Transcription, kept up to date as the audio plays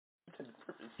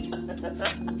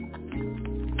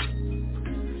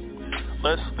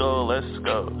Let's go, let's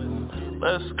go.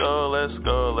 Let's go, let's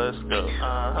go, let's go.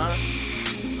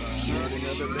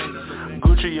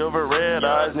 Gucci over red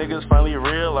eyes, niggas finally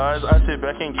realize I sit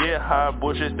back and get high,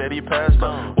 bullshit steady passed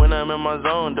up. When I'm in my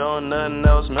zone, don't nothing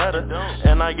else matter.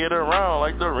 And I get around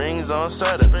like the rings on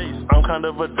Saturn. I'm kind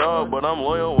of a dog, but I'm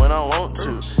loyal when I want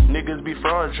to. Niggas be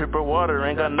fraud, trippin' water,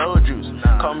 ain't got no juice.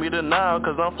 Call me the Nile,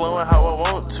 cause I'm flowing how I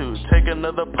want to. Take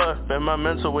another puff, and my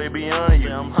mental way beyond you.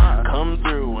 Come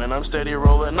through, and I'm steady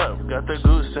rolling up. Got the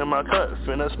goose in my cup,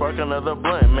 finna spark another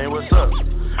blunt, man, what's up?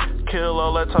 Kill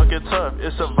all that talking tough,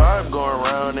 it's a vibe going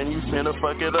round and you finna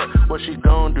fuck it up. What she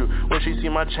gon' do when she see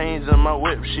my chains and my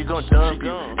whip? She gon' dump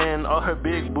you and all her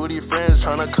big booty friends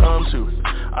tryna come to.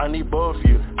 I need both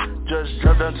you, just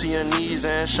drop down to your knees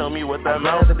and show me what that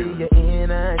mouth do. I'd rather be your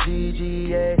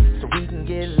N-I-G-G-A, so we can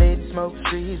get laid and smoke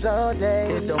trees all day.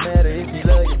 It don't matter if you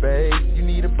love your babe, you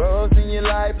need a boss in your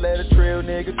life, let a trail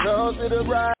nigga toss to the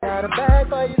right. Got a bag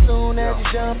for you soon as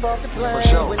you jump off the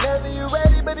plane. Whenever you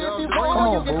ready, but if you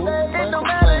want, you can stay. It don't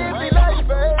matter if you love your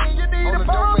babe, you need a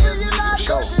boss in your life,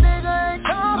 cause your nigga ain't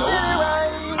coming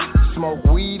right. Smoke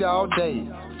weed all day,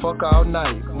 fuck all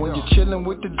night. When you're chillin'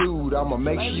 with the dude, I'ma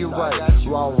make sure you're right.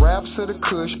 Raw raps of the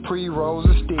kush, pre-rolls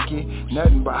are sticky.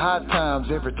 Nothing but hot times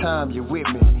every time you're with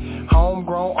me.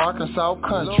 Homegrown Arkansas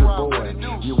country boy.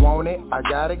 You want it? I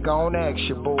got it, gon' ask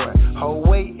your boy. Whole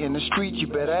weight in the street, you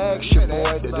better ask your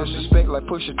boy. The disrespect like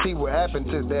Pusha T, what happened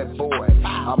to that boy?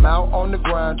 I'm out on the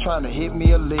grind trying to hit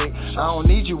me a lick. I don't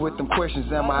need you with them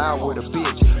questions, am I out with a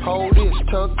bitch? Hold this,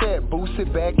 tuck that, boost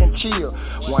it back and chill.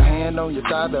 One hand on your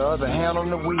thigh, the other hand on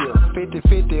the wheel.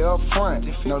 50-50 up front,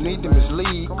 no need to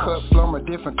mislead. Cut from a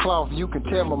different cloth, you can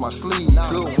tell by my sleeve.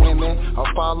 Good women,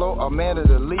 I'll follow, a man to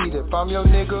the lead. If I'm your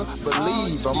nigga,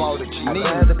 believe I'm all that you need.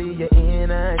 I'd rather be your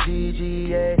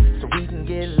N-I-G-G-A, so we can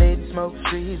get laid and smoke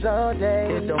trees all day.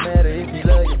 It don't matter if you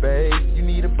love your babe, you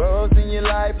need a boss in your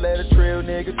life, let a trail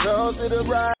nigga toss to the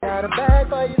right. Got a bag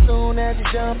for you soon as you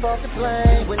jump off the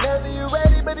plane. Whenever you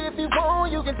ready, but if you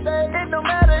want, you can stay. It don't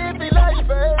matter if you love your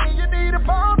babe, you need a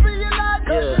boss in your life,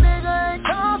 cause your nigga ain't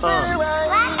coming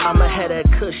right. I'ma have that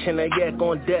cushion, that yak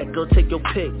on deck, girl take your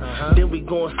pick. Then we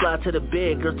gon' slide to the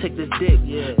bed, girl take this dick.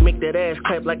 Make that ass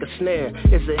clap like a snare,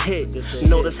 it's a hit.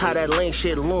 Notice how that lame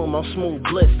shit loom, I'm smooth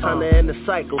bliss. Time to end the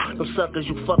cycle, them suckers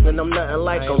you fucking, I'm nothing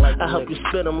like them. I help you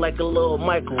spin them like a little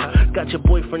Michael. Got your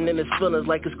boyfriend in his feelings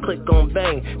like his click on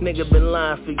bang. Nigga been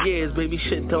lying for years, baby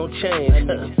shit don't change.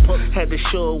 Had to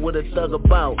show what a thug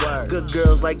about. Good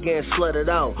girls like getting slutted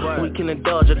out. Weekend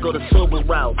indulge, I go the sober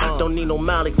route. Don't need no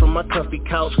Malik from my comfy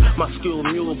couch. My skilled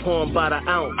mule pouring by the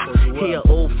ounce. He an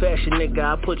old fashioned nigga,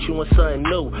 I put you in something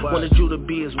new. Wanted you to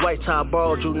be his white tie,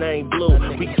 borrowed your name blue.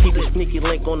 We keep a sneaky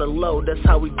link on the low, that's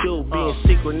how we do. Being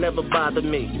secret never bother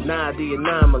me, nah the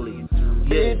anomaly.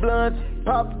 Big blunts,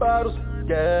 pop bottles,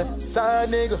 yeah. Side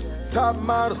nigga, top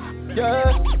models,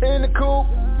 yeah. In the coupe,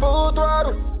 full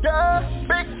throttle, yeah.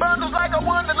 Big bundles like I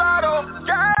won the lotto,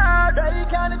 yeah.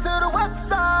 They counted to the west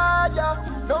side,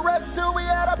 yeah. No reps till we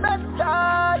at our best,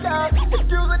 yeah.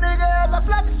 Excuse a nigga as I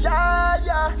flex,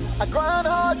 yeah. I grind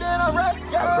hard, then I rest,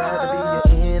 yeah. I'd rather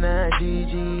be your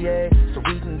N-I-G-G-A, so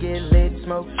we can get laid and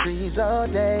smoke trees all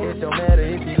day. It don't matter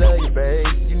if you love your babe,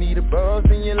 you need a boss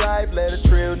in your life, let a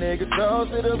trail nigga toss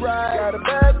to the right. Got a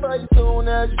bag for you soon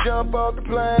as you jump off the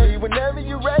plane. Whenever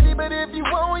you ready, but if you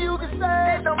want, you can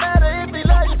stay. It don't matter if you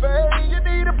love your babe, you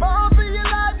need a boss in your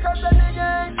life, cause that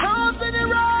nigga ain't tossing it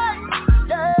right,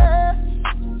 yeah.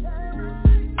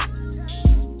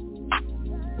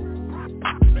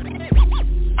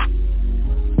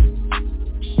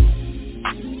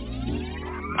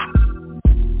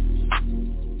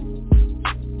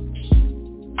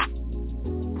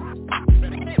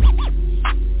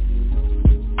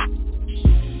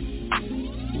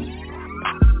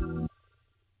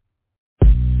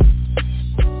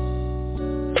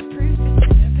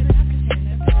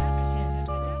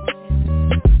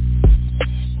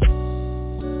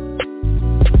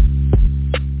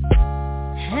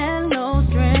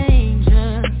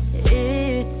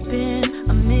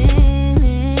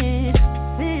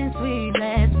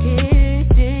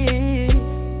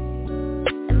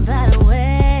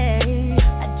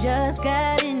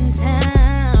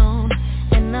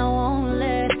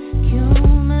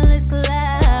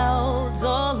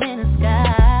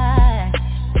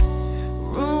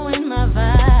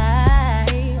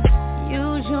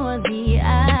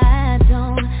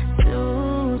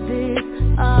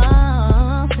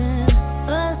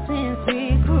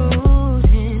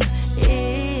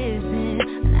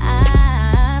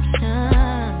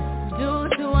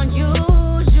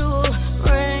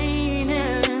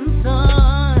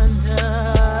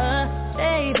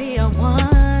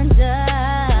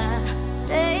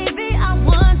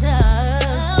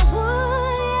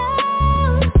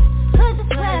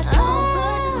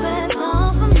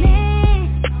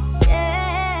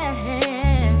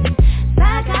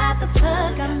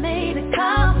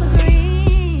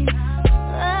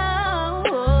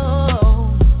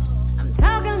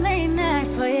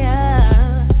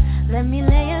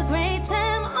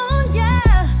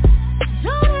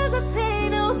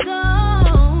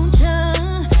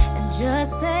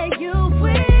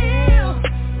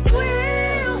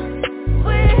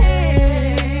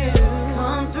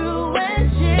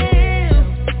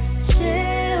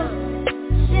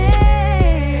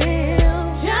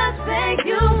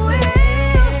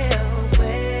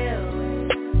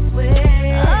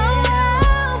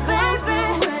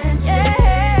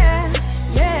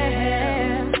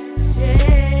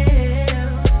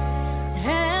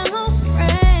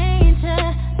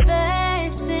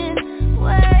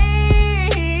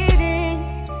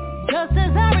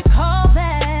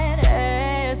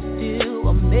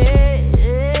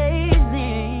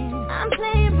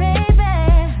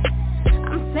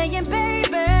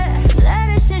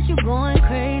 you going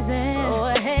crazy. Go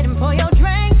ahead and pour your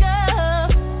drink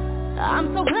up.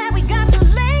 I'm so glad we got to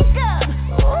link up.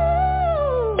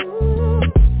 Ooh,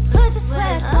 put your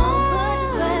sweat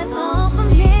on for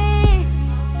me.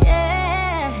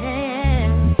 Yeah,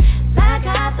 I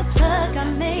got the plug, I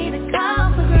made a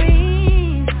call for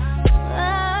green.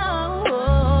 Oh,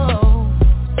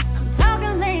 I'm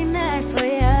talking late night for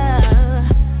ya.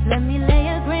 Let me lay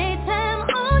a great time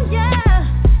on ya.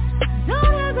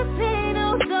 Don't hesitate,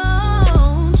 oh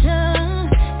don't ya,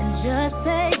 and just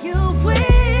say you will.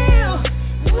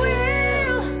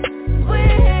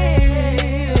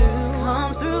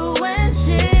 Come through and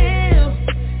chill.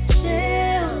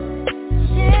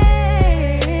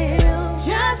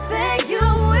 Just say you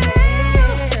will.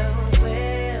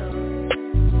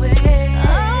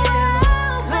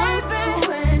 Oh, baby,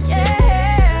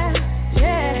 yeah.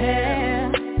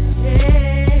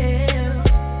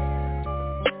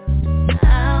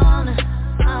 I wanna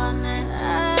all night.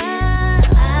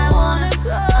 I wanna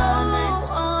go all night.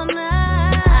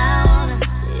 I wanna,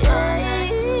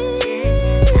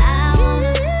 I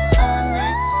wanna all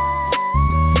night.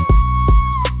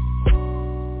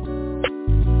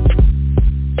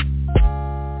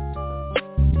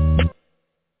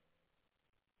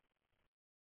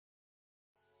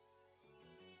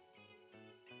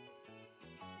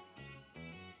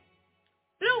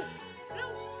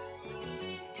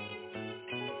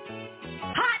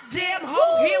 Hot damn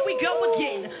ho, here we go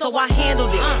again. So I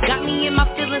handled it, got me in my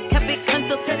feelings, kept it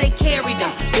until they carried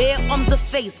them. Bare arms of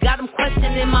face, got them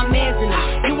questioning my mans in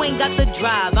it. You ain't got the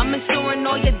drive, I'm insuring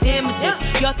all your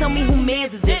damages. Y'all tell me who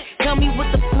mans is it, tell me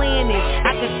what the plan is.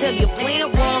 I can tell you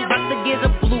plan wrong, about to get a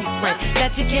blueprint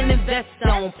that you can invest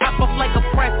on. Pop off like a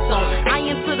press on. I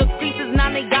into the creases,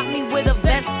 now they got me with a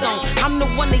vest on. I'm the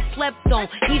one they slept on,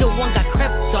 he the one got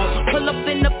crept on. Pull up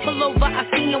in the pullover, I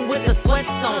see him with the sweats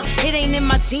on. It ain't in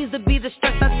my jeans to be the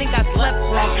stress, I think I slept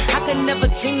wrong. I could never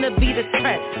dream to be the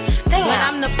stress, but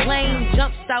I'm the plane,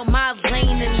 jumps out my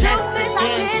lane and that's the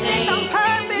damn thing.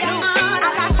 I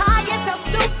got tired, so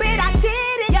stupid, I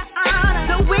did it.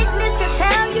 The witness could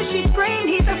tell you she screamed,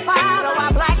 he's a father.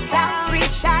 I blacked out, 3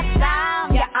 shots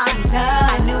down.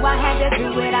 I knew I had to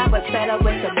do it, I was fed up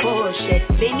with the bullshit.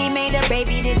 Then he made a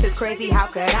baby, this is crazy, how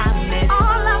could I miss?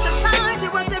 All of the times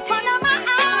it was in front of my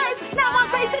eyes. Now I'm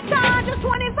facing charges,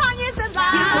 25 years of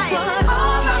life. You could put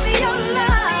all of your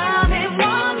love in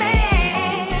one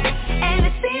man, and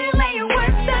it still ain't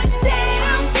worth the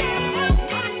damn.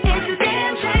 It's a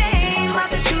damn shame, but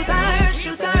the truth hurts.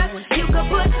 You could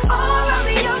put all of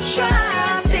your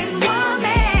trust in one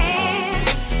man,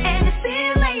 and it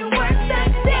still ain't worth the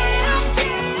damn.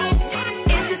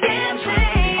 It's a damn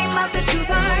shame, but the truth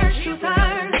hurts.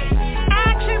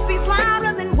 Actions speak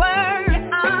louder than words.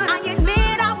 I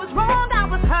admit I was wrong, I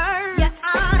was hurt.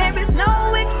 There is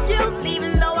no excuse,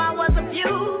 even though I was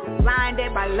abused.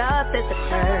 Blinded by love that's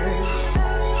occurred.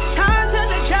 Turn to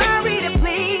the jury to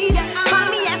plead. Find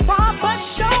me at fault, but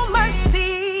show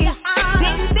mercy.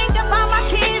 Didn't think about my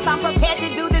kids, I'm prepared to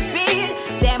do this bid.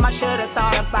 Damn, I should've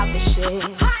thought about this shit.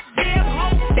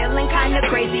 Feeling kinda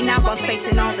crazy, now I'm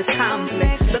facing all this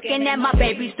conflict. Looking at my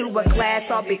babies through a glass,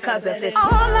 all because of this.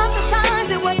 All of the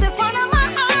times it was in front of my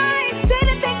eyes.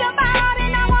 Didn't think about it,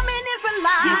 now I'm in different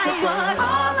lives. You could put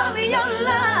all of your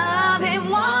love in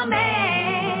one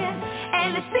man,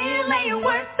 and it still ain't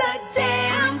worth the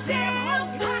damn.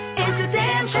 It's a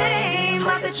damn shame,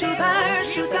 but the truth hurts.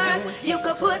 You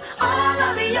could put all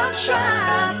of your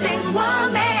trust in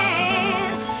one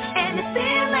man, and it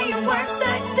still ain't worth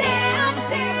the damn.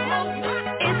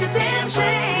 It's a damn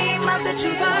shame, but the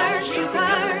truth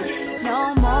hurts.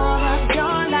 No more of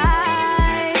your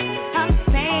life, I'm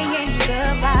saying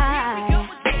goodbye.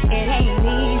 It ain't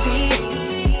easy,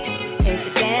 it's a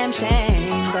damn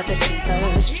shame, but the truth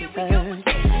hurts.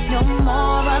 No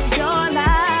more of your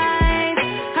life,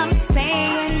 I'm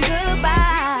saying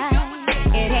goodbye.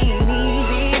 It ain't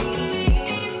easy,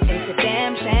 it's a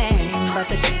damn shame, but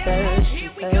the truth hurts.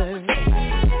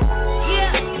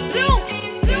 Yeah,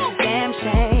 it's a damn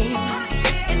shame.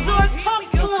 And Lord, talk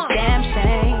to him. It's a damn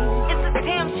shame. It's a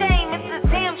damn shame. It's a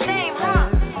damn shame, huh?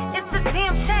 It's a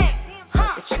damn shame,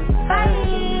 huh? Bye.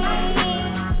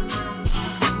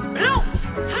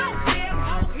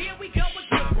 Here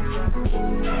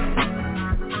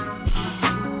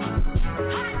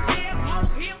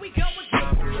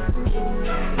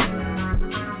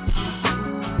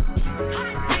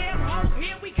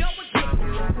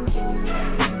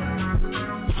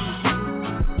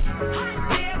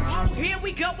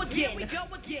we go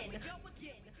again.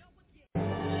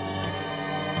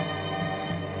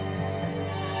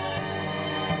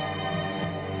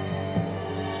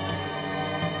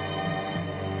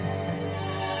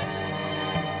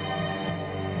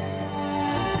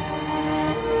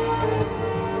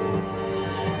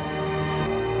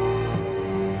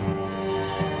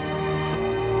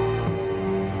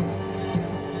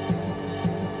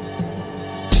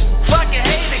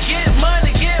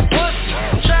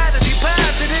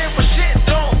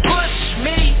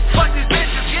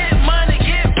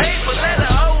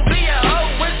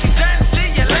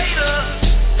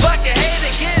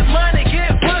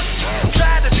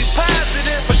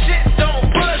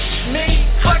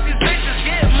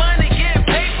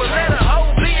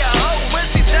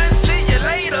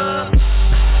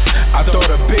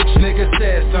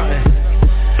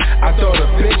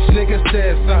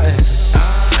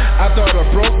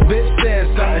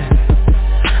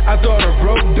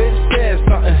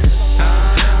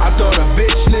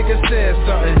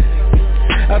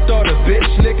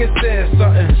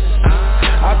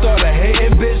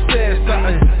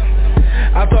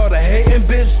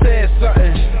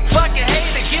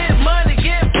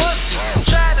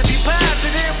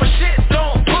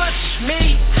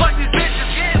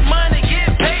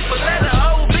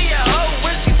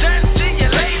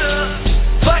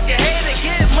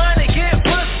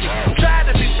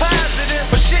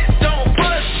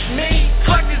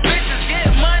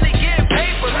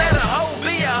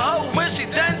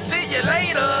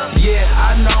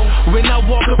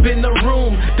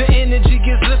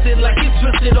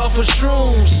 off of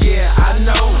shrooms. Yeah, I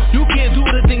know. You can't do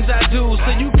the things I do, so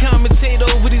you commentate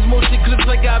over these motion clips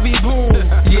like I be boom.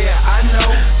 Yeah, I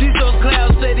know. These those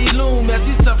clouds steady loom as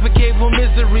he suffocate from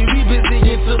misery. We busy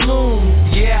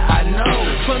interlude. Yeah, I know.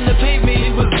 From the pavement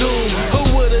he was doomed.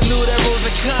 Who would've knew that rose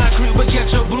of concrete would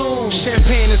catch a bloom?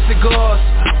 Champagne and cigars.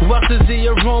 What is the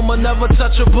aroma? Never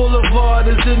touch a boulevard.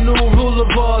 It's the new rule of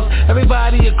ours.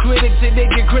 Everybody a critic, say they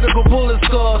get critical bullet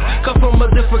scars. Come from a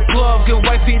different club, get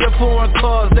white feet up foreign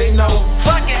cars. They know.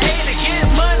 Fucking hate to get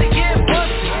money, get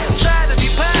pussy. Try to be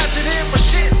positive, but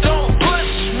shit don't push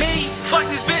me. Fuck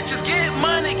these bitches, get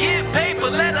money, get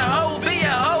paper. Let a hoe be a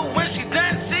hoe when she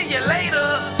done. See you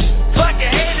later.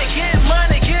 Fucking hate to get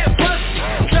money, get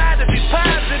pussy. Try to be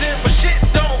positive, but shit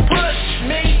don't push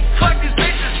me. Fuck these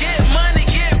bitches, get money,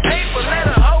 get paper. Let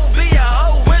a hoe be a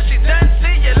hoe when she done.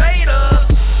 See you later.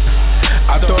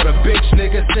 I thought a bitch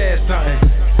nigga said something.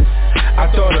 I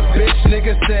thought a bitch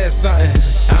nigga said something.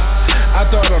 I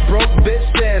thought a broke bitch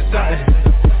said something.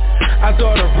 I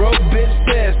thought a broke bitch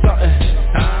said something.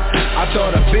 I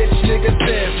thought a bitch nigga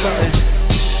said something.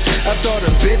 I thought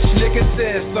a bitch nigga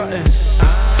said something.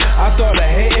 I thought a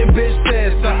hating bitch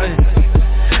said something.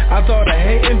 I thought a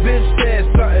hating bitch said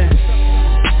something.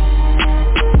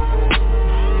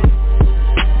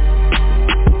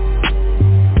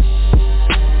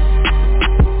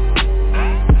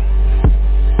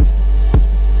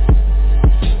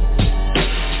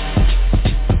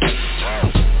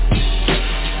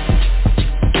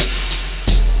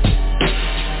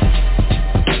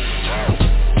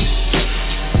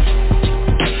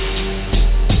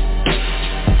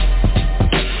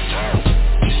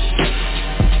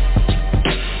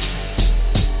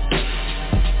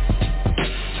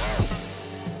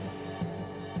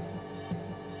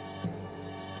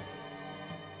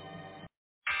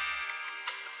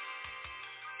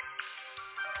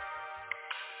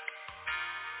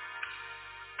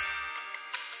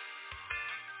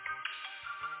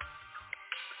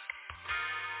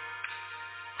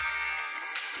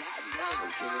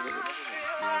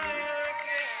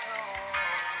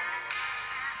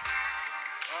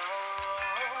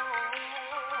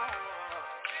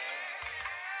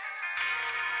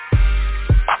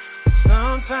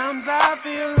 Sometimes I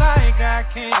feel like I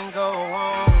can't go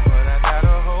on, but I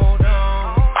gotta hold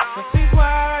on, 'cause he's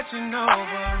watching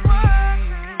over me.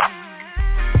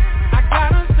 I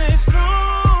gotta stay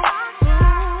strong,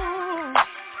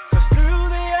 'cause through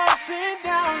the ups and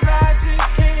downs I just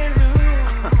can't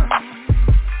lose.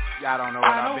 Y'all don't know what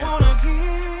I I've don't been wanna through.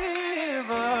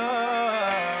 give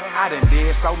up. I done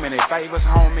did so many favors,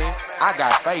 homie. I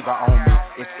got favor on me.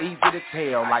 It's easy to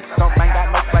tell, like something ain't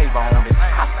got no flavor on it.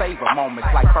 I savor moments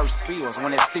like first feels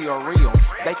when it's still real.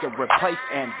 They can replace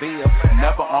and build,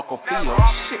 never Uncle Phil.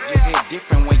 Shit just hit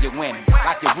different when you're winning,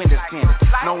 like your windows tinted,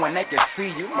 knowing they can see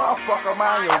you. Motherfucker,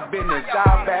 mind your business.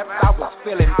 Job apps I was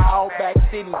feeling, callbacks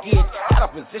didn't get. Got a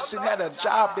position at a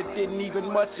job that didn't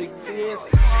even much exist.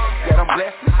 Yeah, them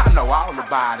blessings, I know all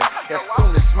about it. As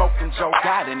soon as Smoke and Joe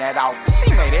got in that office,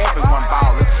 he made everyone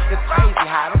ballin'. It's crazy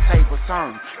how them tables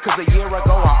turn, 'cause a year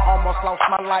ago I almost lost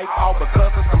my life all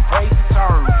because of some crazy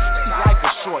turns. See, life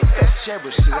is short, just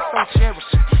cherish it, so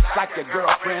cherish it. It's like your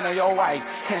girlfriend or your wife,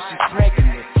 and she's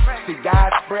pregnant it. See,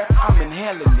 God's breath, I'm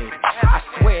inhaling it. I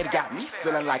swear it got me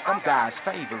feeling like I'm God's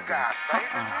favorite.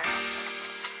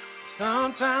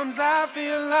 Sometimes I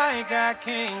feel like I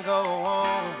can't go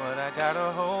on, but I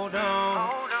gotta hold on,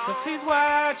 'cause he's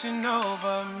watching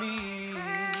over me.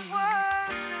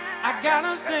 I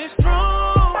gotta stay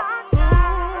strong,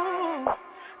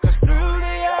 'cause through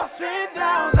the ups and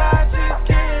downs I just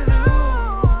can't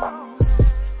lose.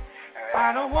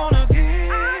 I don't wanna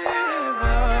give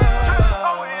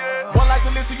up. One life to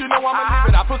live, so you know I'ma live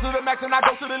it. I push to the max and I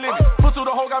go to the limit. Push to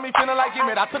the hole, got me feeling like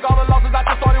Emmett. I took all the losses, I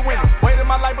just started winning. Waited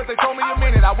my life, but they told me a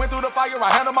minute. I went through the fire,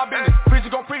 I handled my business. Preacher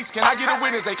gon' preach, can I get a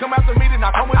witness? They come after me, then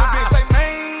I come with a bitch. Say,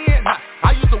 man,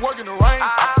 I used to work in the rain.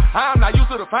 I'm not used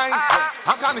to the pain.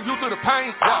 I'm kinda used to the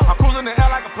pain. I'm cruising the air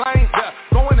like a plane.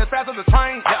 Going as fast as a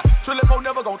train. Trillipo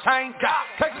never gon' change.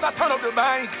 Texas, I turn up the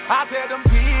bang. I tell them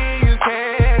kids,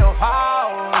 hell,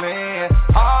 falling,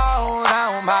 all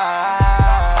down my.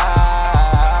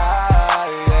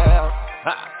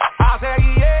 I tell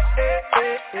you, yeah.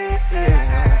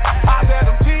 I tell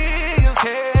them kids,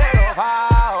 hell,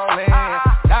 falling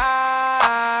down.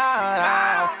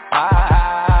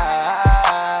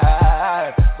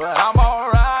 But I'm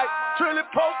alright.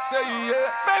 Trillipo say, yeah,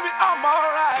 baby, I'm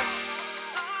alright.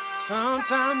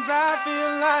 Sometimes I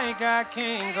feel like I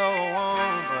can't go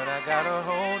on, but I gotta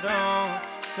hold on,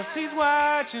 'cause he's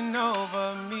watching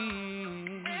over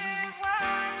me.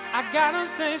 I gotta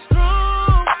stay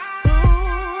strong,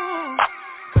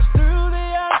 'cause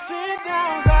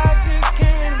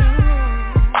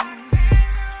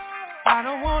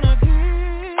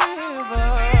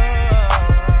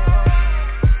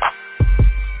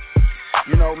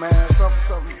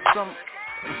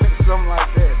Something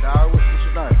like that, dog. What's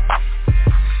your name?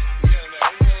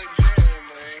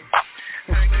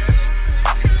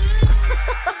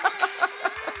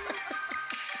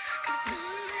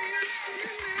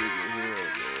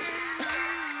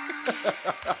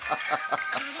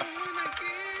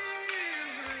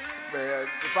 Man,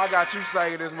 if I got you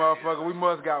singing this motherfucker, we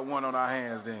must got one on our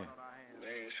hands then. Man,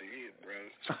 shit, bro.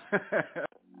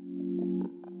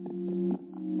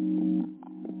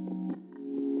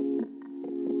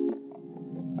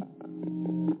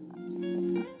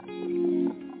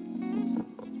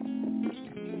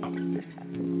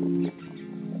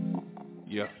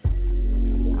 Yeah.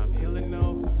 I'm healing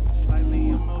though, slightly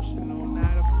emotional,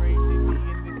 not afraid to be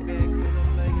in this bag, till the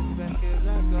leg as back as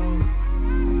I go.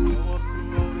 Go up the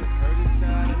road, it hurt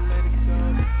inside, I let it go.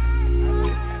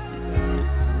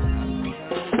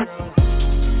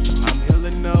 I'm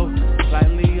healing though,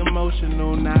 slightly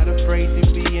emotional, not afraid to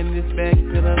be in this bag,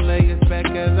 till the leg as back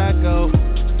as I go.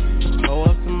 Go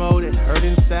up the road, it hurt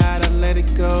inside, I let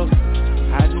it go.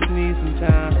 I just need some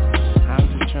time,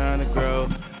 I'm just trying to grow.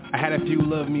 I had a few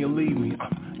love me or leave me,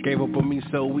 gave up on me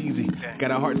so easy.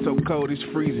 Got a heart so cold it's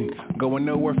freezing, going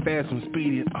nowhere fast I'm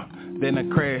speeding. Then I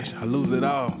crash, I lose it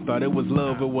all. Thought it was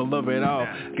love, it was love at all.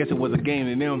 Guess it was a game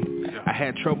to them. I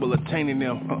had trouble attaining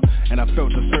them, and I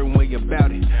felt a certain way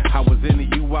about it. I was into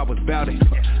you, I was about it.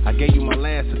 I gave you my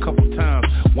last a couple times.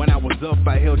 When I was up,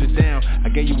 I held you down. I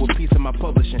gave you a piece of my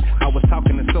publishing. I was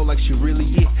talking to soul like she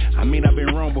really it. I mean, I've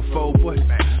been wrong before, but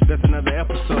that's another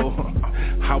episode.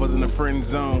 I was in the friend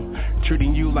zone,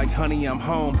 treating you like honey, I'm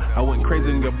home. I went crazy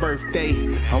on your birthday.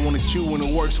 I wanted you in the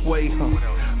worst way,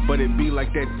 but it be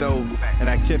like that though. And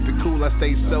I kept it cool, I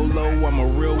stayed solo. I'm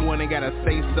a real one, ain't gotta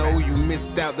say so. You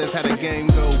missed out, that's how the game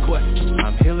go. But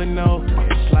I'm healing though,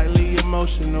 slightly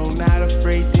emotional, not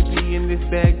afraid to be in this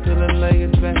bag till the leg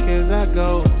as back as I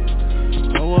go.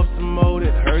 Go up the mode,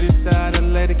 it hurt inside, I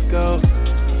let it go.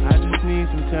 I just need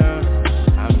some time,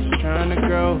 I'm just trying to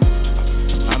grow.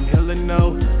 I'm healing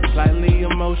though, slightly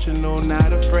emotional,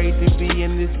 not afraid to be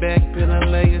in this bag till the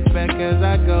leg as back as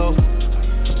I go.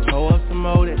 Go up the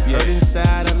mode, it hurt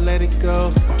inside, I let it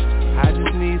go. I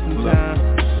just need some time,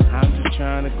 I'm just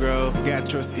trying to grow. Got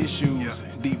trust issues,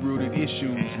 deep-rooted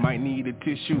issues, might need a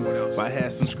tissue. If I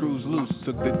had some screws loose,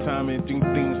 took the time and think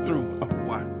things through.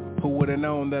 Who would've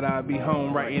known that I'd be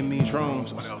home right in these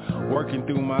rooms, working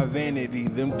through my vanity.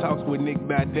 Them talks with Nick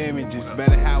about damages,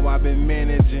 better how I've been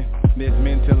managing this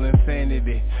mental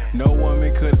insanity. No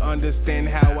woman could understand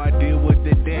how I deal with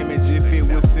the damage. If it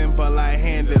was simple, I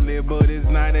handle it, but it's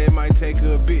not, it might take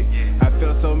a bit. I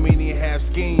felt so many half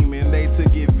scheme and they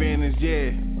took advantage, yeah.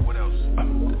 What else?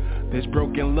 This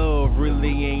broken love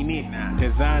really ain't it.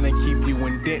 Designed to keep you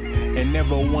in debt and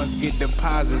never once get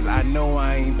deposits. I know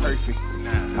I ain't perfect,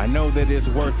 I know that it's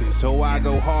worth it, so I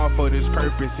go hard for this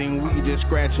purpose. And we just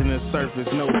scratching the surface,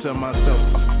 note to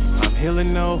myself, I'm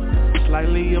healing though,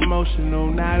 slightly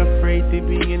emotional, not afraid to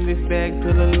be in this bag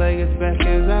till the leg as back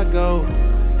as I go.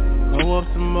 Go up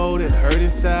some mode, it hurt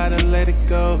inside, I let it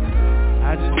go.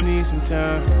 I just need some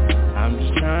time, I'm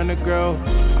just trying to grow.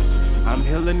 I'm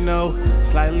healing though,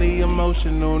 slightly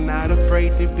emotional, not afraid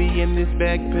to be in this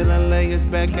bag till the leg as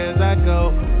back as I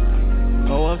go.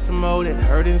 Go up some mode, it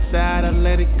hurt inside, I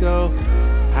let it go.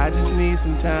 I just need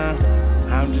some time,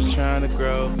 I'm just trying to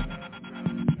grow.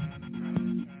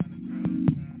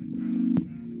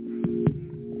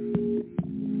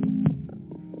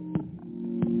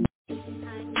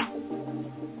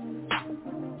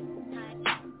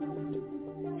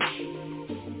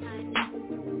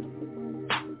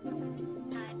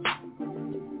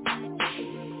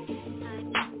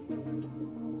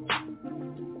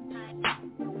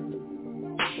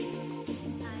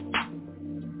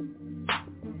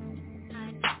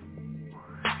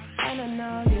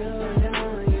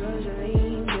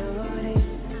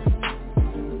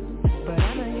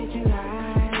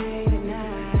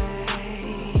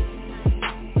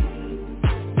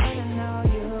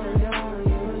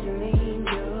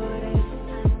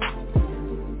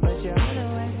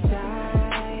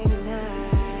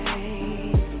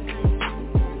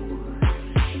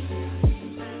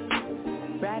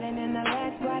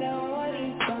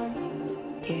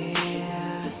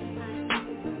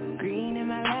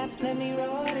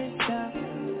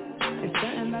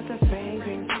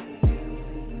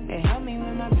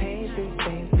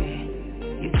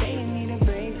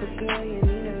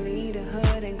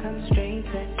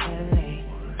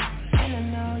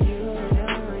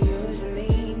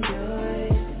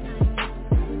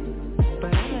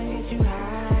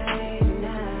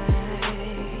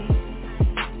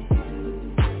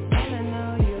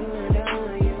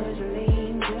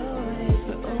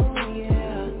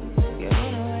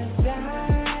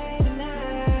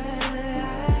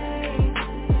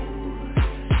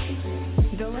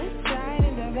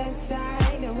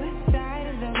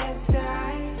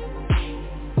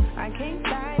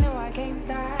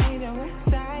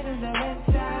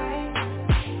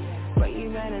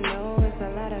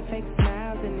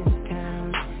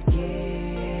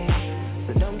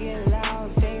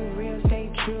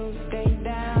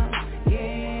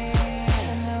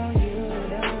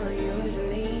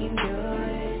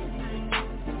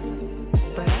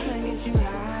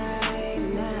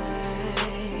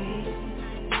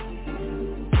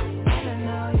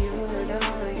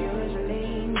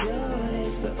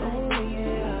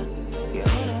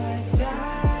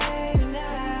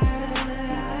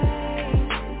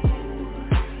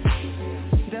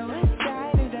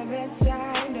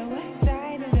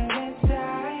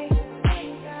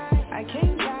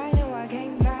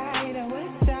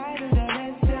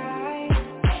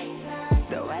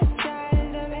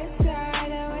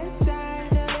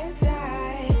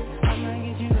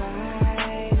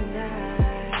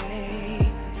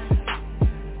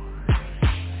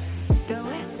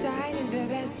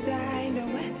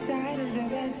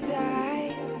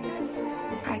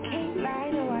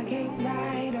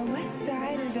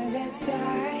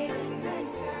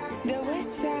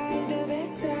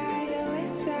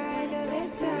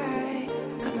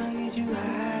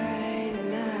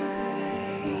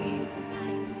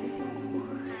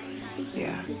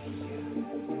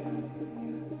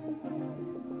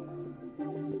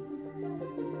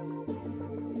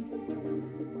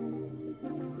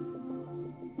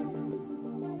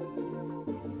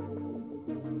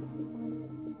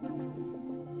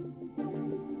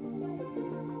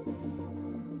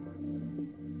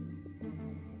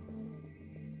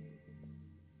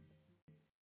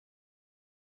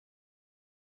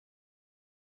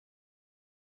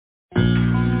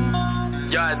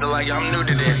 side, they're like, I'm new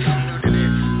to this.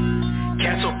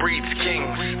 Castle breeds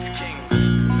kings.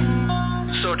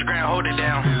 Soldier Grand, hold it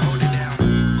down.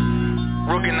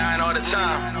 Rook and 9 all the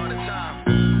time.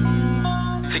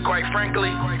 See, quite frankly,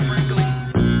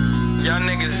 y'all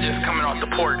niggas just coming off the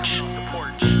porch.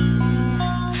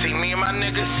 See, me and my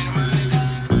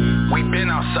niggas, we been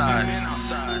outside.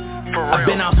 I've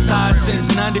been outside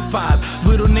since 95,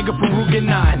 little nigga from Rugen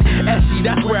 9, SC,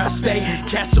 that's where I stay,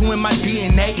 Castle in my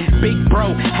DNA, big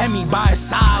bro, had me by his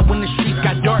side when the streets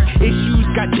got dark, issues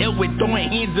got dealt with, throwing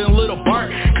hands in a little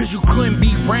bark, cause you couldn't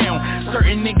be round,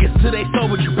 certain niggas till they saw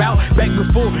what you bout, back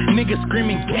before niggas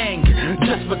screaming gang,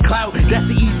 just for clout, that's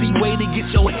the easy way to get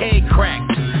your head cracked,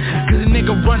 cause a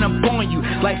nigga run up on you,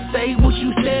 like say what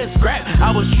you said, scrap,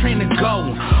 I was trained to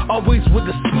go, always with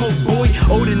the smoke boy,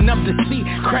 old enough to see,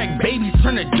 crack babies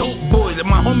turn to dope boys. If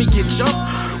my homie get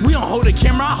jumped, we don't hold the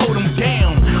camera, I hold him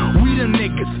down. We the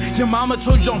niggas, your mama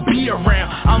told you don't be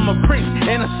around. I'm a prince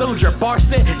and a soldier, bar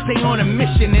said stay on a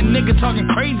mission. And nigga talking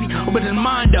crazy, but his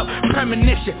mind up,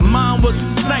 premonition. Mine was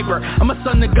a sniper, I'm a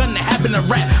son of gun that happened to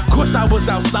rap. Of course I was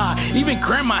outside, even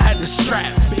grandma had the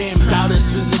strap. Been bout it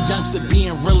since a youngster,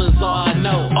 being real is all I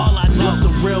know. All I know is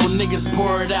the real niggas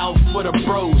pour it out for the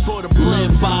bros, for the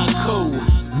blend by code.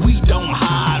 We don't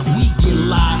hide, we get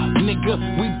live, nigga,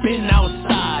 we been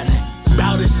outside.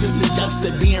 Bout it since a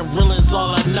youngster, being real is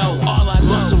all I know. All I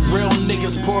know is the real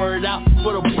niggas pour it out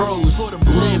for the bros, for the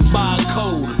blend by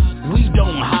code. We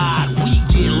don't hide, we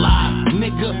get live,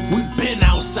 nigga, we been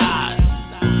outside.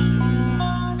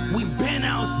 We been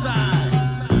outside.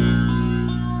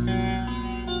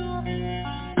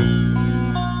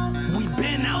 We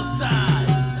been outside.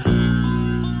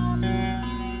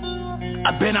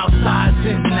 I've been outside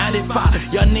since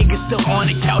 95, y'all niggas still on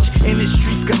the couch in the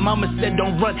streets, cause mama said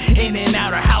don't run in and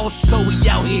out of house, so we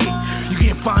out here. You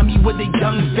can find me with the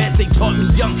young vets, they taught me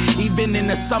young, even in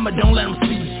the summer, don't let them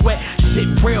see you sweat.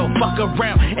 Shit real, fuck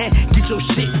around and get your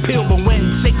shit peeled, but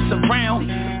when chicks around,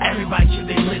 everybody chew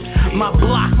their lips. My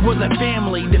block was a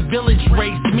family, the village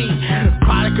raised me,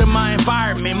 product of my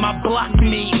environment, my block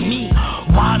made me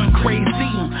wild and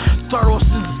crazy, thorough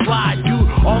since the slide, dude.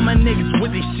 All my niggas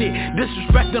with this shit,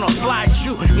 disrespecting on slide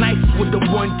you, nice with the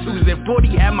 1-2s, and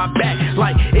 40 had my back,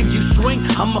 like if you swing,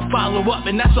 I'ma follow up,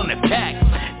 and that's on the pack,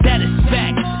 that is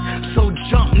facts, so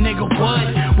jump nigga,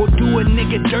 what? We'll do a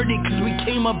nigga dirty, cause we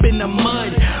came up in the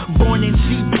mud, born in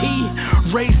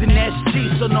GP, raised in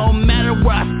SG, so no matter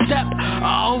where I step,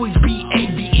 I always be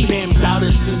ABE. Been bout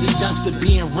it since a youngster,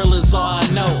 being real is all I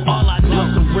know. All I know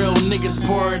is the real niggas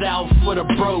pour it out for the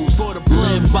bros, for the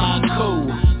blend by code.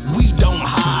 We don't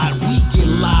hide, we get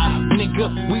live,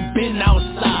 nigga, we been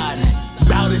outside.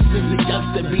 Bout it since a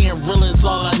youngster, being real is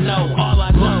all I know. All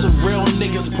I know is the real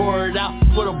niggas pour it out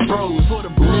for the bros, for the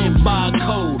blend by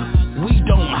code. We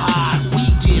don't hide, we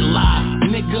get live,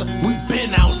 nigga, we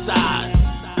been outside.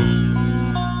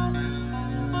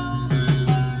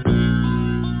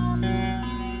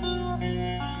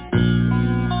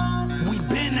 We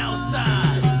been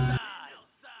outside.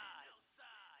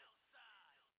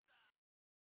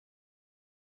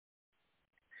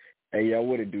 Hey y'all,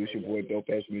 what it do? It's your boy Dope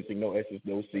Ass Music, no S's,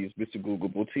 no C's, Mr.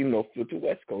 Googleable, Team No Filter,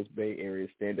 West Coast Bay Area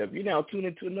Stand Up. You're now tuned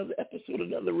into another episode,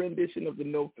 another rendition of the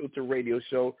No Filter Radio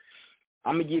Show.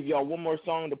 I'm gonna give y'all one more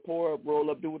song to pour up,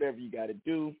 roll up, do whatever you gotta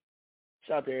do.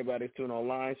 Shout out to everybody that's tuning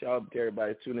online. Shout out to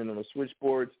everybody that's tuning in on the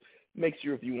switchboards. Make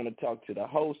sure if you want to talk to the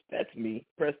host, that's me.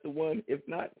 Press the 1. If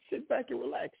not, sit back and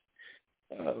relax.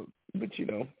 But you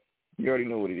know, you already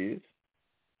know what it is.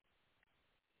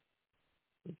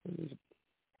 There's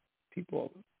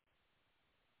people.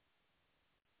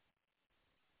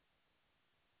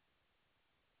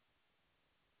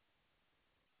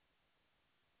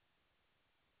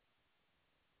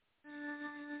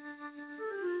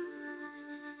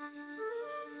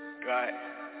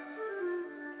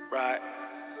 Right.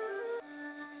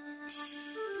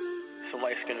 Some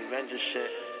light-skinned Avenger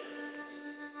shit.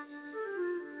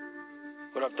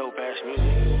 What up, Dope Ass Music?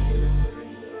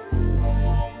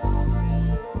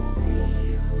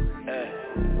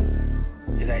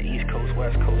 Is that East Coast,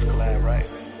 West Coast collab, right?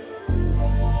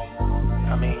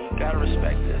 I mean, you gotta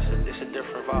respect this. It's a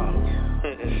different vibe.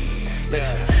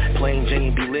 Listen, plain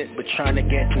Jane be lit, but trying to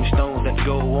get some stones that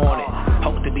go on it.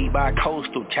 Hope to be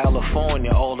bi-coastal,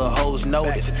 California, all the hoes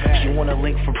notice. She wanna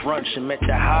link for brunch and met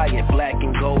the Hyatt, black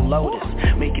and gold Lotus.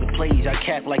 Making plays, I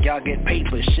cap like y'all get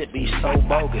paper, shit be so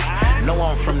bogus. Know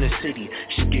I'm from the city,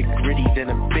 she get gritty than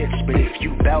a bitch. But if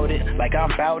you bout it, like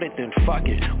I'm bout it, then fuck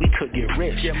it, we could get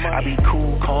rich. I be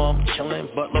cool, calm, chillin',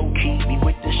 but low-key, be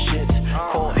with the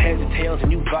shits. Cold heads and tails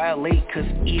and you violate, cause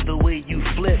either way you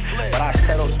flip. But I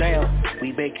settled down,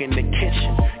 we bake in the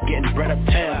kitchen, getting bread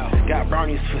uptown. Got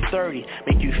brownies for 30,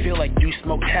 make you feel like you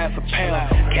smoked half a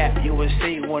pound. Cap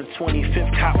USA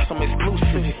 125th, cops some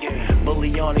exclusive.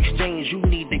 Bully on exchange, you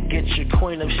need to get your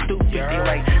coin of stupid. They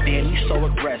like, damn, you so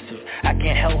aggressive. I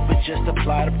can't help but just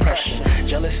apply the pressure.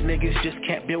 Jealous niggas just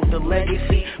can't build the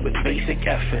legacy with basic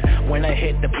effort. When I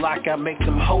hit the block, I make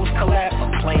them hoes collapse.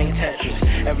 I'm playing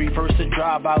Tetris. Every verse a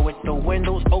drive-by with the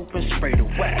windows open, spray the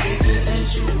wet. Niggas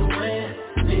ain't you to win.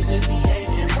 Niggas be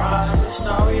hating pride.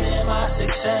 Sorry that my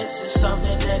success is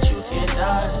something that you can't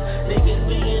dodge. Niggas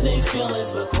be in their feelings,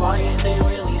 but quiet, they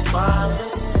really smiling.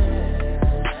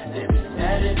 They be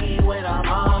mad at me when I'm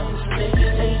honest.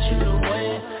 Niggas hate you to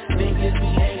win. Niggas be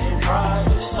hating pride.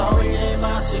 Sorry that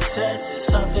my success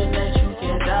is something that you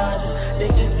can't dodge.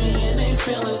 Niggas be in their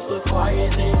feelings, but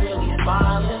quiet, they really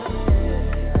smiling.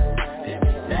 They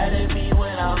be mad at me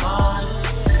when I'm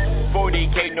honest.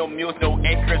 40K, no mules, no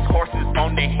acres, horses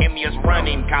on the Hemias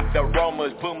running. Cop the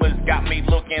Romas, Pumas got me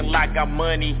looking like I'm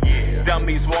money.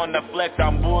 Dummies wanna flex,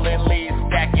 I'm bulling leaves,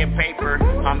 stacking paper.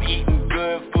 I'm eating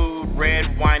good food,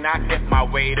 red wine, I tip my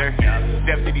waiter.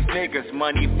 Step to these niggas,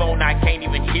 money phone, I can't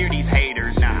even hear these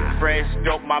haters. Fresh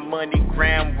dope, my money,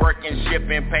 gram, working,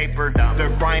 shipping paper.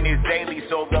 The grind is daily,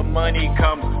 so the money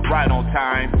comes right on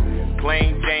time.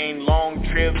 Plain Jane, long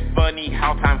trips, funny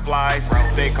how time flies.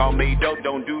 They call me dope,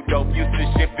 don't do dope, used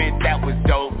to ship it, that was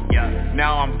dope.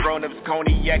 Now I'm grown-ups,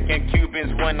 cognac and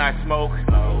Cubans when I smoke.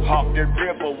 Off the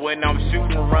dribble when I'm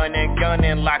shooting, running,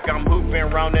 gunning like I'm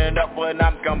hooping, rounding up when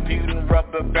I'm computing,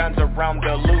 rubber bands around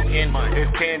the looting.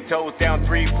 It's 10 toes down,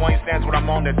 3-point stance when I'm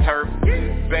on the turf.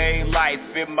 Bay life,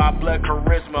 fit my blood,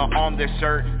 charisma on the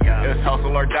shirt. It's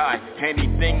hustle or die,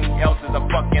 anything else is a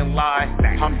fucking lie.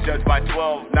 I'm judged by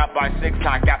 12, not by 6,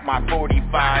 I got my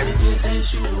 45. Niggas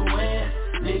hate you to win.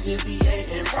 Niggas be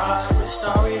hating pride.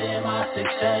 But sorry that my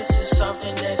success is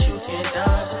something that you can't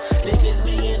dodge. Niggas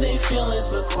be in their feelings,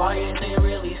 but quiet, they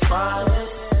really smiling.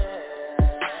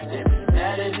 They be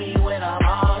mad at me when I'm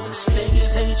honest.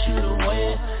 Niggas hate you to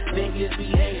win. Niggas be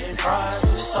hating pride.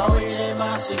 But sorry that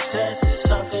my success is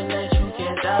something that you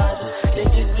can't dodge.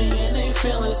 Niggas be in their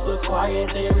feelings, but quiet,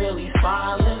 they really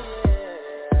smiling.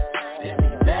 They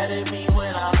be mad at me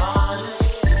when I'm honest.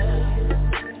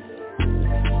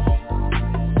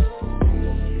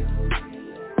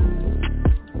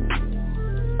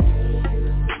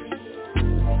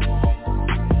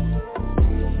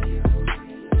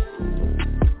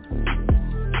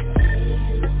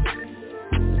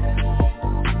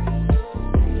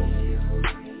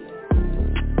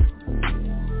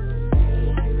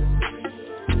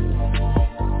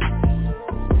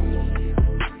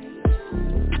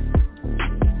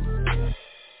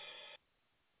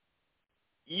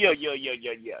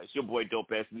 Yeah. It's your boy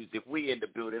Dope Ass Music. We in the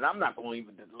building. I'm not going to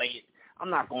even delay it. I'm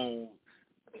not going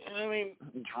to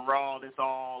draw this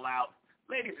all out.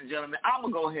 Ladies and gentlemen, I'm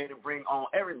going to go ahead and bring on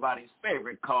everybody's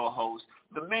favorite co-host,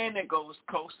 the man that goes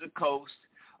coast to coast.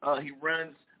 He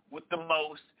runs with the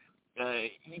most.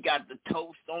 He got the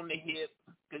toast on the hip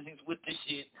because he's with the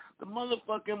shit. The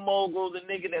motherfucking mogul, the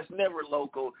nigga that's never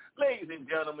local. Ladies and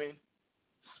gentlemen,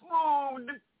 Smooth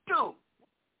the Dude.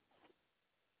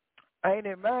 Ain't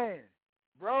it, man?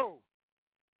 Bro.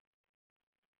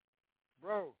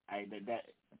 Hey,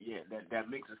 that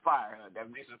mix is fire, huh?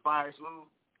 That mix is fire, Smooth.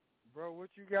 Bro, what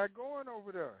you got going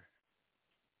over there?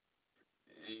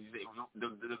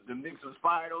 The mix is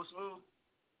fire, though, Smooth.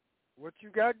 What you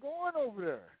got going over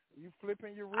there? You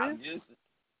flipping your wrist?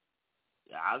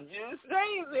 I'm just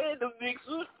saying, man, the mix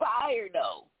was fire,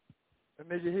 though. That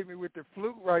nigga hit me with the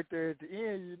flute right there at the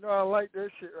end. You know I like that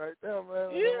shit right there, man.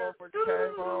 When that motherfucker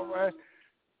came on, man.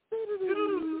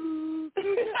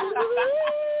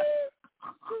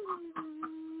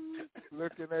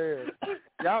 Looking at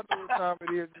y'all know what time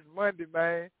it is. It's Monday,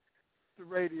 man. It's the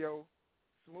radio.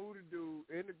 Smooth the Dude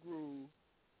in the groove.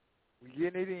 We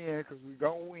getting it in because we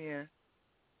gonna win.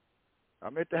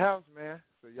 I'm at the house, man.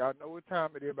 So y'all know what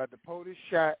time it is. About to pull this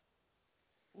shot.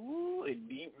 Ooh,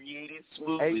 inebriated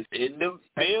Smooth is in the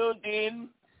building.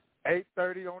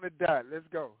 8:30 on the dot. Let's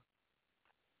go.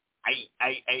 Hey.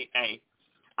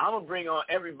 I'm going to bring on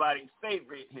everybody's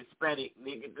favorite Hispanic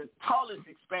nigga, the tallest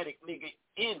Hispanic nigga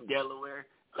in Delaware.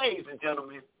 Ladies and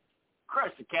gentlemen,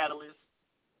 Crush the Catalyst.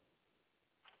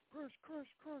 Crush.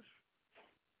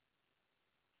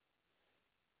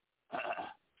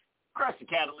 Crush the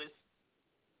Catalyst.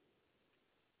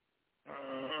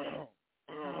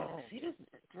 See, this,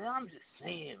 I'm just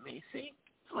saying, man. See,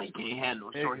 that's why you can't have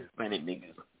no short Hispanic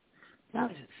niggas. I'm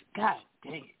just, God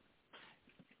dang it.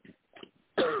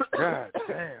 God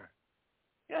damn.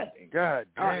 God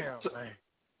damn, right, man.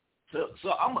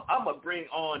 So I'm gonna bring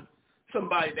on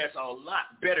somebody that's a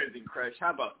lot better than Crush.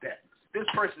 How about that? This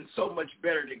person's so much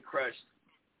better than Crush.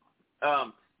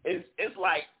 It's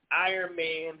like Iron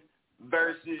Man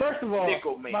versus First of all,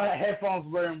 Nickel Man. my headphones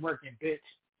weren't working, bitch.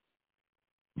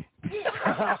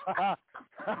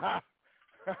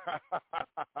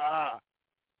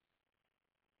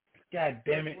 God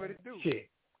damn it. Shit.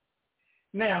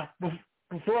 Now,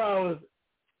 before I was,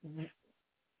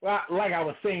 like I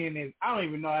was saying, is I don't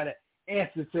even know how to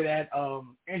answer to that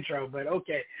intro, but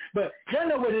okay. But y'all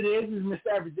know what it is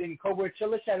Mr. Everything, Cobra,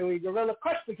 Chiller, Shadowy, Gorilla,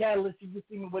 Crush the Catalyst, you can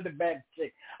see me with a bad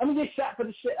chick. I'm going to get shot for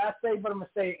the shit I say, but I'm going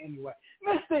to say it anyway.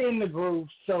 Mr. In the Groove,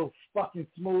 so fucking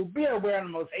smooth. Be aware I'm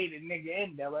the most hated nigga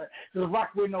in Delaware. So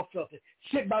rock with no filter.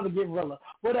 Shit about to get realer.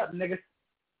 What up, niggas?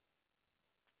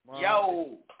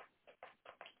 Yo.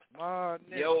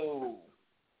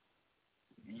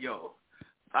 Yo.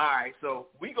 All right, so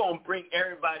we going to bring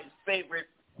everybody's favorite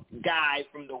guy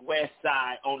from the west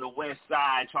side on the west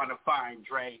side trying to find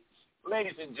Dre.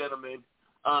 Ladies and gentlemen,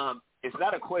 it's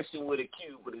not a question with a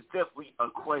Q, but it's definitely a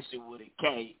question with a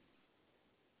K.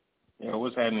 Yeah,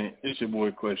 what's happening? It's your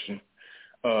boy Question.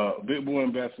 Big Boy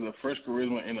Ambassador, Fresh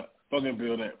Charisma in a fucking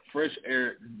building. Fresh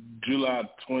Air, July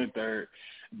 23rd.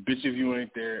 Bitch, if you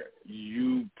ain't there,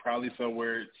 you probably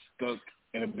somewhere stuck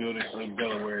in a building in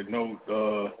Delaware. No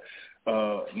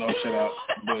shout out,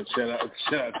 but shout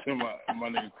out to my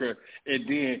nigga Chris. And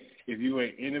then if you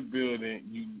ain't in the building,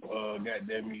 you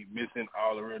goddamn me missing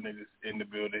all the real niggas in the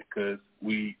building because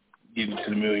we getting to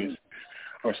the millions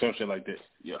or some shit like that.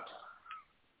 Yeah.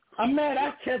 I'm mad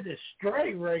I kept it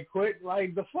straight right quick.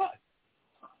 Like the fuck.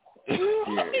 Yeah.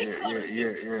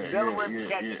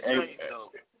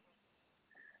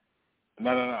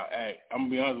 No. Hey, I'm gonna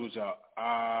be honest with y'all.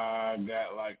 I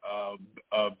got like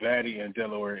a baddie in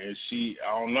Delaware, and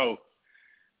I don't know.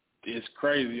 It's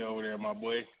crazy over there, my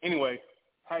boy. Anyway,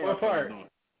 how y'all doing?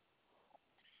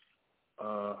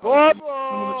 Boy.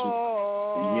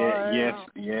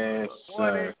 Yes,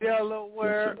 One in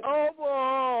Delaware. Oh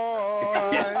boy.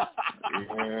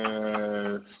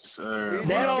 Yes, sir.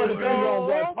 That all depends on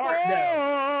what part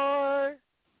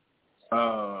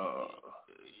though.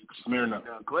 Smyrna.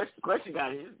 Question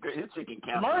got his chicken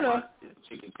castle. Smyrna. His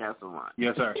chicken castle.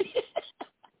 Yes, sir.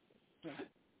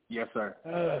 Yes, sir.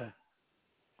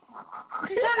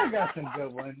 Smyrna got some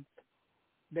good ones.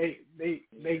 They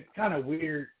kind of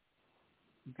weird.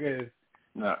 Because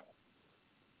no,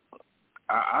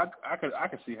 I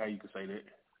can see how you could say that.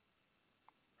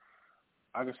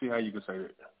 I can see how you could say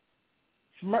that.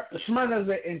 Smyrna's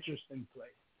an interesting place.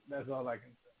 That's all I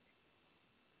can say.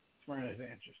 Smyrna's an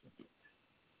interesting place.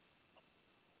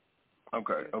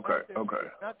 Okay.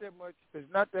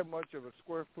 It's not that much of a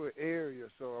square foot area,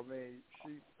 so I mean,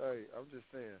 I'm just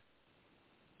saying.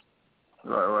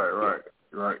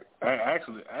 Right.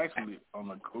 Actually, on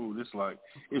the cool,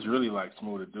 it's really like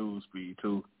smoother dude speed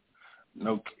too.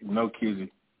 No kizzy.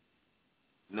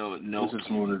 No. It's a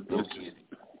smoother.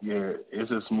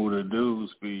 It's a smoother dude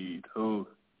speed too.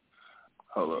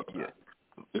 Hold up. Yeah.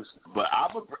 But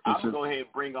I'm gonna go ahead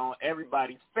and bring on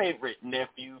everybody's favorite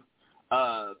nephew.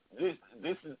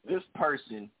 This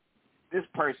person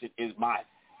is my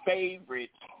favorite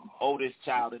oldest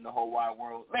child in the whole wide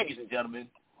world. Ladies and gentlemen,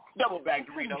 Double Back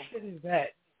Dorito. What shit is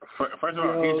that? First of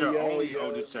all, he's your only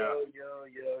oldest child.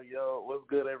 Yo. What's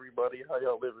good, everybody? How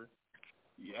y'all living?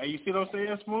 Yeah, you see what I'm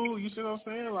saying, Smooth? You see what I'm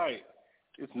saying? Like,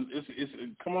 it's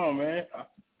come on, man.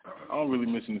 I don't really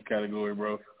miss in this category,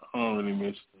 bro. I don't really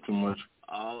miss too much.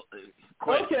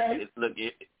 Okay. Look,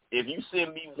 if you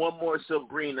send me one more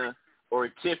Sabrina or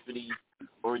Tiffany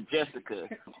or Jessica,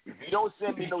 if you don't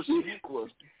send me no Shaniqua.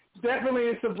 Definitely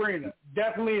it's Sabrina.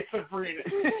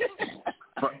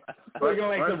 Looking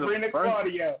like Sabrina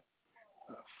Claudio.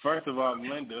 First of all,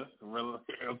 Linda,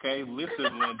 okay,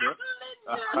 listen, Linda.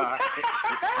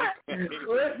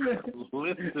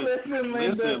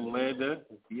 Listen, Linda.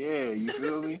 Yeah, you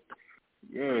feel me?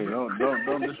 Yeah,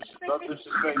 don't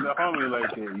disrespect the homie like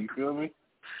that. You feel me?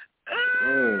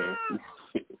 Yeah.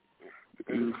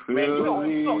 You feel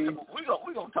me? We're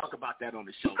gonna talk about that on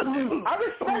the show.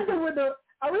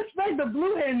 I respect the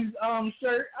Blue Hens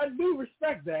shirt. I do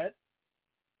respect that.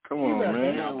 Come on,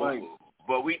 man.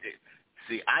 But we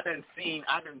see. I done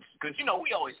because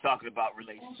we always talking about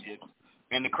relationships,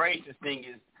 and the craziest thing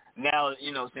is now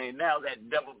now that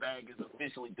Double Bag is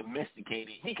officially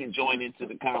domesticated, he can join into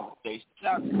the conversation.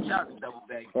 Shout out to Double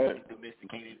Bag being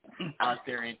domesticated out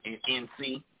there in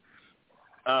NC.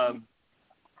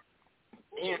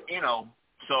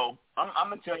 So I'm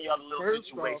gonna tell y'all a little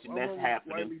situation that's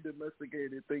happening. Slightly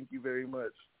domesticated. Thank you very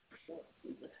much.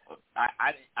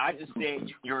 I just said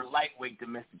you're lightweight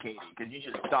domesticated because you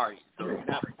just started. So you're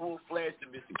not full-fledged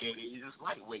domesticated. You're just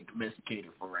lightweight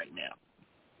domesticated for right now.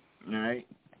 All right?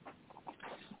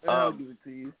 I'll give it to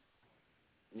you.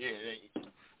 Yeah.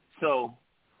 So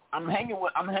I'm hanging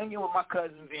with my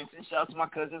cousin Vincent. Shout out to my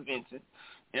cousin Vincent.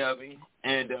 You know what I mean?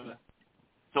 And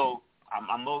so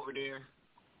I'm over there.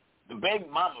 The baby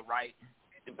mama, right?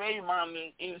 The baby mama,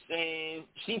 you know what I'm saying,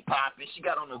 she popping. She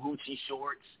got on the hoochie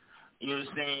shorts. You know what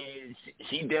I'm saying?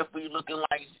 She definitely looking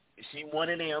like she one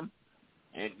of them.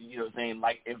 And you know what I'm saying?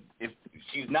 Like if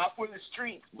she's not for the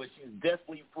streets, but she's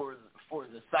definitely for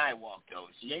the sidewalk though.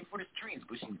 She ain't for the streets,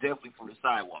 but she's definitely for the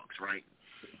sidewalks, right?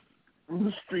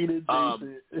 Street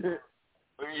adjacent. Yeah.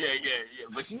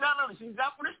 But she's not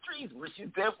for the streets, but she's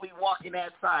definitely walking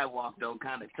that sidewalk though,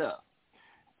 kind of tough.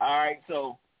 All right,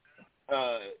 so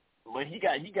when he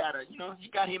got him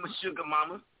a sugar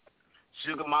mama.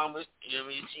 Sugar mama, you know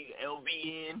what I mean? She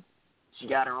LVN. She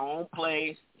got her own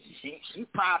place. She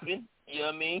popping, you know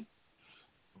what I mean?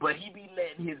 But he be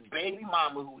letting his baby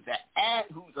mama, who's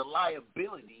a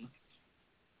liability,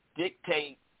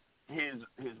 dictate his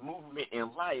movement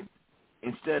in life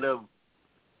instead of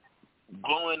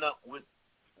blowing up with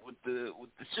the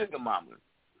sugar mama.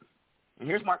 And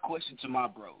here's my question to my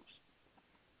bros.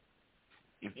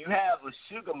 If you have a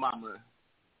sugar mama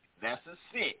that's a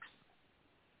 6,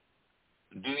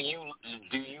 do you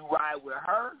ride with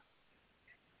her,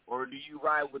 or do you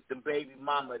ride with the baby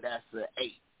mama that's an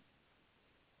 8?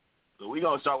 So we're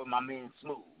going to start with my man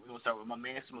Smooth.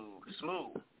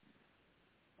 Smooth,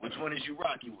 which one is you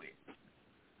rocking with?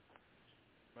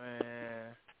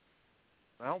 Man,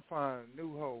 I'm finding a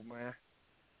new hoe, man.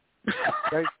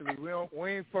 Basically, we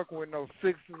ain't fucking with no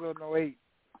 6s or no 8.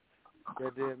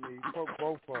 Goddamn me, fuck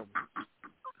both of them.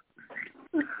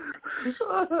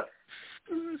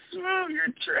 Smooth,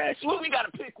 you're trash. Smooth, we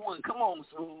gotta pick one. Come on,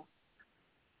 Smooth.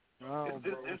 No,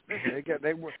 bro.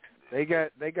 They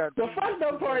got. The fucked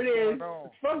up part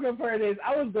is,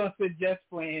 I was gonna suggest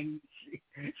playing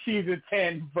She's a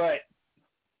 10, but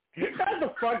that's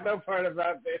the fucked up part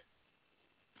about this.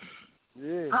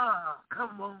 Yeah.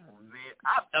 Come on,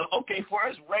 man. Okay, for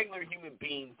us regular human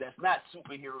beings, that's not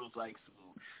superheroes like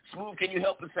Smooth. Smooth, can you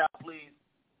help us out, please?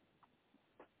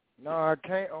 No, I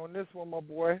can't on this one, my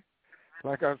boy.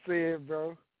 Like I said,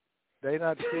 bro, they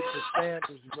not fit the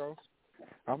standards, bro.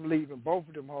 I'm leaving both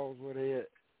of them hoes where they at.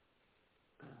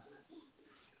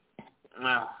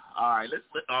 All right, this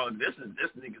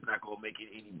nigga's not gonna make it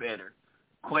any better.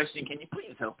 Question: can you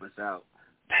please help us out?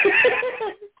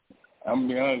 I'm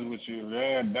gonna be honest with you,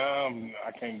 man. Dom,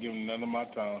 I can't give him none of my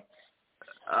time.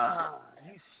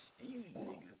 You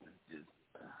niggas is just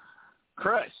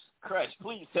Crush.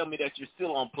 Please tell me that you're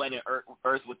still on planet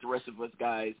Earth with the rest of us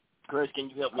guys. Crush, can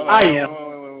you help me? I am.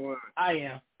 Wait. I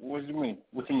am. What do you mean?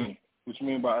 What you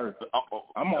mean by Earth?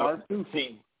 I'm on Earth too.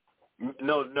 See,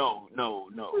 no.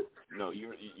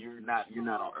 You're not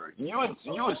on Earth. You and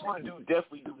Smooth Dude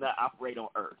definitely do not operate on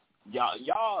Earth. Y'all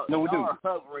are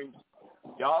hovering.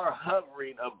 Y'all are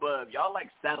hovering above. Y'all like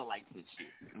satellites and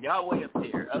shit. Y'all way up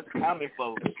there. Us common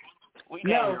folks, we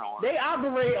down here on Earth. They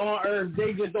operate on Earth.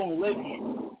 They just don't live here.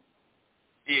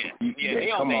 Yeah. They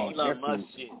don't make Elon Musk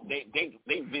shit.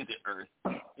 They visit Earth.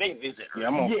 Yeah,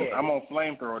 I'm on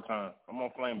flamethrower time.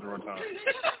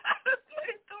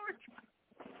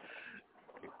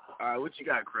 All right, what you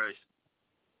got, Crush?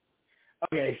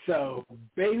 Okay, so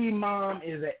baby mom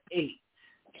is an 8,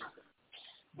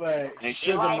 but and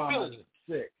sugar mom is a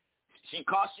 6. She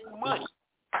costs you money.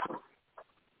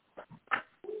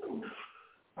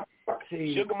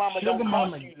 See, sugar mama don't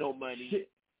cost you no money.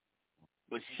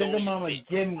 But sugar mama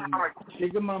give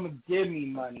me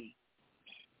money,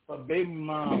 but baby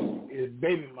mom is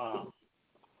baby mom.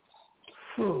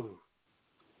 Phew.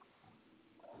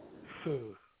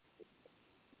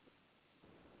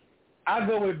 I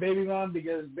go with baby mom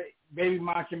because baby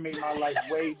mom can make my life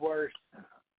way worse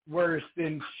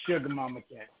than sugar mama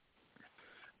can.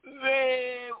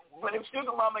 Man, but if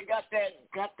sugar mama got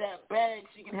that bag,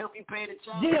 she can help you pay the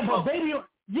child.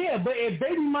 But if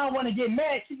baby mom want to get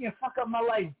mad, she can fuck up my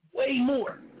life way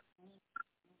more.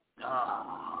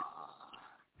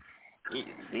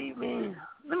 See, man.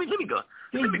 Let me go.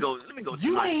 You ain't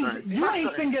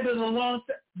thinking of the long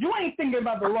term. You ain't thinking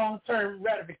about the long term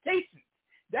ratification.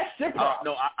 That's your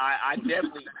problem. No, I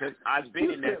definitely, because I've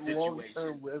been in that situation.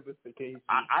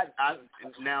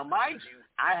 Now, mind you,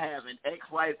 I have an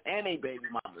ex-wife and a baby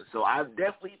mama, so I've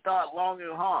definitely thought long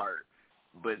and hard.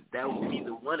 But that would be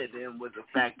the one of them was a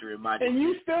factor in my decision. And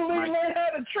you still didn't learn how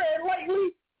to tread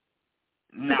lightly?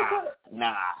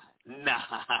 Nah.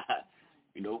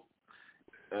 You know.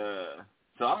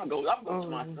 So I'm gonna I'm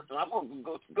going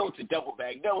to go to Double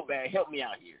Bag. Double Bag, help me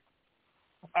out here.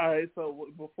 All right, so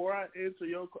before I answer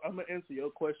I'm gonna answer your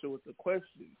question with the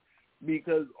question,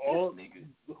 because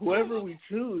whoever we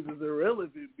choose is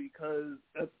irrelevant, because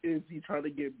is he trying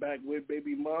to get back with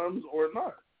baby moms or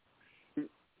not?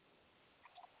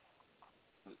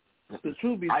 The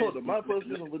truth be told, in my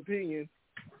personal opinion,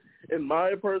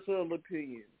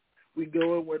 we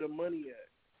going where the money at.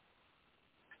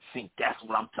 See, that's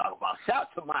what I'm talking about. Shout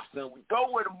out to my son. We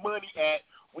go where the money at.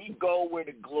 We go where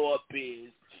the glow up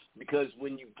is. Because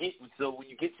when you get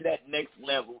to that next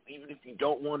level, even if you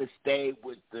don't want to stay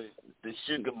with the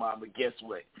sugar mama, guess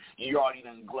what? You already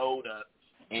done glowed up,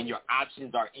 and your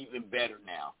options are even better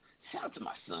now. Shout out to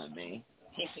my son, man.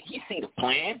 He see the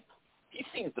plan. He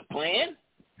sees the plan.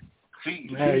 See,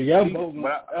 hey,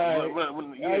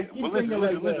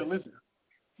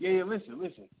 listen.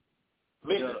 Listen.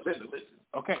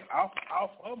 Okay,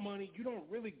 off her money, you don't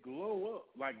really glow up.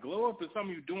 Like, glow up is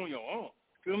something you do on your own.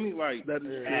 Feel me? Like, that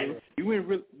is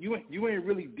true. You ain't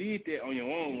really did that on your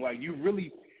own. Like, you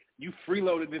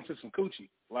freeloaded into some coochie.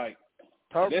 Like,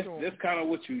 that's kind of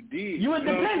what you did. You know what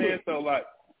I'm saying? So, like,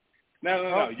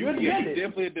 no. You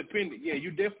definitely a dependent. Yeah,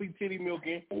 you definitely titty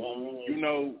milking. You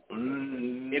know,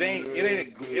 it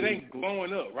ain't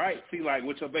glowing up, right? See, like,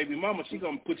 with your baby mama, she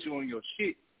gonna put you on your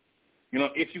shit. You know,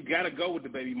 if you gotta go with the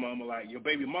baby mama, like, your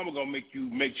baby mama gonna make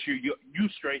sure you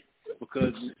straight,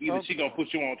 because either she gonna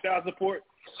put you on child support,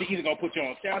 or you're gonna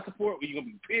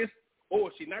be pissed,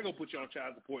 or she not gonna put you on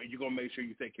child support and you're gonna make sure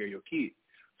you take care of your kid.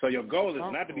 So your goal is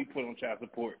not to be put on child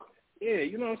support. Yeah,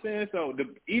 you know what I'm saying? So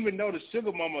even though the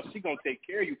sugar mama, she gonna take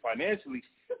care of you financially,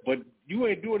 but you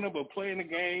ain't doing nothing but playing the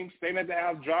game, staying at the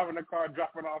house, driving the car,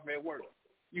 dropping off at work.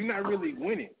 You're not really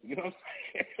winning. You know what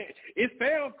I'm saying? It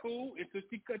sounds cool until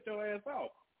she cut your ass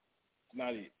off. It's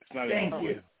not it.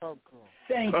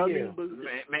 Thank you.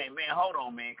 Man, hold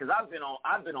on, man, because I've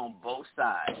been on both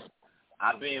sides.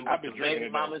 I've been with the baby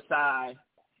mama side,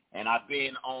 and I've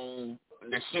been on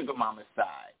the sugar mama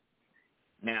side.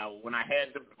 Now, when I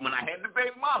had the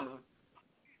baby mama,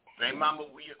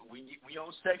 we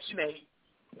on Section 8,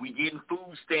 we getting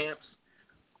food stamps,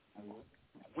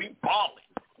 we balling.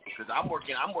 Because I'm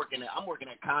working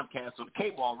at Comcast, so the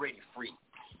cable already free.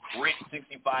 Rent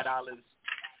 $65.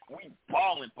 We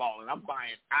balling. I'm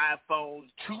buying iPhones,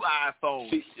 2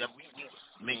 iPhones.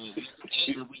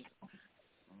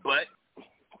 But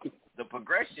the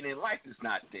progression in life is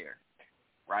not there,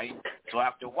 right? So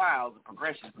after a while, the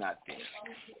progression is not there.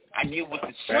 I get with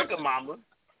the sugar mama.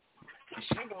 The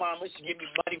sugar mama, she give me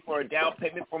money for a down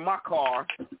payment for my car.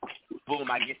 Boom,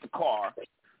 I get the car.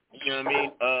 You know what I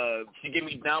mean? She give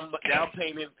me down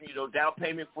payment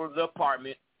for the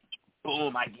apartment.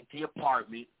 Boom, I get the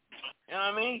apartment. You know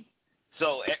what I mean?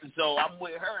 So I'm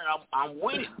with her and I'm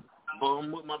winning.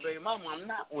 Boom, with my baby mama, I'm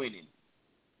not winning.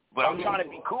 But I'm trying to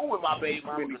be cool with my baby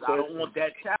mama because I don't want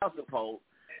that child support.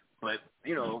 But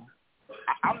you know,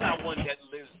 I'm not one that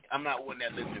lives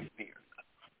in fear.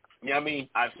 You know what I mean?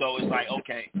 So it's like,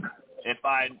 okay, if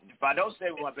I don't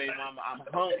stay with my baby mama, I'm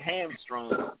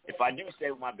hamstrung. If I do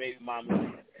stay with my baby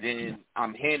mama, then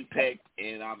I'm henpecked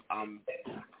and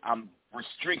I'm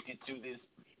restricted to this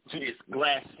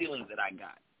glass ceiling that I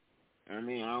got. You know what I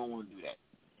mean? I don't want to do that.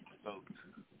 So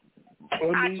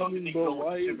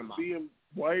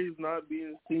why is not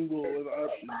being single an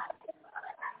option?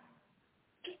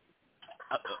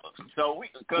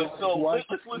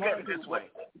 Let's look at it this way.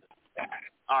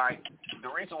 All right. The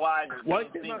reason why why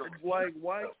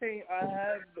can't I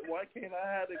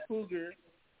have a cougar,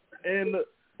 and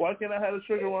why can't I have a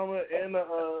sugar mama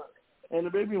and a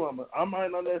baby mama? I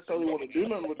might not necessarily want to do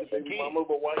nothing with the baby mama,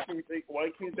 but why can't they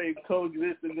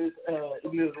coexist in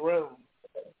this realm?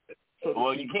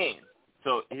 Well, you can.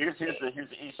 So here's the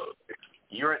issue.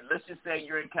 Let's just say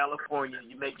you're in California,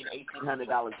 you're making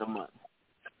 $1,800 a month.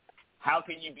 How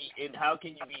can you be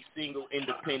single,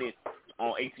 independent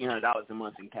on $1,800 a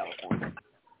month in California?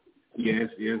 Yeah,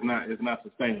 it's not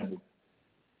sustainable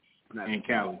in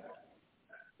Cali.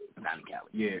 Not in Cali.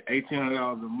 Yeah,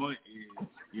 $1,800 a month is,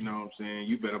 you know what I'm saying,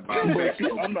 you better buy a back.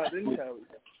 I'm not in Cali.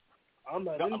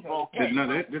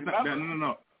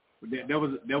 No. That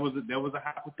was a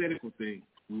hypothetical thing.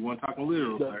 We weren't talking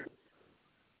literal, sir.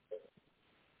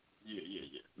 Yeah.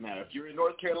 Now, if you're in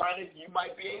North Carolina, you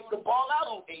might be able to ball out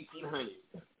on $1,800.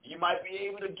 You might be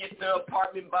able to get the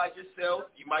apartment by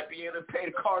yourself. You might be able to pay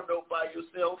the car note by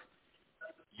yourself.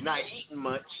 You're not eating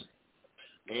much,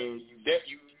 and you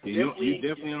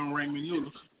definitely on ramen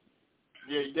noodles.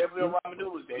 Yeah, you definitely on ramen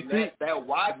noodles. And that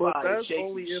Wi-Fi but that's is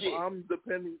only if shit. I'm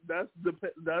depending. That's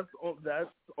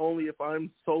only if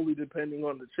I'm solely depending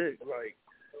on the chick. Like,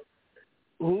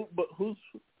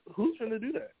 Who's gonna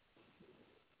do that?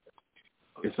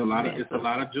 It's a lot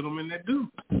of gentlemen that do.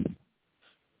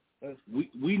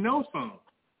 We know some.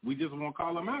 We just won't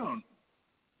call them out on it.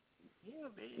 Yeah,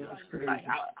 man.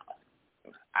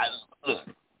 Look,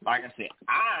 like I said,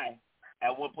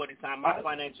 at one point in time, my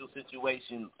financial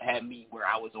situation had me where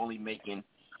I was only making,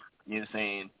 you know what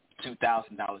I'm saying,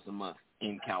 $2,000 a month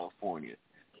in California.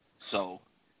 So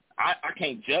I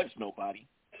can't judge nobody,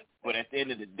 but at the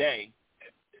end of the day,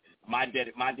 my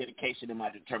dedication and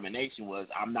my determination was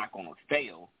I'm not going to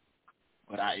fail.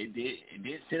 But it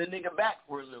did set a nigga back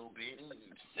for a little bit.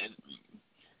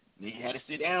 He had to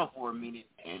sit down for a minute,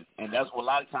 and that's what a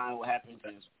lot of times what happens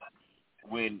is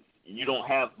when you don't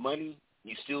have money,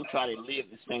 you still try to live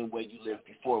the same way you lived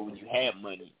before when you had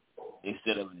money,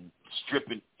 instead of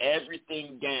stripping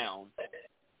everything down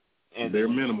and bare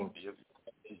minimums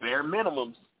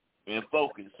and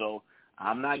focus. So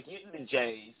I'm not getting the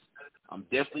J's. I'm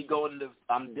definitely going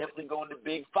to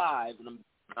Big Five, and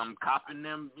I'm copping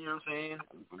them. You know what I'm saying?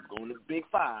 I'm going to Big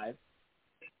Five.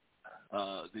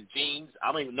 The jeans,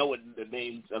 I don't even know what the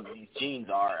names of these jeans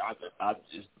are. I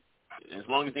just, as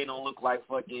long as they don't look like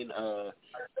fucking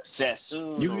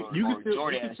Sassoon or Jordan jeans. You can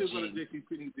still go to J.C.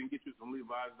 Penney's and get you some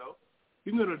Levi's though.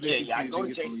 You can go to J.C. Penney's and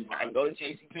get some Levi's. I can go to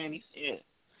J.C. Penney's. Yeah.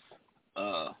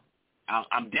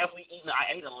 I'm definitely eating.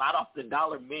 I ate a lot off the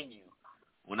dollar menu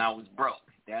when I was broke.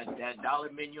 That dollar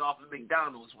menu off of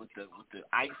McDonald's with the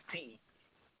iced tea.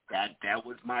 That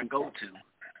was my go-to.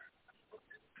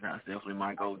 That's definitely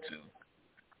my go-to.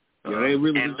 Yeah, they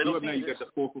really hook you up now. You got the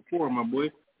 4 for $4, my boy.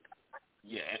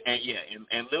 Yeah,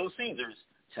 and Little Caesars.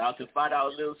 Shout out to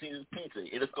 $5 Little Caesars pizza.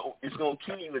 It's gonna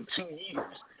kill you in 2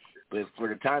 years, but for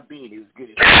the time being, it's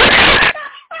good.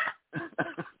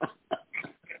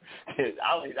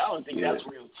 I don't think that's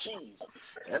real cheese.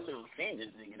 That Little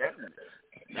Caesars thing,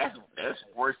 that's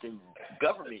worse than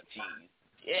government cheese.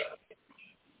 Yeah.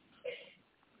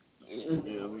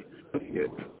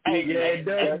 Hey, it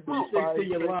does. Stick to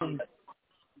your lungs.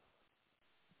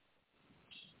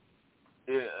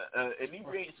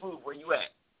 Inebriated Smooth, where you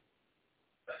at?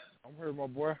 I'm here, my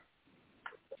boy.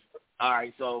 All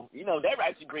right, so that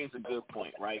actually brings a good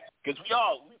point, right? Because we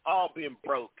all been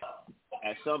broke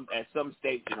at some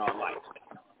stage in our life.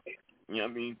 You know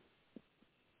what I mean?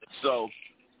 So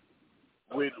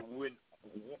when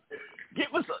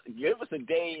give us a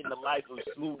day in the life of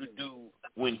Smooth the Dude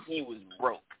when he was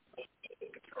broke.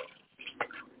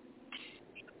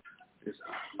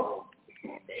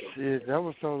 Shit, that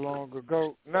was so long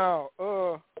ago. Now,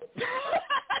 man,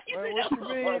 what you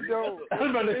mean, though? I was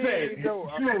about to say,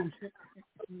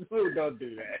 Smooth, don't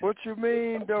do that. What you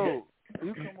mean, though?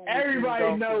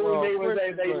 Everybody knows when they was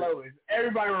at their lowest.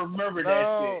 Everybody remember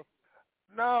that shit.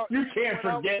 No, you can't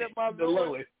forget the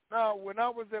lowest. No, when I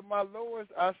was at my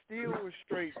lowest, I still was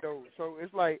straight, though. So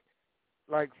it's like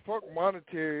fuck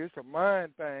monetary. It's a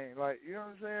mind thing. Like, you know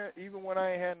what I'm saying? Even when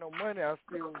I ain't had no money, I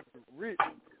still was rich.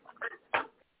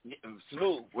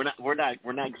 Smooth. We're not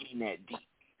getting that deep.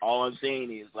 All I'm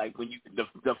saying is like when you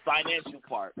the financial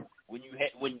part. When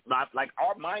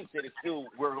our mindset is still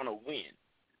we're gonna win.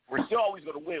 We're still always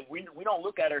gonna win. We don't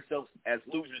look at ourselves as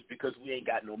losers because we ain't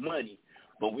got no money,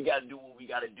 but we gotta do what we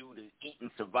gotta do to eat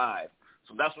and survive.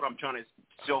 So that's what I'm trying to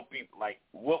show people. Like,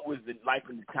 what was the life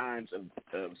and the times of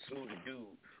Smooth the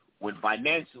Dude when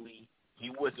financially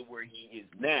he wasn't where he is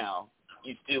now.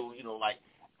 He's still, all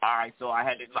right. So I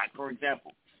had to, like, for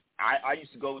example, I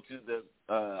used to go to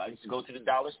the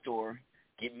dollar store,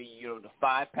 get me, the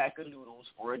 5-pack of noodles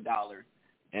for $1,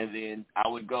 and then I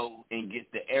would go and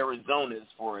get the Arizonas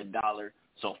for $1.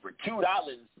 So for $2,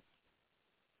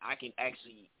 I can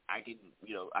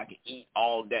eat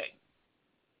all day.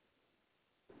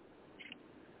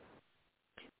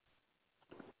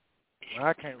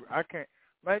 I can't,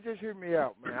 man, just hear me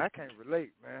out, man. I can't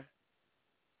relate, man.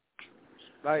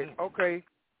 Like, okay,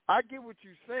 I get what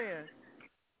you're saying,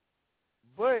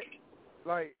 but,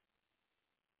 like,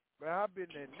 man, I've been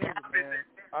that nigga, man.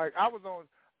 Like, I was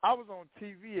on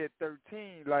TV at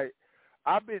 13. Like,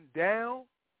 I've been down,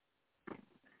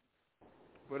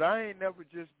 but I ain't never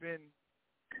just been,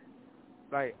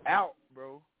 like, out,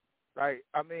 bro. Like,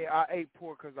 I mean, I ate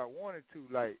pork because I wanted to.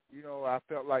 Like, I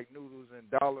felt like noodles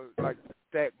and dollars, like,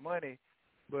 stack money.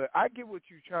 But I get what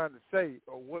you're trying to say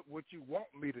or what you want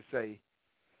me to say.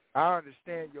 I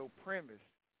understand your premise.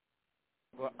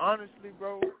 But honestly,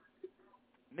 bro,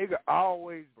 nigga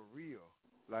always for real.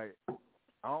 Like,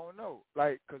 I don't know.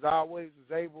 Like, because I always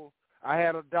was able, I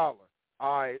had $1. All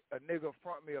right, a nigga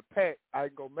front me a pack, I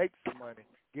can go make some money,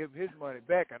 give his money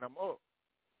back, and I'm up.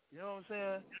 You know what I'm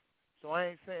saying? So I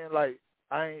ain't saying, like,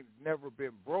 I ain't never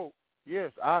been broke.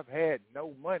 Yes, I've had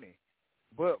no money.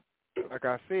 But like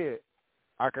I said,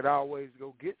 I could always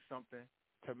go get something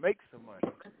to make some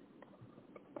money,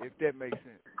 if that makes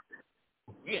sense.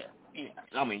 Yeah.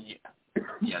 I mean,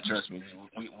 yeah. Trust me,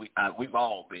 we've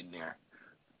all been there,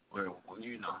 where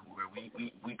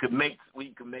we could make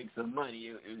some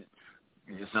money.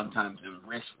 Sometimes the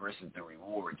risk versus the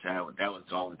reward. That was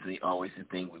always the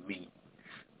thing with me.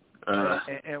 And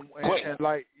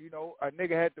like, a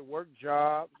nigga had to work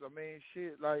jobs. I mean,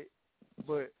 shit, like,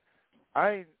 but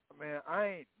I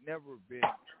ain't never been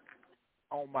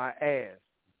on my ass,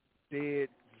 dead,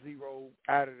 zero,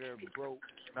 out of there, broke.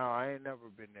 No, I ain't never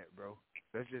been that, bro.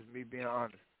 That's just me being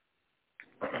honest.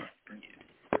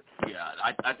 Yeah,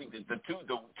 I think that the two,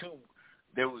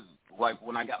 there was, like,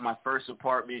 when I got my first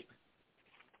apartment,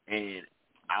 and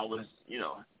I was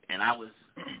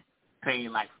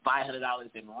paying like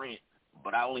 $500 in rent,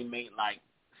 but I only made like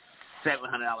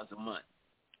 $700 a month.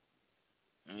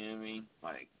 You know what I mean?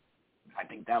 Like, I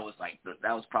think that was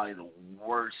probably the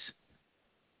worst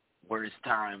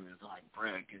time. It's like,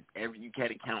 bruh, because you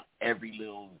gotta count every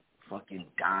little fucking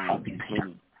dime,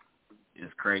 penny.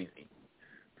 It's crazy.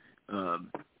 And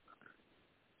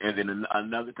then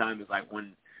another time is like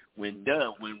when we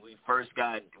first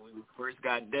got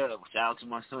Dub. Shout out to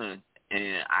my son,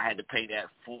 and I had to pay that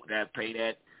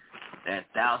 $1,000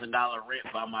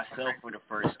 rent by myself for the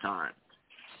first time.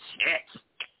 Shit.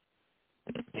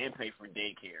 And pay for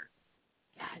daycare.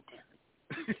 God damn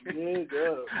it. Yeah,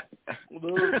 God.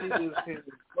 Those people can't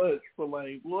be clutch for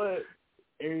like what?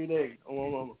 Every day on my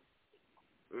mama.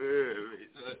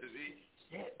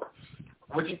 Shit.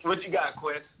 What you got,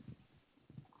 Quest?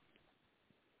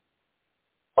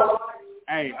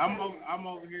 Hey, I'm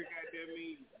over here,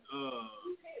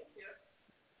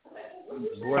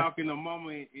 goddamn talking to Mama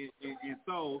and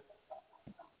Soul.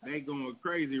 They going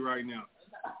crazy right now.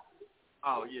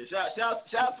 Oh yeah, shout out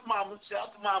to Mama,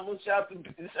 shout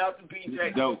out to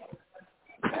BJ. Dope.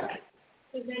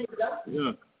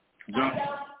 Yeah. John.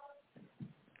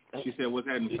 She said, "What's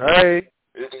happening?" Hey.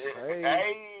 Yeah,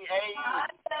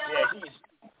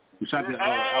 we shot the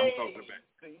album cover in the back.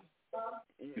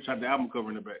 We shot the album cover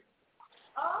in the back.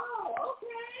 Oh,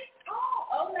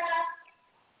 okay.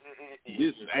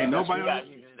 This ain't nobody on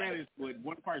Spanish with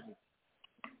one person.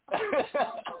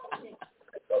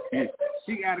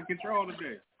 She out of control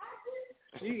today.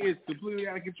 She is completely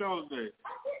out of control today.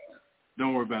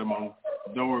 Don't worry about it, Mama.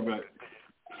 Don't worry about it.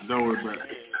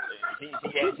 She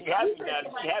happy now.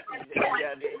 She happy.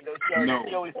 No.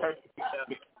 She always hurt.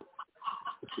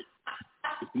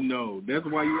 No, that's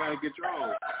why you out of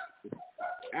control.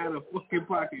 Out of fucking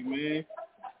pocket, man.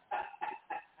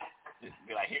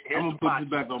 I'm gonna put this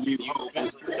back on mute. You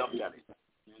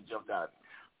jumped out.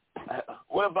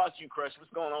 What about you, Crush?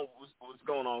 What's going on? What's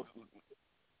going on?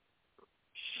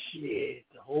 Shit,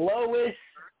 the lowest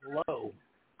low.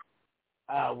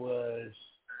 I was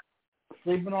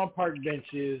sleeping on park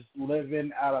benches,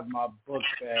 living out of my book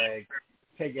bag,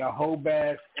 taking a whole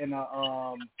bath in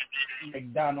a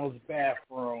McDonald's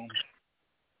bathroom,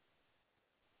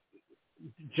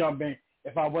 jumping.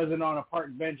 If I wasn't on a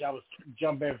park bench, I was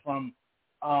jumping from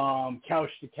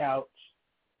couch to couch.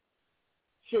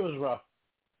 Shit was rough.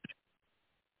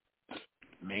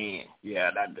 Man, yeah,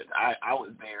 I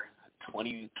was there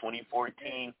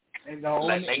 2014. And the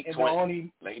only late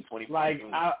 2014.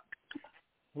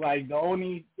 The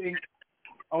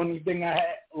only thing I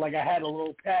had, like I had a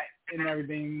little pat and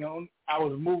everything, I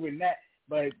was moving that,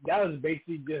 but that was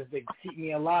basically just to keep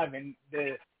me alive and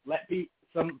to let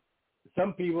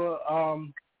some people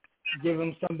give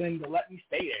them something to let me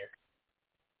stay there.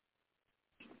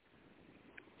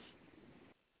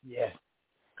 Yeah.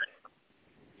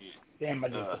 Damn, I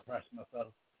just depressed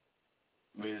myself.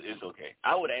 It's okay.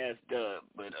 I would ask Dub,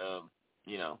 but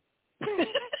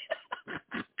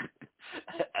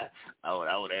I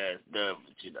would ask Dub,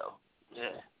 but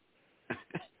yeah.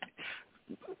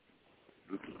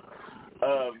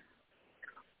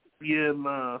 Yeah,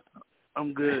 nah,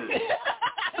 I'm good.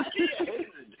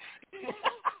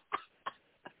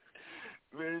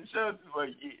 Man, shout out to my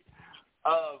kid.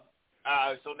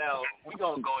 So now we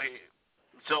gonna go ahead.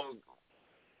 So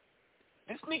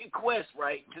this nigga Quest,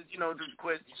 right? Because this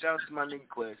Quest. Shout out to my nigga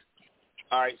Quest.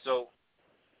 All right, so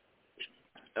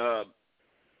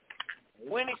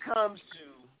when it comes to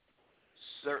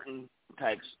certain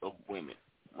types of women,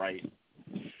 right?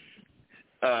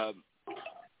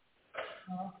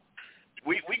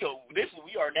 We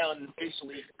are now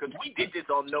officially, because we did this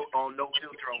on No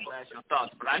Filter on Blast Your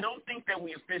Thoughts, but I don't think that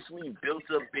we officially built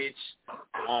a bitch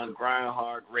on Grind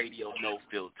Hard Radio No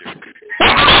Filter.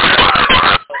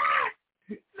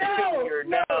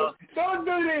 No, don't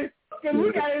do this, because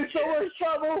we got in so much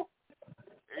trouble.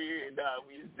 We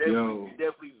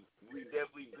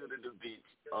definitely do the bitch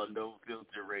on No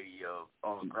Filter Radio,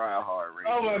 on Grind Hard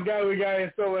Radio. Oh my God, we got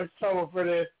in so much trouble for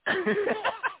this.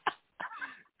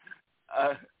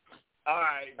 All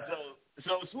right,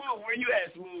 so Smooth, where you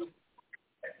at, Smooth?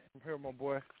 I'm here, my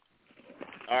boy.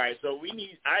 All right, so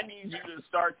I need you to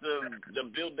start the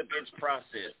build the bitch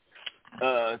process.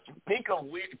 Think of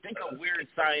weird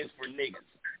science for niggas,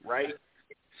 right?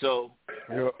 So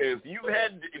if you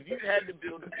had to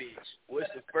build a bitch,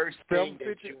 what's the first thing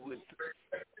that you would?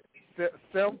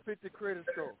 750 credit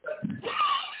score.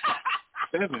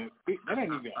 750? That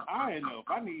ain't even high enough.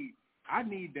 I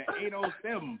need the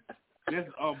 807. That's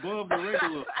above the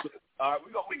regular. All right,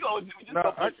 we go just no,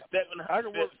 go put I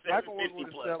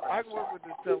can work with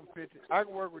this 750. I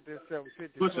can work with this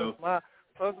 750. Plus my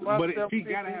but 750. She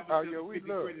gotta have a 750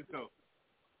 credit though.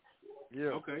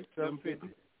 Yeah. Okay.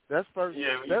 750. That's first.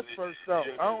 That's first off.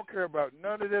 I don't care about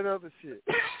none of that other shit.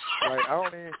 Like I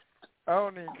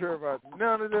don't even care about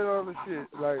none of that other shit.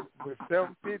 Like, but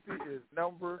 750 is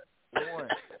number one.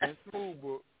 And Smooth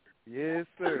Book, yes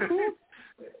sir.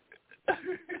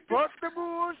 Fuck the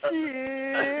bullshit.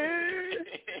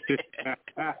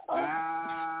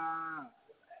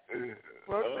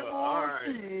 Fuck the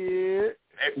bullshit.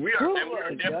 We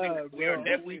are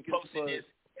definitely posting this.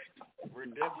 We're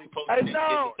definitely posting this.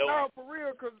 No, for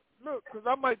real, cause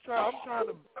I'm trying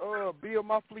to build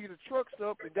my fleet of trucks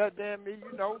up, and goddamn me,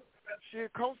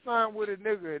 shit, co-sign with a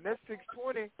nigga, and that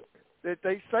 620 that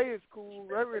they say is cool,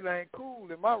 everything ain't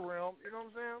cool in my realm. You know what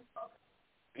I'm saying?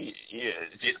 Yeah,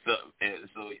 so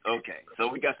okay. So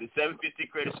we got the 750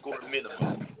 credit score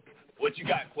minimum. What you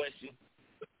got, question?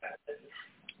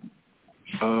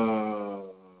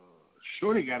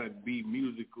 Shorty gotta be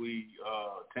musically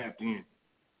tapped in.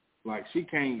 Like she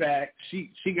can't.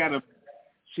 She gotta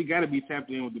be tapped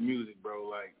in with the music, bro.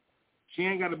 Like she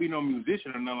ain't gotta be no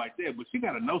musician or nothing like that, but she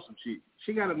gotta know some shit.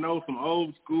 She gotta know some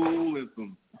old school and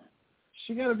some.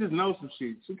 She gotta just know some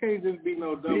shit. She can't just be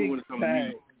no dumb when it comes to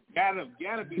music. Gotta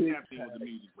be tapped in with the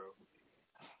music, bro.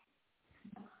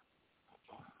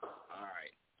 All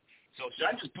right. So should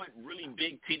I just put really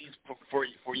big titties for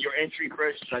your entry,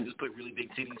 Chris? Should I just put really big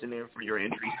titties in there for your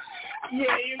entry?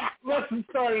 Yeah, let's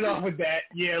start it off with that.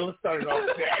 Yeah, let's start it off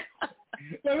with that.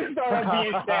 Let me start off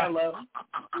being shallow.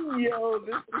 Yo,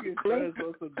 this nigga tries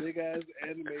on some big ass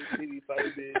anime titty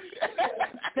fight bitch.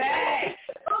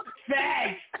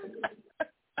 Facts.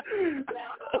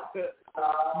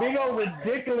 Big old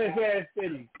ridiculous ass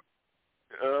titties.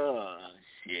 Oh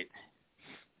shit.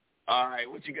 All right,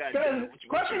 what you got?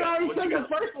 Question already said the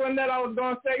first one that I was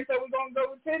gonna say, so we're gonna go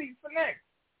with titties for next.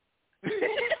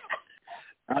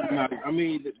 I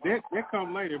mean that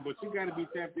come later, but you gotta be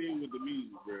tapped in with the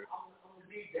music, bro.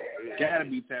 You gotta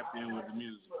be tapped in with the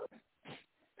music.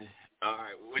 All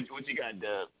right, what you got,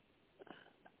 Dub?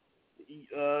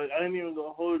 I ain't even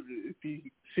gonna hold you. If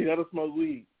she gotta smoke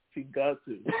weed, she got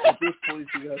to. At this point,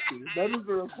 she got to. That is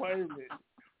the requirement,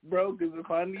 bro. Because if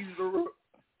I need you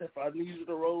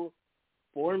to roll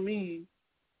for me,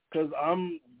 because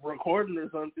I'm recording or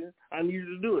something, I need you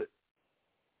to do it.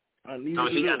 She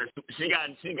gotta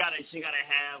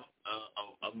have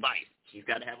a vice. She's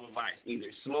gotta have a vice.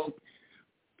 Either smoke.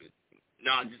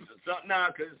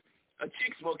 Because a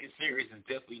chick smoking cigarettes is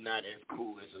definitely not as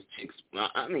cool as a chick.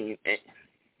 I mean,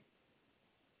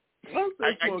 I'm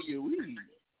smoking weed.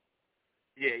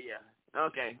 Yeah.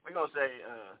 Okay, we're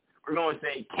gonna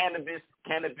say cannabis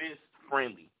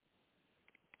friendly.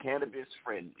 Cannabis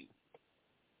friendly.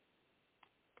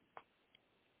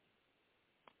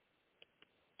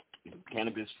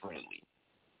 Cannabis friendly.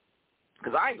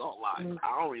 Cause I ain't gonna lie,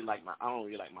 I don't really like my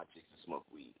chicks to smoke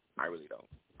weed. I really don't.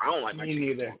 I don't like my chicks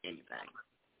to smoke anything.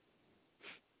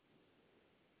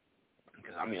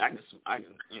 Cause I mean, I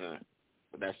can,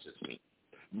 but that's just me.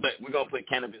 But we're gonna put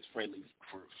cannabis friendly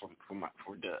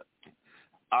for Dub.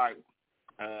 All right,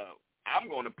 I'm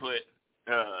gonna put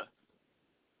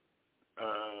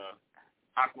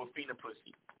Aquafina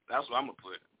pussy. That's what I'm gonna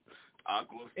put.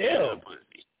 Aquafina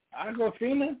pussy.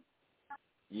 Aquafina?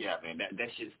 Yeah, man,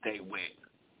 that shit stay wet.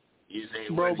 You say,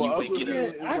 bro, but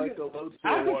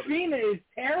Aquafina is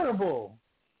terrible.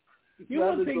 You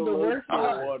wouldn't think the worst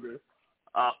water.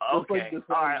 Okay.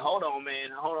 All right. Hold on,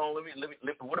 man. Hold on. Let me.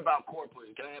 What about core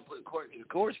pussy? Can I put core?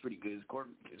 Core's pretty good. Is core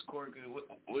good?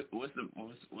 What's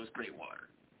great water?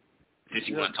 Since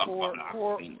you want to talk about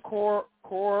core,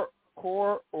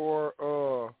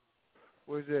 or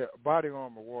what is that? Body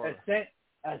armor water.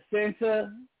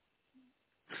 Ascenta.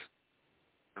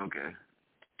 Okay.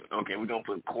 We're gonna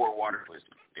put core water pussy.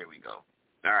 There we go.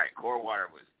 All right. Core water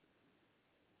pussy.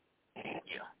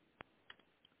 Yeah.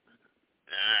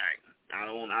 All right. I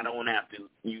don't want to have to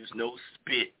use no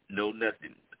spit, no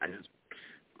nothing. I just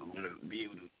want to be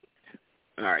able to.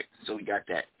 All right, so we got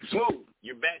that. Smooth,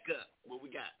 you're back up. What we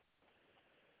got?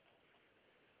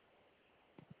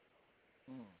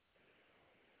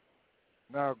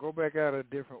 Now go back out of a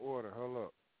different order. Hold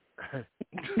up.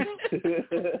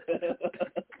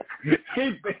 You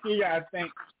gotta think.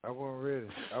 I wasn't ready.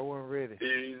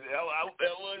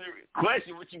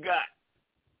 Question, what you got?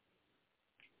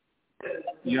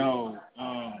 Yo,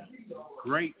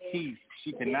 great teeth.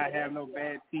 She cannot have no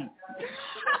bad teeth.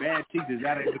 Bad teeth is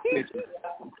out of the picture.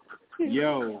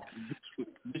 Yo,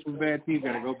 bitch with bad teeth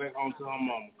gotta go back home to her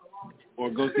mama. Or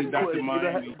go see Dr.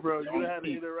 Miami. Bro, you had an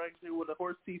interaction with a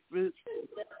horse teeth bitch?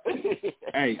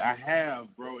 Hey, I have,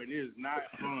 bro. It is not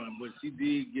fun, but she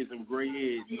did get some gray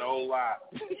hairs, no lie.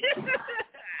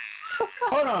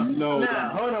 Hold on. No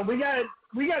lie. Hold on. We got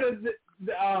a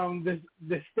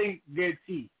distinct good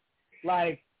teeth.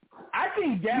 Like, I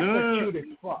think that's a cute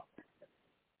as fuck.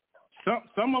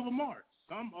 Some of them are.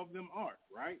 Some of them are,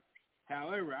 right?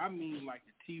 However, I mean like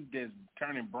the teeth that's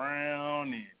turning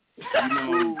brown and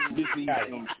bitch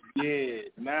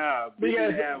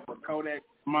have a Kodak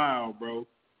smile, bro.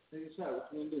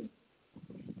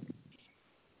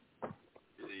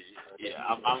 Yeah,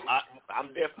 I'm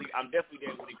definitely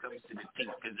there when it comes to the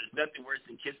teeth, because there's nothing worse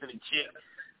than kissing a chick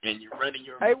and you're running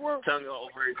your tongue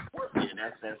over it.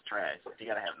 Yeah, that's trash. You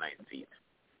gotta have nice teeth.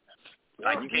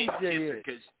 Like you can't kiss her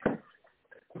because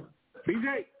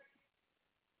PJ.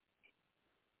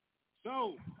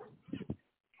 So.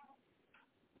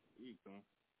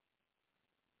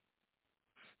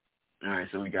 All right,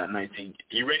 so we got 19.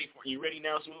 You ready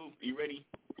now, Smooth? You ready?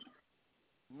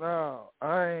 No,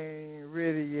 I ain't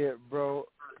ready yet, bro.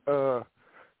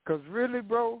 'Cause really,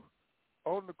 bro,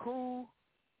 on the cool,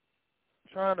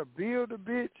 trying to build a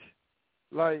bitch,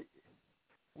 like,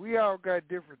 we all got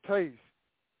different tastes,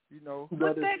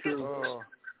 That is true.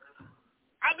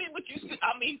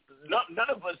 None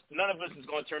of us is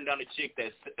going to turn down a chick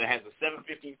that has a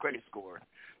 715 credit score,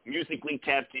 musically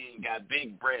tapped in, got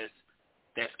big breasts,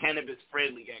 that's cannabis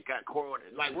friendly, got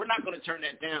coordinates. Like, we're not going to turn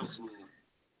that down, Smooth.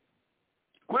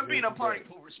 Quit being a party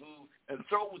pooper, Smooth, and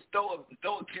throw a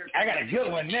character. I got a good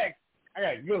one next.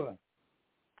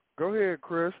 Go ahead,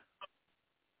 Chris.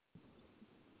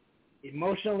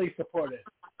 Emotionally supportive.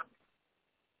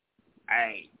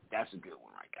 Hey, that's a good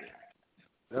one right there.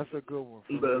 That's a good one.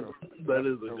 That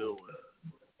is a good one.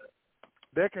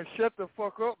 They can shut the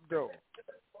fuck up, though.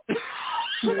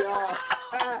 Yeah.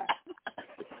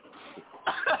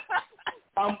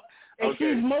 If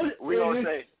she's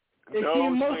emotionally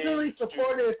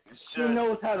supportive, she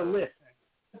knows how to listen.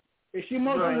 If she's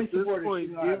emotionally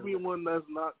supportive, give me one that's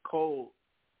not cold.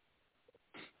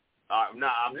 No,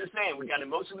 I'm just saying we got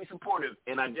emotionally supportive,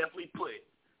 and I definitely put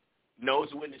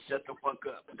knows when to shut the fuck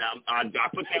up. I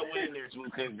put that one in there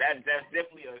because that's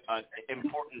definitely an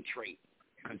important trait.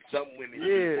 Because some women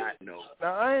do not know.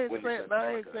 Now I ain't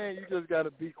saying you just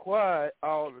gotta be quiet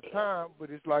all the time,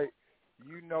 but it's like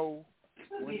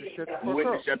when to shut the fuck up. When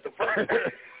to shut the fuck up.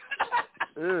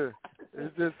 Yeah,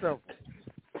 it's just simple.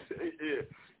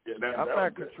 Yeah, I'm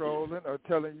not controlling or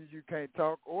telling you can't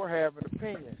talk or have an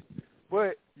opinion,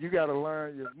 but you gotta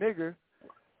learn your nigga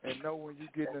and know when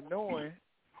you're getting annoying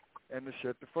and to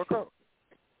shut the fuck up.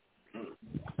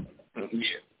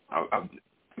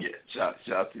 Yeah,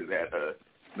 shout to that.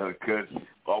 No, because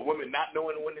a woman not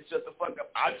knowing when to shut the fuck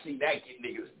up, I see that get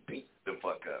niggas beat the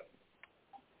fuck up.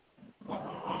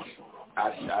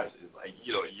 I just like,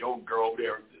 your girl over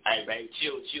there, hey man,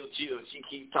 chill. She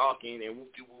keep talking and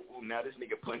whoop, now this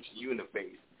nigga punching you in the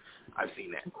face. I've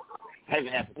seen that. Hasn't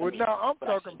happened to me. Well, no, I'm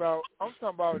talking about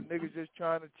niggas just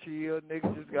trying to chill.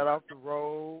 Niggas just got off the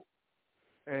road,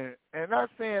 and not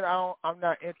saying I'm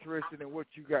not interested in what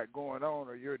you got going on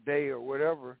or your day or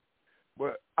whatever,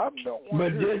 but I don't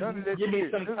want to hear none of that give me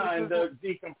shit. some time to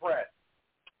decompress.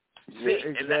 Yeah,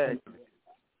 exactly.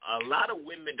 A lot of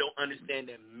women don't understand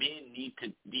that men need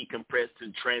to decompress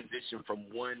to transition from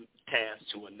one task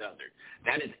to another.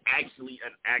 That is actually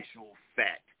an actual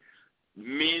fact.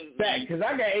 Men fact, because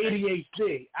I got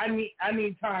ADHD. I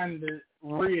need time to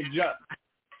readjust.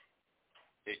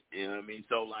 You know what I mean?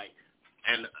 So like,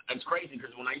 and it's crazy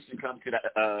because when I used to come to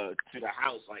the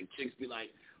house, like chicks be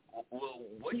like, "Well,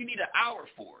 what do you need an hour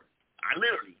for?" I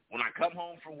literally, when I come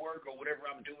home from work or whatever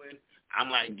I'm doing, I'm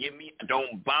like,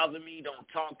 don't bother me, don't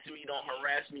talk to me, don't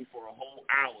harass me for a whole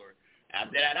hour.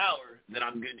 After that hour, then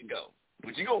I'm good to go.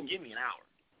 But you're going to give me an hour.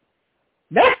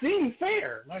 That seems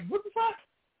fair. Like, what the fuck?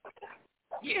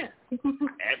 Yeah.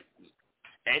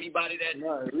 Anybody that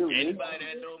know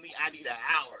me, I need an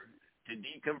hour to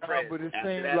decompress. No, but it after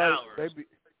seems that like hour.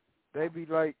 they be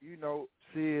like, you know,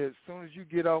 see, as soon as you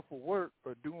get off of work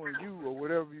or doing you or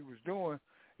whatever you was doing,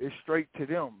 it's straight to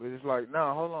them. But it's like,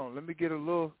 nah, hold on, let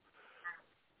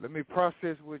me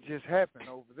process what just happened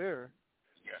over there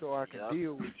so I can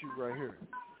deal with you right here.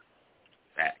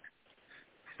 Fact.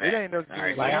 It ain't nothing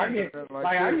I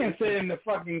can sit in the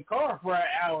fucking car for an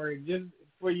hour just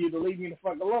for you to leave me the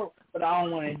fuck alone, but I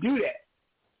don't want to do that.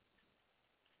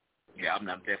 Yeah, I'm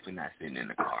definitely not sitting in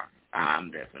the car. I'm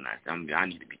definitely not. I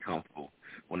need to be comfortable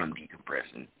when I'm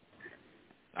decompressing.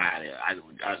 I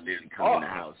literally come in the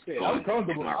house. Shit, I'm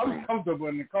comfortable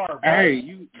in the car. Bro. Hey,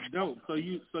 you don't. So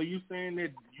you saying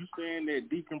that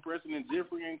decompressing in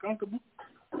Jeffrey ain't comfortable?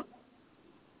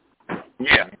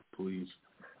 Yeah. Please.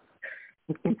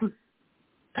 You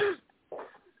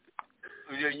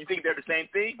think they're the same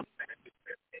thing?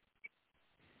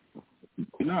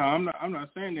 No, I'm not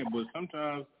saying that, but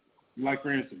sometimes, like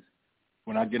for instance,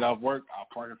 when I get off work, I'll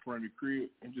park in front of the crib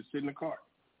and just sit in the car.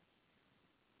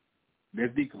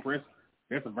 That's decompressing.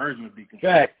 That's a version of decompressing.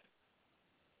 Fact.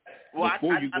 Well, I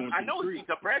know it's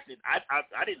decompressing. I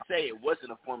didn't say it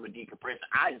wasn't a form of decompressing.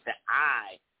 I just said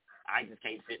I just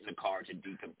can't sit in the car to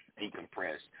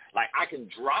decompress. Like, I can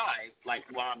drive, like,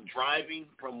 while I'm driving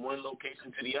from one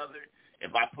location to the other,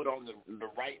 if I put on the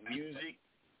right music,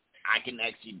 I can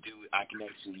actually do it.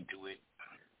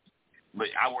 But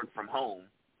I work from home,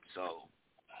 so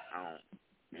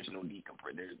there's no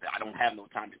decompression. I don't have no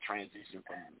time to transition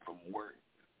from work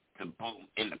to boom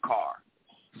in the car.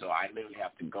 So I literally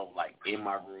have to go, like, in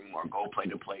my room or go play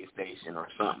the PlayStation or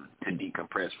something to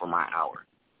decompress for my hour.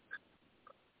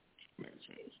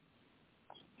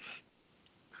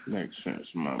 Makes sense,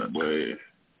 my boy.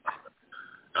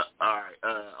 All right.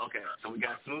 Okay. So we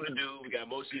got Smooth to Do. We got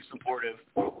Mostly Supportive.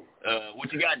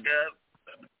 What you got, Dub?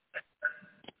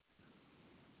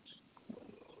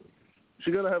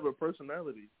 She gotta have a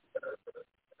personality.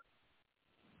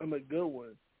 I'm a good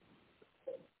one.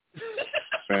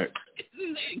 Fact.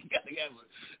 You gotta have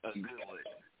a good one.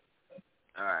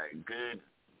 All right. Good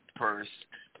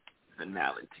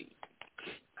personality.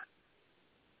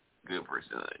 Good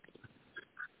personality.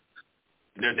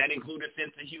 Does that include a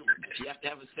sense of humor? You have to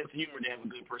have a sense of humor to have a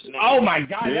good personality. Oh my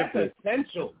God, that's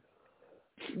essential.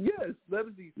 Yes, that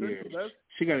is essential. Yeah.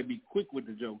 She got to be quick with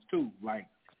the jokes too. Like,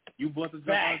 you bust a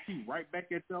joke on you, right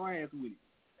back at your ass with it.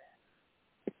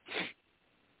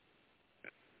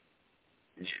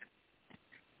 Yeah.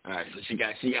 All right, so she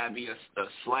got to be a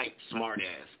slight smart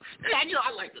ass. I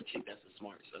like the chick that's a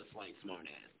slight smart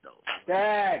ass though.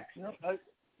 Facts. A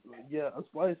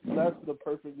slice. That's the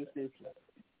perfect description.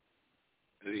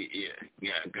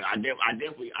 Yeah. I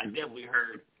definitely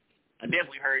heard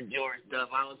George stuff.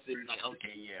 I was sitting like,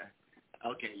 okay, yeah.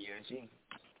 She,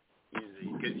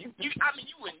 because you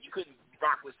couldn't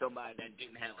rock with somebody that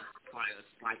didn't have a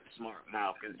slight smart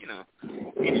mouth, because it is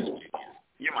what it is.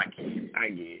 You're my kid. I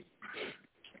get it.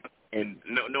 And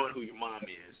knowing who your mom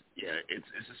is, yeah, it's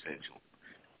essential.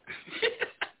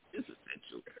 It's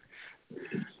essential.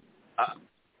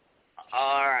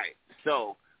 All right.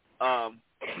 So,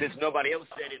 since nobody else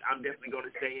said it, I'm definitely going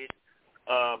to say it.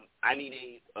 I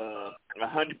need a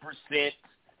 100%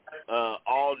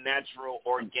 all natural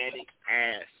organic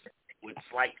ass with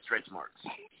slight stretch marks.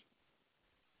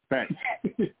 Thanks.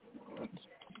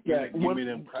 Yeah, give me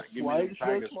them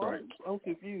tiger stripes. I'm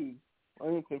confused. I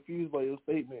am confused by your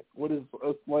statement. What is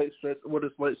a slight stretch? What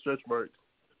is slight stretch marks?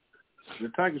 The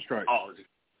tiger stripe. Oh,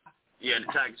 yeah,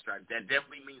 the tiger stripe. That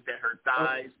definitely means that her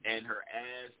thighs and her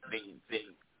ass,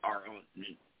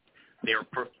 they're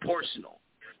proportional.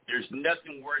 There's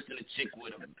nothing worse than a chick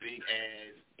with a big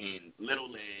ass and little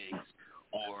legs,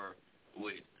 or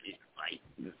with like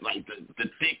the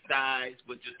thick thighs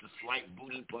with just a slight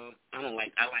booty bump. I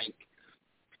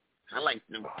like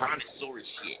the brontosaurus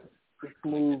shit. The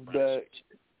smooth back.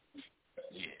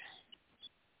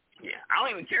 Yeah. I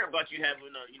don't even care about you having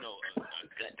that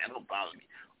don't bother me.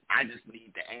 I just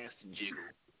need the ass to jiggle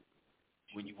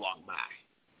when you walk by.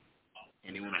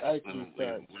 And then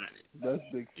that's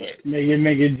big fact.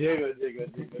 Make it jiggle.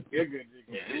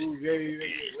 Ooh,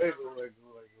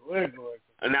 wiggle.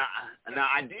 Now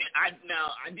I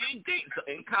did date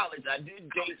in college. I did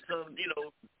date some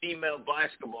female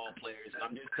basketball players.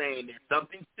 I'm just saying there's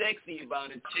something sexy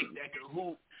about a chick that can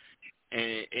hoop,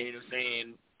 and you know what I'm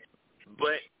saying.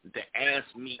 But the ass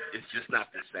meat is just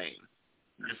not the same.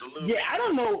 Just a little. Yeah, I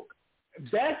don't know.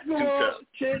 Basketball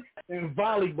chicks and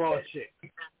volleyball chicks,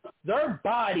 their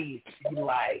bodies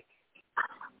like.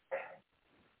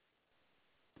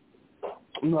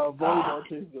 No, volleyball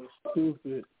chicks are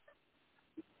stupid.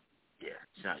 Yeah,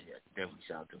 definitely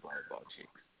shout out to volleyball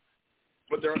chicks.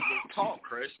 But they're tall,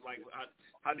 Chris. Like,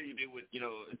 how do you deal with,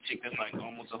 a chick that's like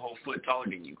almost a whole foot taller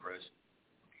than you, Chris?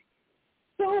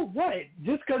 So what?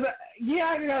 Just because,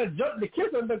 I gotta jump the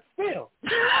kiss on the still.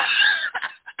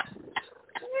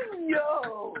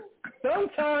 Yo.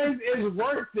 Sometimes it's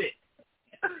worth it.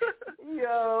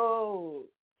 Yo.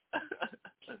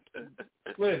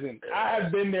 Listen, I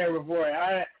have been there before.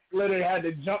 I literally had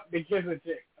to jump to kiss a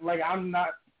chick. Like, I'm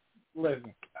not.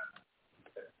 Listen.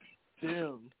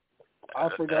 Damn. I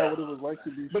forgot what it was like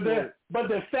to be. But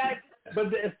the fact,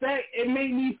 it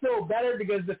made me feel better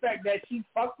because the fact that she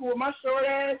fucked with my short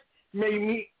ass gave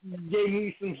me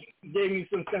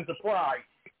some sense of pride.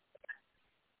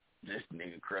 This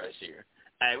nigga Crush here.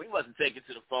 Hey, we must have taken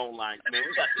to the phone lines, man.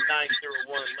 We got the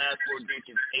 901, last four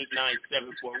digits,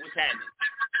 8974. What's happening?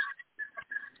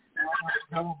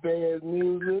 Some bad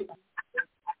music.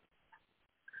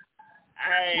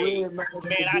 Hey, man,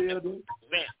 I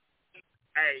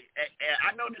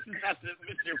know this is not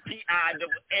Mr.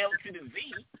 P-I-L to the Z.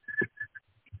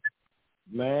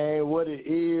 Man, what it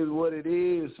is.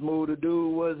 Smooth to do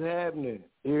what's happening.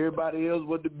 Everybody else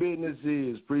what the business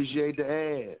is. Appreciate the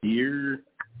ad. You're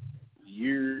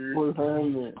What's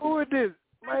happening? Who is this?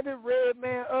 Man, this red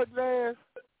man, ugly ass.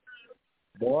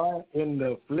 Boy, in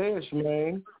the flesh,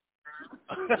 man.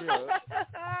 Ugly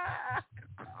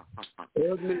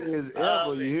as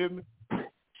ever, you hear me?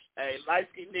 Hey,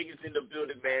 light-skinned niggas in the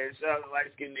building, man. Shout out to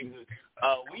light-skinned niggas.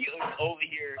 We are over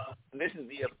here. We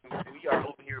are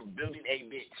over here building a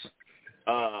bitch.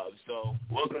 So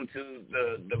welcome to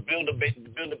the Build a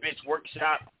Bitch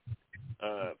workshop.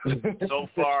 So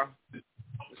far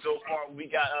we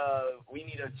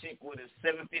need a chick with a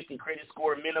 750 credit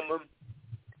score minimum.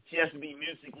 She has to be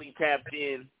musically tapped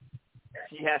in.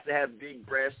 She has to have big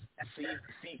breasts.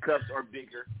 C cups or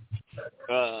bigger.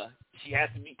 She has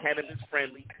to be cannabis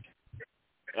friendly.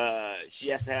 She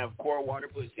has to have core water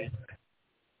pussy.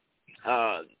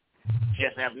 She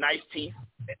has to have nice teeth.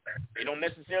 They don't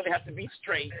necessarily have to be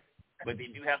straight, but they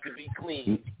do have to be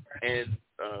clean and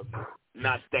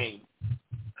not stained.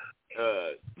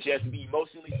 She has to be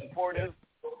emotionally supportive,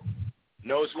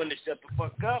 knows when to shut the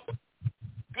fuck up,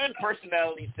 good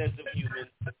personality, sense of humor,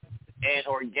 and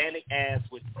organic ass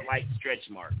with slight stretch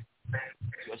mark.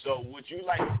 So would you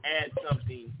like to add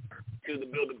something to the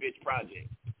Build a Bitch project?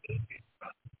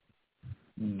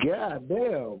 God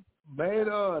damn, man,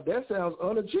 that sounds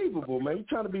unachievable, man. You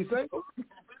trying to be single?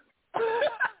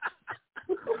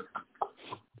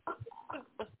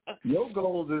 Your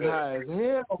goals is high as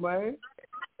hell, man.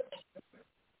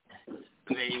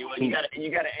 Man, you gotta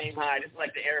aim high. This is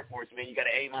like the Air Force, man. You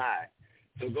gotta aim high.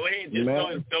 So go ahead and just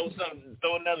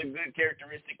throw another good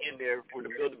characteristic in there for the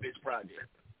Build a Bitch project.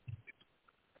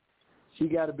 She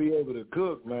got to be able to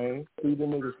cook, man. See the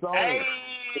nigga song. Hey!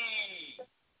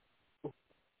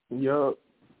 Yup.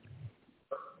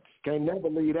 Can't never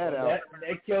leave that out.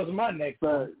 That kills my next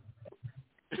time.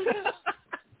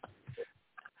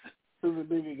 So the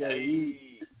nigga gotta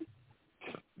eat.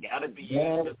 Gotta be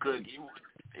able to cook.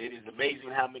 It is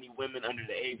amazing how many women under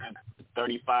the age of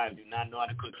 35 do not know how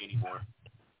to cook anymore.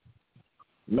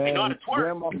 Man, they know how to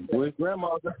twerk.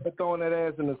 grandma's throwing that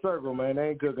ass in a circle, man. They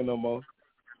ain't cooking no more.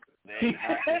 They ain't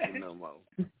cooking no more.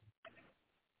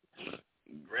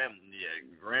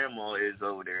 Grandma is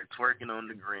over there twerking on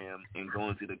the gram and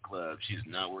going to the club. She's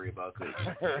not worried about cooking.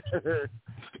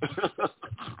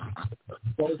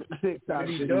 TikTok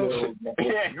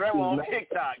yeah, grandma on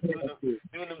TikTok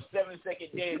doing them 7-second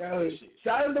dances.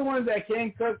 Shout out to the ones that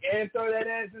can cook and throw that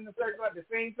ass in the circle at the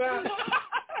same time.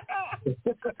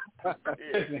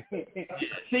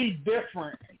 She's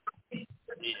different.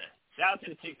 Yeah. Shout out to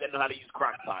the chicks that know how to use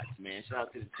crock pots, man. Shout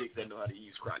out to the chicks that know how to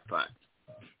use crock pots.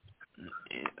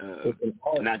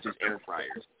 Not just air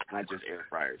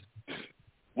fryers.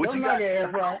 What you got? Air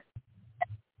fryer.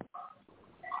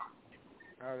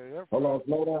 Hold on,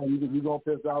 slow down. You gonna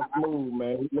piss off Smooth,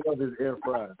 man. He loves his air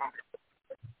fryer.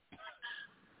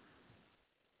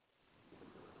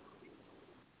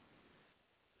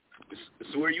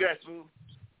 So where you at, Smooth?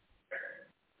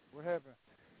 What happened?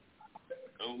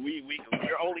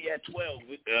 We're only at 12.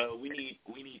 We need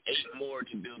 8 more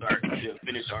to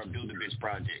finish our Build a Bitch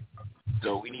project.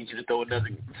 So we need you to throw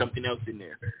something else in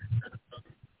there.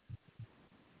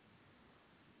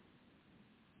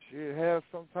 Shit, have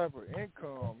some type of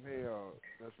income. Hell,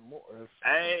 that's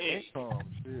income.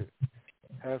 Shit,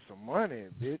 have some money,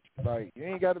 bitch. Like, you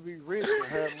ain't got to be rich to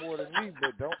have more than me,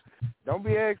 but don't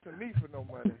be asking me for no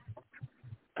money.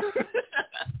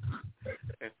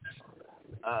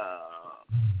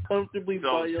 Comfortably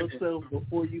by yourself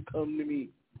before you come to me.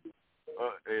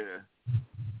 Yeah.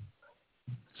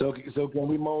 So can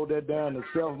we mold that down to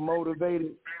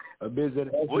self-motivated? A bitch that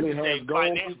actually has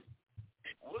goals.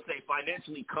 We'll say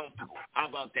financially comfortable. How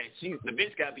about that? The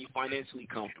bitch gotta be financially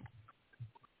comfortable.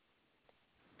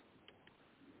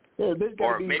 Yeah, bitch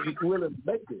gotta be willing to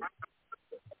make it.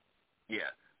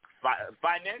 Yeah.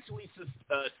 Financially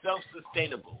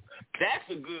self-sustainable. That's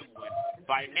a good one.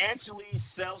 Financially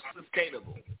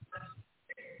self-sustainable.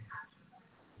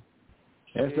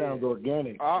 That sounds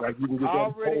organic. Like you can get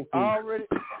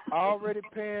already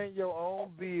paying your own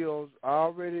bills.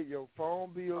 Already your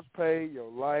phone bills paid.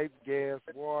 Your light, gas,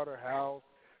 water, house,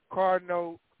 car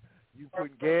note. You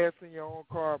put gas in your own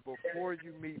car before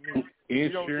you meet me.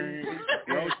 Insurance,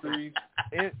 groceries.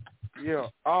 Yeah,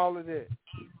 all of that.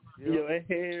 Your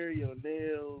hair, your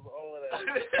nails, all of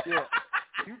that. Yeah.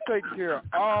 You take care of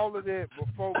all of that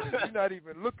before me. You're not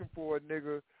even looking for a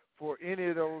nigga for any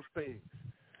of those things.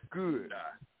 Good.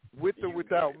 With or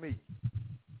without me.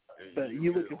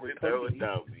 You looking for company.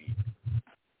 Without me.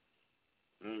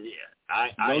 Yeah.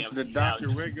 I go to the doctor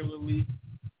regularly.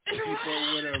 Keep her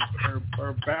with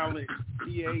her ballot,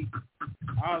 pH,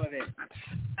 all of that.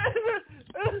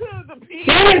 The pH.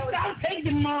 Stop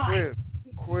taking mine.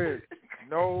 Quit.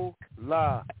 No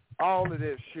lie. All of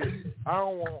that shit. I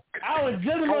don't want. I was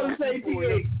just about to say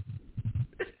pH.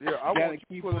 Yeah, I want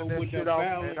you pulling that shit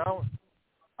off, man.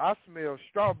 I smell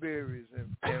strawberries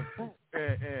and fruit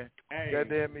and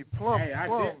goddamn me plums.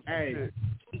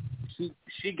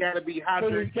 She gotta be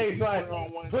hydrated.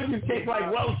 Pussy tastes like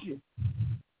roaches.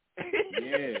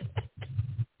 Yeah.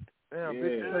 Damn,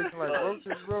 bitch, you tasting like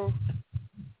roaches, bro.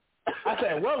 I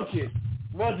said roaches.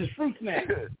 Roaches fruit snack.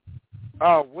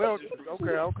 Oh, well,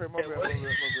 okay, my bad.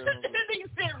 That nigga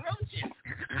said roaches.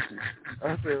 I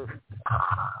said.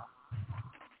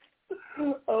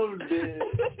 Oh, dead.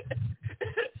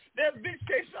 That bitch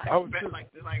tastes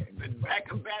like the back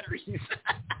of batteries.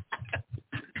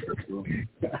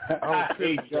 I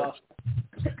hate y'all.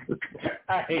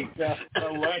 I hate y'all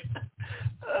so much.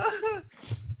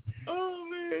 Oh,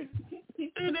 man.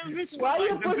 Why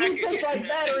you putting taste like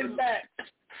batteries back?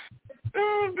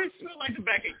 Oh, bitch smell like the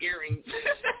back of earrings.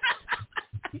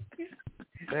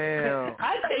 Damn. I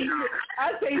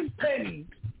taste pennies.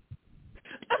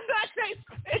 I taste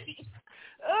pennies.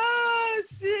 Oh,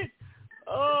 shit.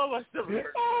 Oh, my stomach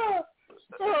hurts.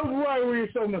 Oh, why were you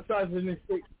so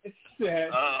misogynistic? It's sad.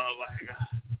 Oh, my God.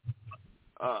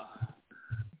 Oh,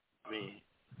 man.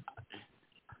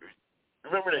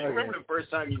 Remember the first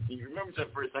time you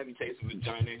tasted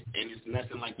vagina and it's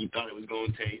nothing like you thought it was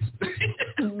going to taste?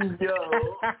 Yo.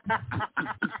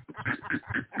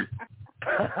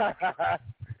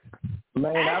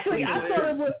 Man, I thought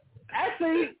it was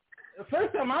the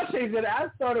first time I tasted it, I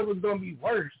thought it was going to be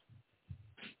worse.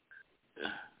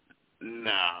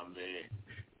 Nah, man.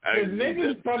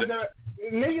 Niggas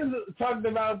talked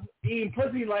about eating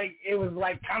pussy like it was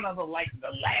like kind of like the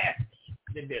last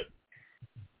to do.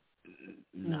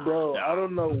 Bro, I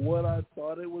don't know what I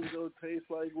thought it was going to taste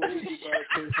like. What did you thought it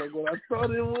taste like? What I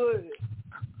thought it would.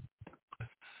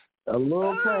 A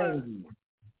little crazy.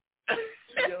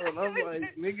 Yo, and I'm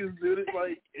like, niggas do this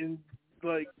like, and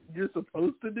like you're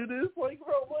supposed to do this, like,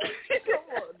 bro. What? Come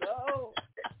on, no.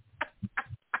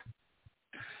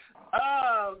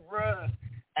 Oh, bruh.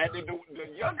 And the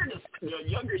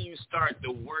younger you start,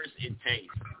 the worse it tastes.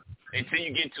 Until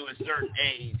you get to a certain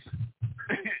age,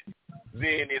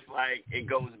 then it's like it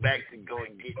goes back to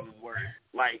getting worse.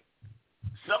 Like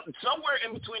somewhere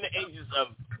in between the ages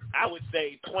of, I would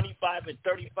say 25 and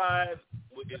 35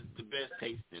 is the best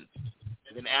tasting.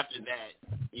 And then after that,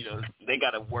 they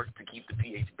got to work to keep the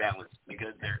pH balanced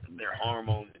because their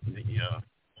hormones,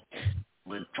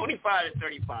 But 25 to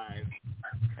 35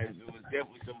 was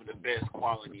definitely some of the best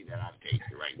quality that I've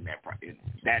tasted right in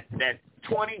that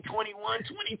 20, 21,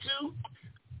 22.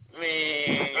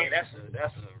 Man, that's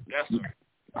a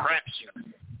crapshoot.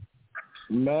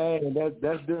 Man,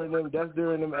 that's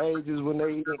during them ages when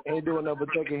they ain't doing nothing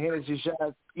but taking Hennessy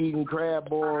shots, eating crab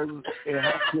balls and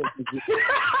hot chips and shit.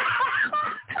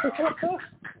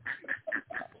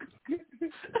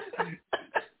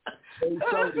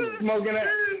 Smoking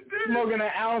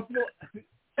an ounce.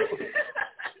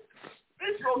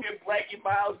 They smoking Blackie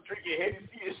Miles, drinking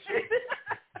Hennessy and shit.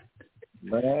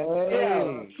 Man,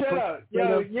 yo, shut up. Yo,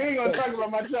 you ain't gonna talk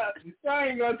about my child. Y'all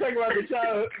ain't gonna talk about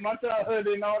my childhood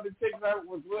and all the chicks I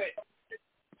was with.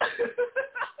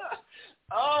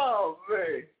 Oh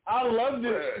man, I love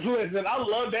this. Listen, I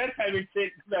love that type of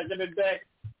chick back in the day.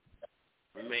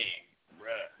 Man,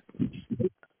 bruh.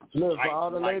 Look, for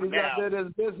all the ladies out there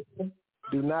that's listening,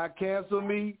 do not cancel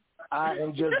me. I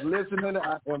am just listening.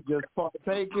 I am just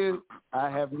partaking. I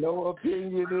have no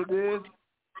opinion in this.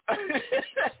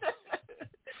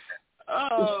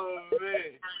 Oh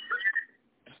man.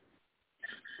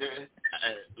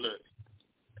 Look.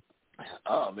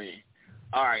 Oh man.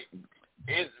 All right.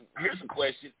 Here's a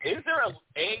question: is there an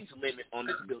age limit on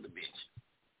this Build-A-Bitch?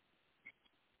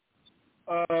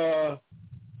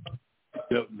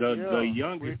 The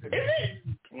youngest is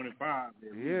 25.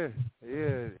 Yeah,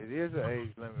 it is an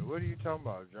age limit. What are you talking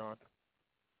about, Jonathan?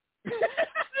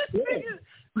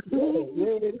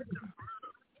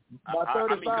 By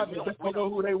 35, if they don't know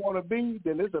who they want to be,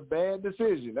 then it's a bad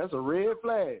decision. That's a red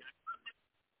flag.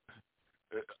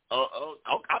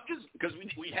 I'm just because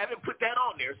we haven't put that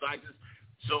on there,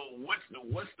 so what's the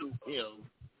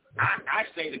I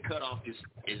say the cutoff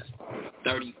is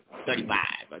 30, 35.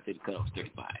 I say the cutoff is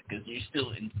 35 because you're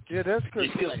still in. Yeah, that's because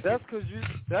you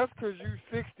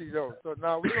 60 though. So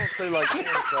now we don't say like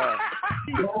 25.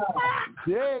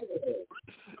 Yeah.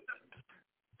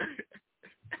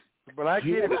 But I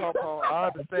get it, Papa.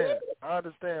 I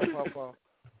understand, Papa.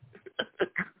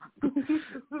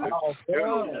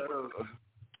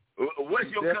 What's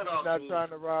your cutoff? Not trying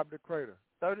to rob the crater.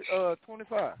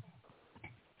 25.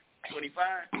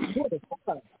 25?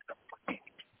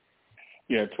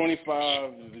 Yeah,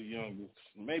 25 is the youngest.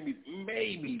 Maybe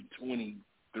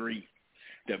 23,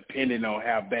 depending on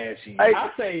how bad she is. Hey,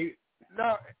 I say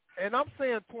no, and I'm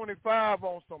saying 25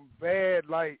 on some bad,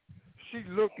 like she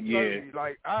look 30. Yeah.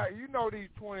 Like these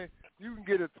 20, you can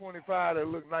get a 25 that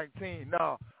look 19.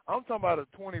 No, I'm talking about a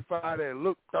 25 that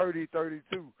look 30,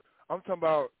 32. I'm talking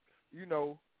about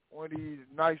one of these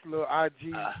nice little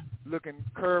IG looking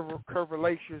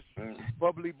curvalacious,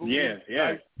 bubbly booty. Yeah.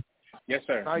 Nice, yes,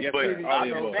 sir. Nice yes,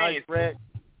 titties, sir. nice rack.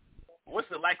 What's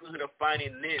the likelihood of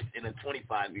finding this in a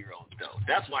 25-year-old though?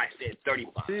 That's why I said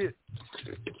 35. Shit.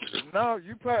 No,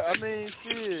 you probably.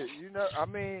 Shit.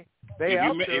 They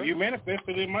out there. If you manifest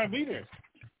it, it might be there.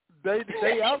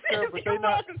 They out there, but they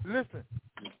not. Listen.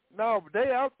 No, but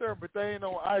they out there, but they ain't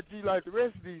on IG like the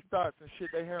rest of these thoughts and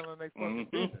shit. They handling their fucking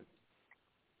business.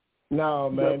 No,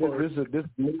 man, this is a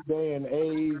new day and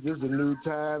age. This is a new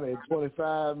time. At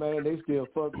 25, man, they still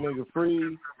fuck nigga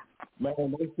free.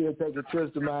 Man, they still taking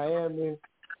trips to Miami.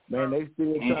 Man, they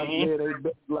still trying to live their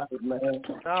best life, man.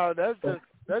 No, that's just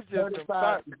some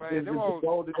thoughts, man. Them hoes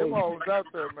out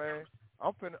there, man.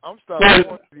 I'm starting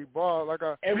going to these bars like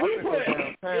if we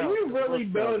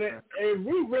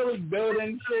really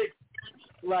building shit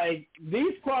like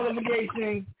these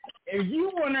qualifications. If you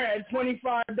want her at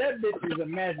 25, that bitch is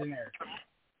imaginary.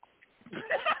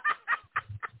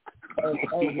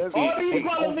 All these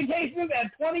qualifications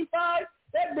at 25,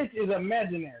 that bitch is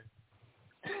imaginary.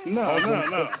 No.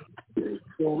 The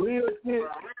real shit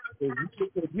is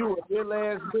if you a real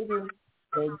ass nigga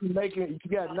and you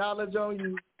got knowledge on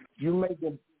you, you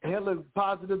making hella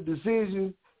positive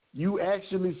decisions, you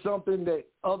actually something that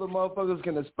other motherfuckers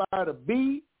can aspire to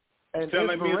be. And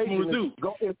inspiration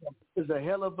is a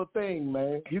hell of a thing,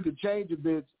 man. You can change a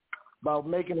bitch by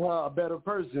making her a better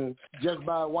person just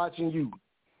by watching you.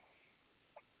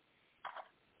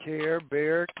 Care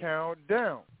Bear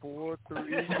countdown. 4,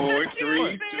 3,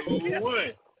 2,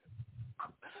 1.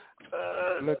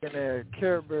 Looking at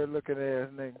Care Bear, looking at his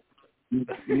nigga.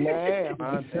 Man,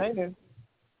 I'm saying.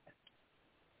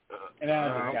 And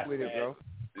I'm with it, bro.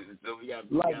 So we got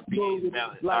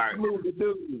smooth to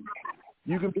do.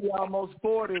 You can be almost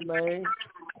 40, man,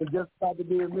 and just about to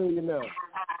be a millionaire.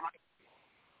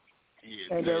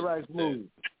 Yeah, ain't that right, Smooth?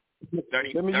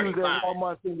 30, Let me 35. use that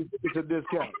Walmart thing to get a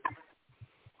discount.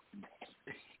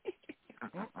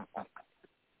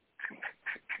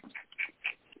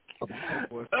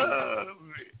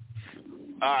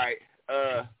 All right.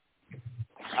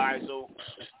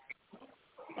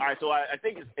 So I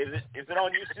think is it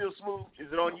on you still, Smooth?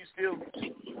 Is it on you still?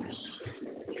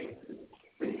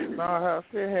 No, I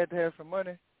still had to have some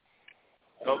money.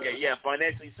 Okay, yeah,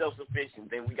 financially self-sufficient.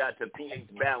 Then we got to pH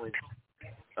balance.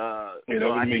 I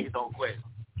think it's on Quest.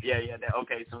 Yeah.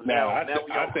 Okay, so now I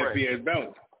we on said pH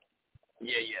balance.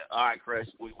 Yeah. All right, Crush,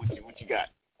 what you got?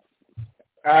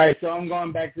 All right, so I'm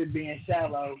going back to being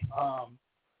shallow.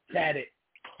 Tatted.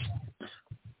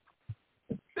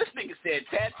 This nigga said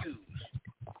tattoos.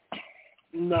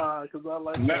 Nah, because I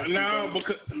like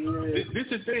because this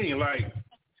is the thing, like,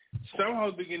 some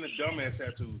hoes be getting the dumbass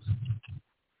tattoos.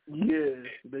 Yeah,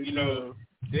 they'll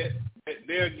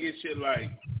get shit like,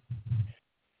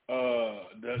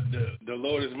 the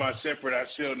Lord is my shepherd, I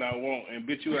shall not want, and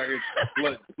bitch, you out here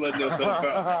flooding yourself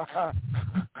out.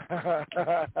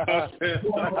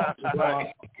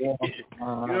 You know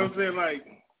what I'm saying? Like,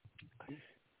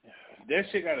 that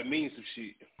shit gotta mean some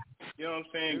shit. You know what I'm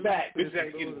saying? Bitches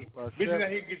out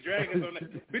here getting dragons on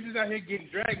that. Bitches out here getting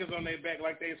dragons on their back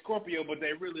like they a Scorpio, but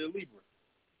they really a Libra.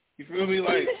 You feel me?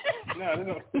 Like, nah,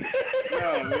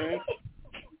 man.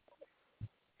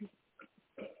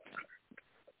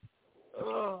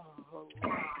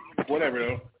 Whatever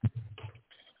though.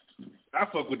 I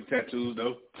fuck with the tattoos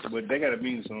though, but they gotta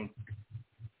mean something.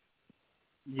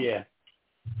 Yeah.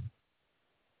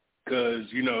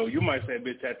 Cause you might say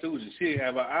bitch tattoos and she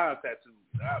have her eyes tattooed.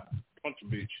 I punch a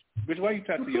bitch. Bitch, why you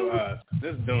tattoo your eyes?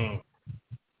 That's dumb.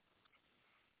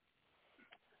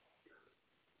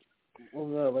 Well,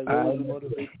 no, like what was the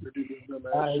motivation to do this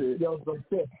dumbass shit? Yo, so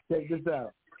check this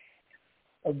out.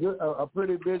 A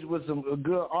pretty bitch with some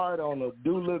good art on her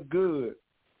do look good,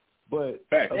 but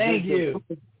thank you.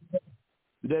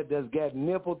 That's got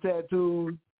nipple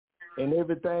tattoos and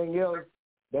everything else.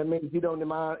 That means she don't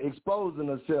mind exposing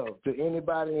herself to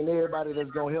anybody and everybody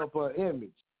that's gonna help her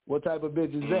image. What type of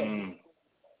bitch is that?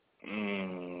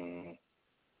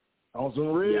 On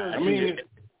some real. Yeah, I mean,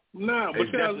 no, but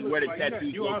that's where the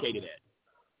tattoo's located at.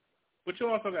 But you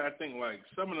also gotta think like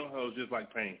some of them hoes just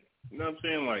like pain. You know what I'm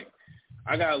saying? Like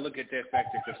I gotta look at that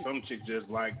factor because some chicks just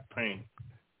like pain.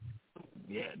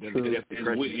 Yeah,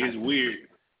 it's weird.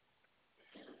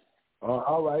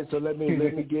 All right, so let me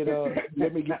get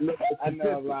I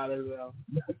know a lot of them.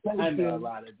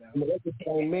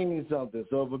 Everything means something.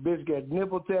 So if a bitch got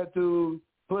nipple tattoos,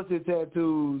 pussy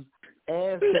tattoos,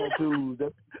 ass tattoos,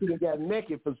 that she got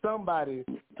naked for somebody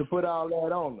to put all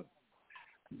that on her.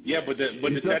 Yeah, but listen,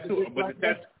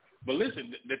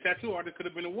 the tattoo artist could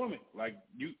have been a woman. Like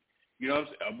you know what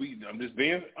I'm saying? I'm just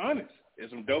being honest.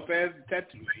 There's some dope ass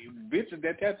tattoo bitches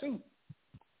that tattoo.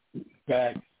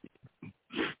 Facts.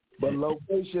 But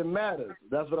location matters.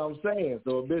 That's what I'm saying.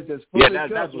 So a bitch that's fully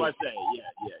that's what I say.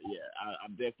 Yeah.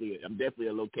 I'm definitely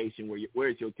a location where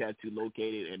is your tattoo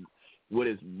located, and what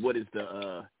is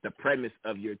the premise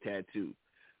of your tattoo?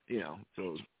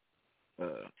 So.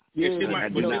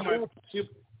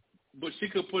 But she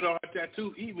could put on her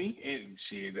tattoo, eat me, and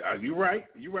shit. You right,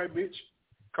 bitch.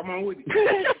 Come on with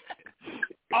it.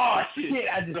 Oh shit!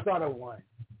 I just thought of one.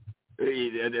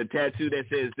 A tattoo that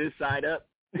says "this side up."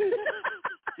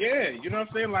 Yeah, you know what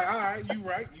I'm saying? Like, all right, you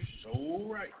right.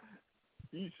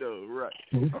 You so right.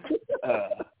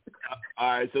 All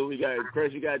right, so we got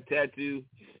Chris. You got a tattoo.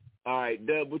 All right,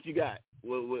 Dub, what you got?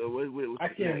 What's I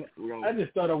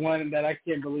just thought of one that I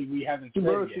can't believe we haven't said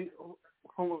yet.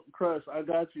 Hold on, Crush, I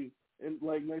got you. And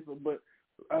like Nathan, but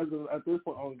at this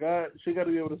point, on God, she got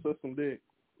to be able to suck some dick.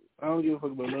 I don't give a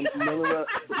fuck about none of that.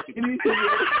 You need to be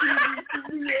able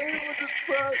to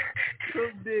suck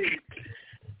some dick.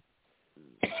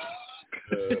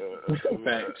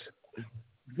 Thanks.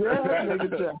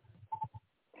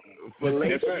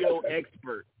 Fellatio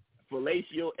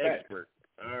expert.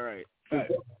 All right. Now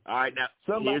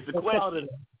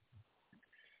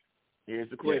here's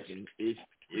the question.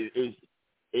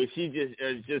 Is she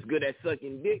just good at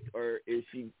sucking dick, or is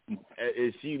she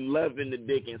loving the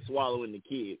dick and swallowing the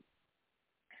kid?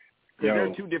 Because there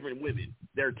are two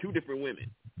different women.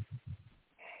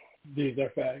 These are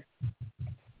facts.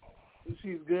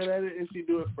 She's good at it, and she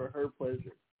do it for her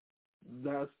pleasure.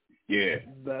 That's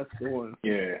the one.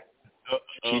 Yeah.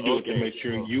 She do it to make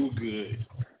sure you good.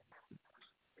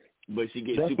 But she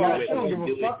gets super wet. She don't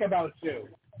give a fuck about you.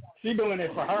 She doing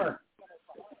it for her.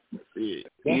 Yeah.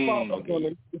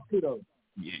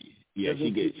 Yeah,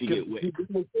 she get wet.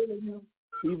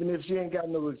 Even if she ain't got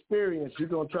no experience, she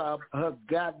gonna try her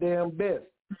goddamn best.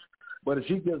 But if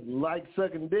she just likes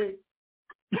sucking dick,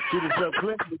 she just suck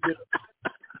plenty of dick.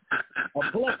 A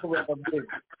plethora of dick.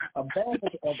 A bag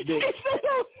of dick.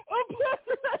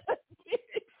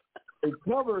 A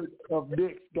cupboard of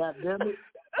dicks, goddammit.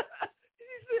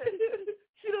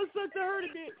 She done sucked a herd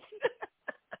of dicks.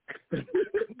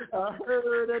 I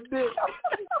heard a dick.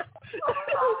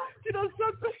 She done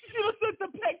sucked a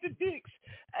pack of dicks.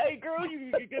 Hey, girl,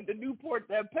 you get the Newport,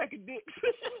 that pack of dicks.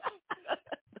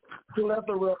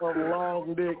 Plethora of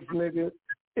long dicks, nigga,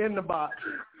 in the box.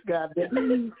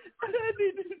 Goddamn.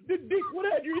 The dick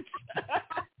 100.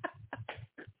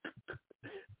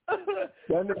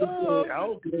 That nigga said, I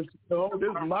don't care. This is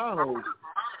my home.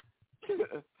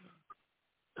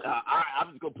 I'm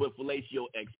just gonna put fellatio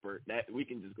expert. That we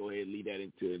can just go ahead and leave that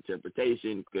into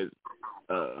interpretation, because.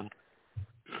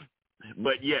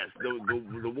 But yes,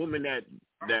 the woman that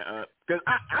because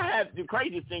I have the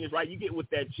craziest thing is, right, you get with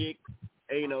that chick,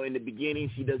 and, in the beginning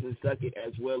she doesn't suck it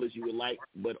as well as you would like,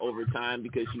 but over time,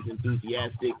 because she's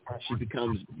enthusiastic, she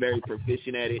becomes very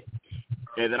proficient at it.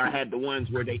 And then I had the ones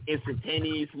where they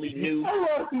instantaneously knew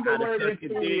how to suck a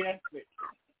dick.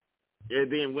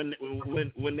 And then when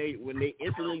they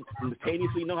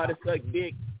instantaneously know how to suck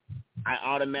dick, I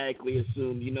automatically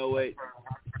assume, you know what?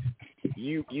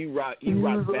 You rock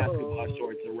basketball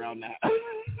shorts around the house.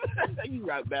 You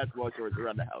rock basketball shorts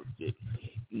around the house, chick.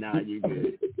 Nah, you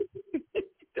good.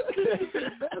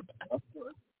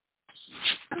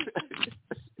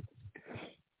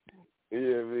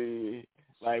 Yeah, man.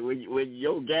 Like when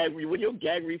your gag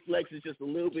reflex is just a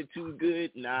little bit too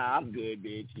good, nah, I'm good,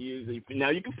 bitch. Now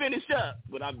you can finish up,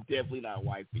 but I'm definitely not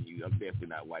wiping you. I'm definitely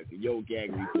not wiping. Your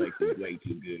gag reflex is way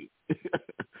too good.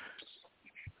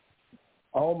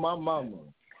 Oh my mama.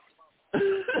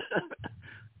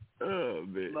 Oh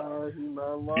man. Nah, he's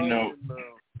not lying.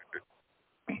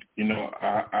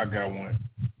 I got one.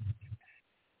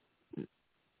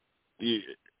 Yeah.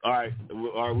 All right,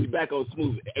 we back on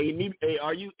smooth. Is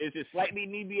it slightly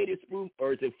inebriated smooth,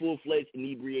 or is it full-fledged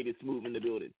inebriated smooth in the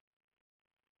building?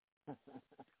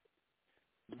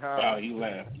 Oh, he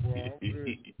laughed.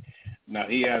 No,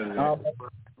 he out of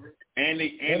there.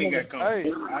 Andy got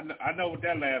company. I know what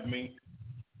that laugh means.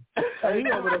 Hey,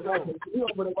 he over there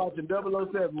watching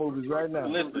 007 movies right now.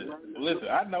 Listen,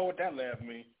 I know what that laugh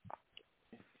means.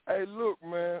 Hey, look,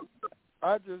 man.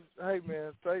 We just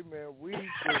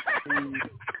need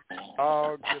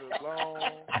all get along,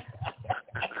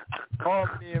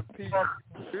 harmony and peace.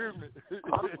 Hear me?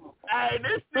 Hey,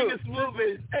 this nigga Smooth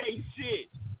ain't shit.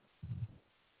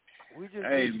 We just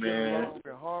need to get along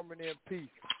in harmony and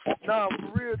peace. Nah,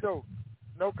 for real though.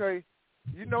 Okay,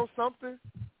 you know something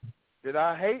that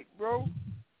I hate, bro?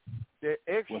 That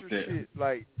extra shit,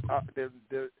 like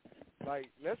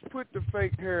like, let's put the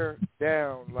fake hair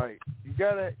down. Like, you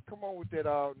gotta come on with that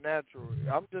all natural.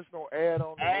 I'm just gonna add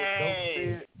on to what Dope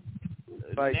said.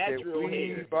 Like, that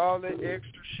weave, all that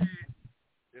extra shit,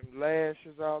 them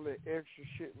lashes, all that extra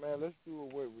shit, man. Let's do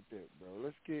away with that, bro.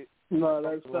 Let's get. No,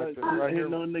 that's like not. right Ain't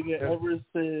no nigga ever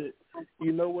said.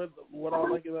 You know what I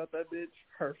like about that bitch?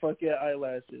 Her fucking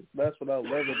eyelashes. That's what I love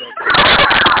about that.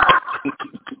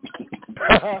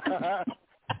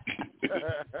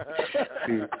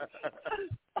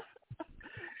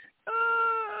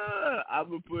 I'm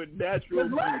gonna put natural.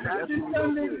 Lashes is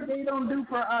something they don't do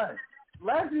for us.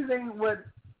 Lashes ain't what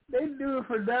they do it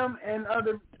for them and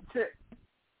other chicks.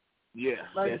 Yeah,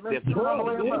 like, that's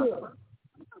definitely.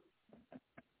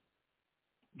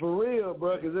 For real,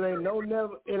 bro, because it ain't no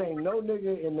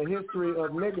nigga in the history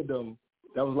of niggerdom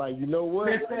that was like, you know what?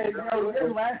 They said, yo,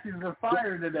 your lashes are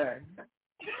fire today.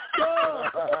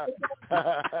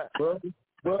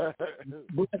 But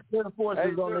Air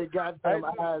Forces on their goddamn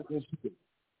eyes and shit.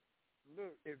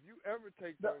 Look, if you ever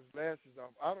take those lashes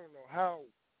off, I don't know how.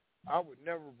 I would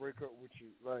never break up with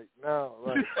you. Like, no,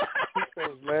 like, keep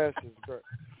those lashes, but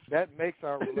that makes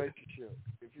our relationship.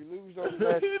 If you lose those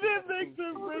lashes, that makes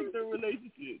or break the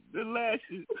relationship. The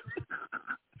lashes.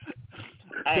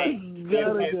 Hey,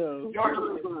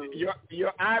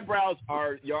 your eyebrows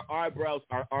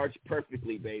are arched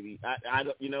perfectly, baby. I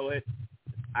don't. You know what?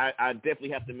 I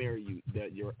definitely have to marry you.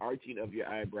 That your arching of your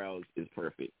eyebrows is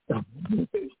perfect.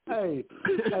 Hey,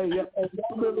 y'all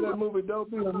remember that movie Don't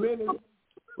Be a Menace?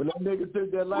 When that nigga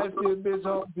took that light-skinned bitch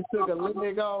off, he took a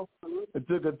leg off, and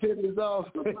took her titties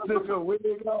off, and took her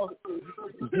wig off.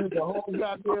 She was a whole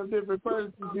goddamn different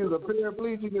person. She was a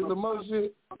paraplegic and some more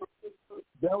shit.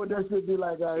 That what that shit be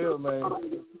like out here, man.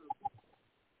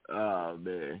 Oh,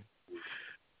 man.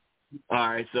 All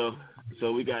right, so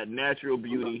we got natural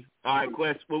beauty. All right,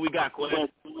 Quest, what we got, Quest?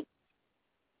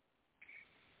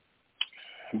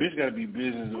 Bitch got to be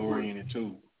business-oriented,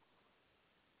 too.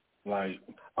 Like,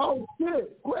 oh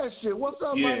shit! Question. What's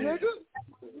up, my nigga?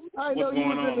 What's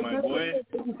going on, my boy?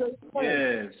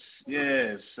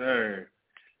 Yes, sir.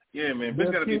 Yeah, man.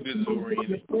 Bitch gotta be business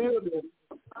oriented.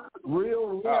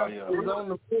 Real rap is on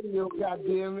the video.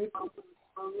 Goddamn it!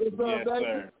 What's up, baby?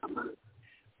 Sir.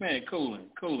 Man,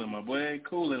 cooling, my boy.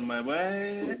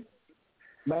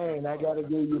 Man, I gotta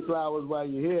give you flowers while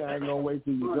you're here. I ain't gonna wait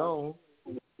till you're gone.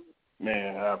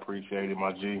 Man, I appreciate it,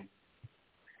 my G.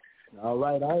 All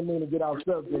right, I ain't mean to get off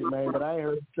subject, man, but I ain't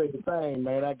heard you say the thing,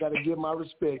 man. I got to give my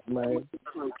respect, man.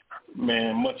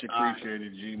 Man, much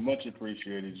appreciated, G. Much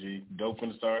appreciated, G. Dope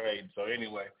from the start hating. So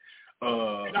anyway, I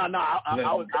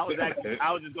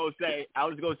was just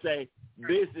gonna say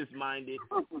business minded,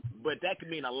 but that could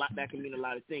mean a lot. That can mean a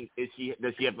lot of things. Does she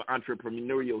have an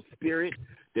entrepreneurial spirit?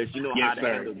 Does she know how to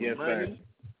handle the money? Sir.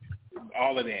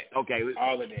 All of that. Okay.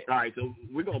 All of that. All right, so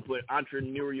we're going to put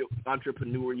entrepreneurial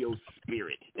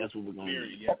spirit. That's what we're going to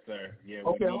do. Yes, sir. Yeah,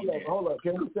 okay, hold up.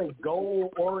 Can we say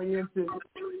goal-oriented?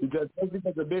 Because just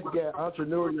because a bitch got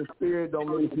entrepreneurial spirit don't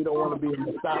mean she don't want to be a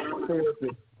massage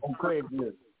therapist on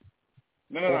Craigslist.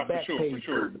 No, for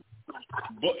sure.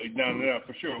 But, no,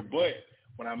 for sure. But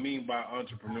what I mean by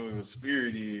entrepreneurial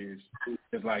spirit is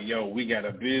like, yo, we got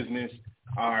a business.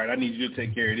 All right, I need you to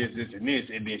take care of this, and this,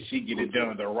 and then she get it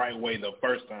done the right way the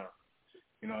first time.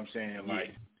 You know what I'm saying?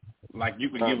 Like you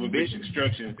can give a bitch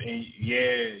instructions, and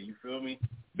you feel me?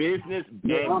 Business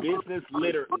literal.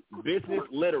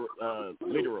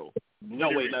 No,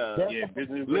 wait,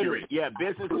 business literate. Yeah,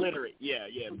 business literate. Yeah,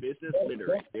 business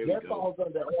literate. There we that go. falls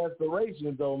under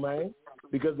aspiration, though, man.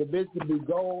 Because the bitch can be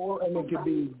goal, and it can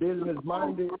be business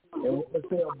minded and want to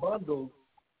sell bundles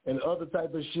and other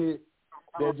type of shit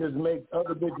that just makes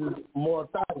other bitches more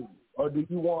thotty. Or do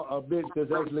you want a bitch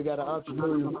that's actually got an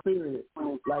entrepreneurial spirit,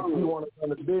 like you want to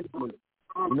run a business?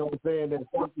 You know what I'm saying? That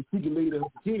she can lead her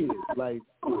kids. Like,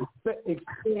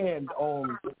 expand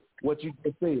on what you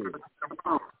just said.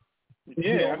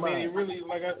 Yeah, I mean, it really,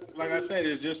 like I said,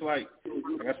 it's just like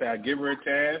I said, I give her a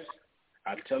task,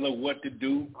 I tell her what to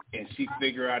do, and she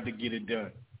figure out to get it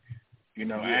done. You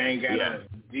know, I ain't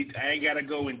gotta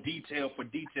go in detail for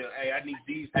detail. Hey, I need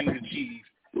these things achieved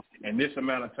in this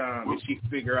amount of time, and she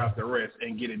figure out the rest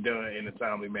and get it done in a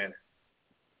timely manner.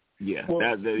 Yeah,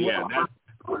 that's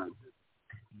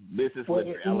business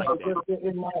literate. I like that.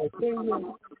 In my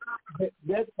opinion,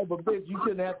 that type of bitch, you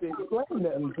shouldn't have to explain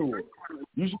nothing to her.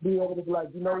 You should be able to be like,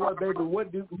 you know what, baby,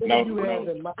 what do you have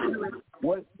in mind?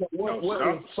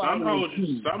 Some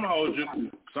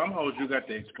hoes you got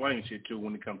to explain shit to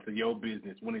when it comes to your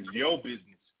business. When it's your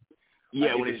business.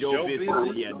 Yeah, when it's your business.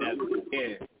 Yeah,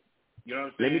 yeah. You know what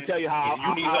I'm saying? Let me tell you how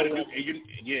you need her to do,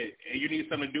 and you need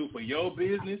something to do for your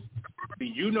business.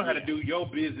 See, you know how to do your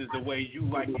business the way you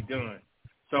like it done.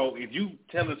 So if you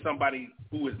telling somebody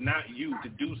who is not you to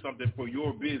do something for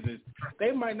your business,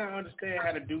 they might not understand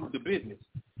how to do the business.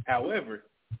 However,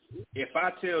 if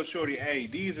I tell Shorty, hey,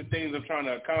 these are things I'm trying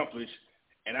to accomplish,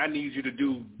 and I need you to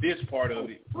do this part of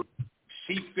it,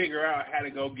 she figure out how to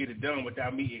go get it done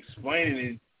without me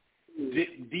explaining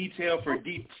it detail for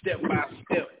step by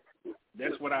step.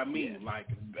 That's what I mean. Like,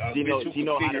 she know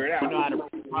figure it out. She know how to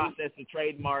process the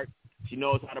trademark. She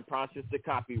knows how to process the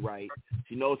copyright.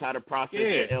 She knows how to process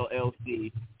the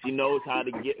LLC. She knows how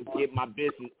to get my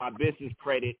business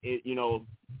credit.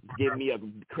 Give me a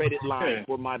credit line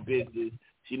for my business.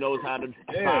 She knows how to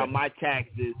file my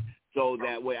taxes so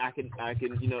that way I can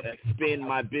expend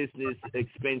my business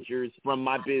expenditures from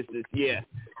my business.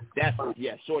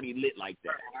 Shorty lit like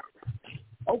that.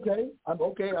 Okay.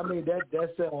 I mean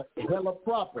that's hella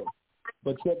proper.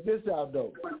 But check this out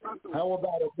though. How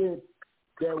about a bitch?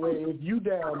 That way, if you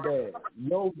down bad,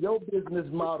 your business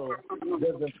model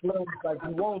doesn't flow like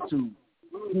you want to.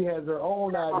 She has her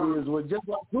own ideas. Well, just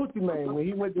like Gucci Mane, when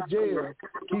he went to jail,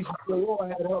 Keisha Cole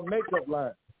had her makeup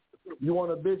line. You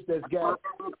want a bitch that's got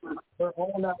her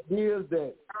own ideas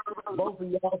that both of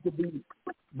y'all could be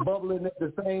bubbling at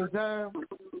the same time?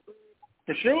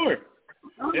 For sure.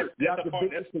 That's a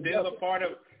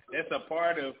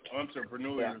part of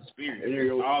entrepreneurial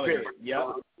spirit. All of it.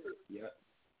 Yep.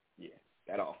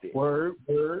 That all fits. Word.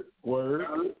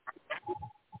 All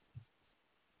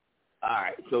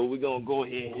right, so we're going to go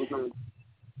ahead.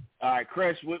 All right,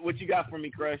 Crush, what you got for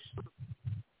me, Crush?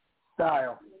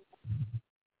 Style.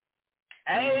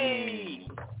 Hey!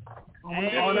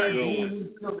 That's a good one.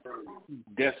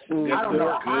 That's a good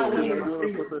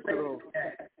one.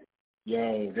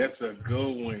 Yo, that's a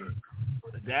good one.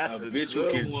 That's a bitch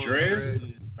who can dress.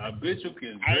 A bitch who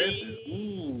can dress is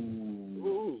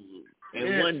ooh.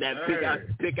 And one that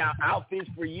pick out outfits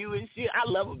for you and shit. I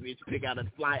love a bitch pick out a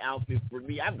fly outfit for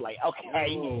me. I'm like,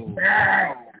 okay.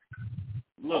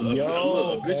 Look,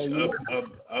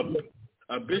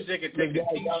 a bitch that can take a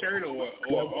t-shirt or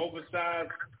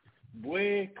oversized.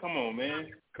 Boy, come on, man.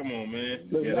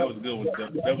 Yeah, that was a good one.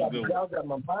 That was a good one. Y'all got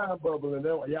my mind bubbling.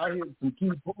 Y'all hitting some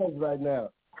key points right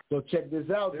now. So check this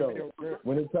out, though.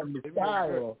 When it comes to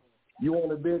style, you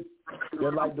want a bitch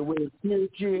that like the way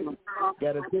it's chick,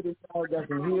 got a titty style, got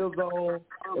some heels on,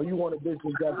 or you want a bitch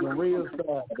that got some real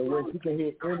style, the way she can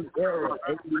hit any era,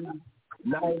 80s,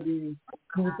 90s,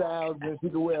 2000s. She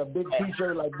can wear a big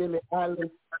t-shirt like Billie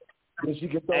Eilish. And she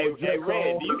can throw hey,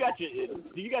 Red, do you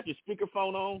got your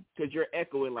speakerphone on? Because you're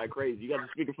echoing like crazy. You got your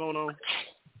speakerphone on?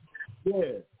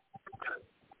 Yeah.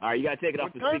 All right, you got to take it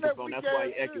off the speakerphone. That's why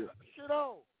you echo. Shit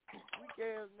on. Weak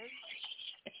ass nigga.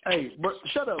 Hey, but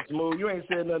shut up, Smooth. You ain't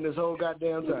said nothing this whole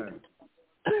goddamn time.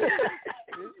 And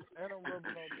I'm rubbing on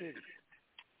titties.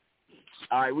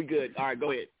 All right, we good. All right,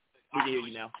 go ahead. We can hear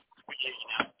you now.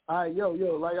 All right, yo,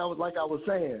 like I was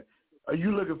saying, are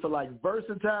you looking for like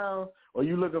versatile, or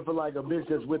you looking for like a bitch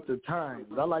that's with the times?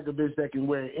 I like a bitch that can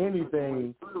wear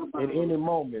anything in any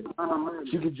moment.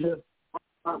 She could just,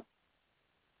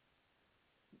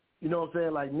 you know what I'm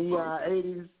saying, like neon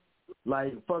 80s,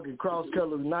 like fucking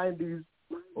cross-colored 90s,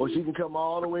 or she can come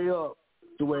all the way up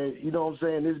to where, you know what I'm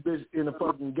saying, this bitch in a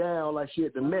fucking gown like she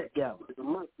at the Met Gala.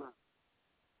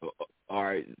 All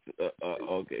right.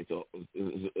 Okay. So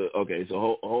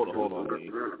hold on,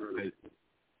 man.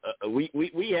 We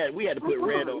had to put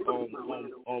Red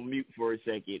on mute for a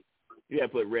second. You gotta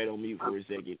put Red on mute for a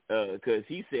second, cause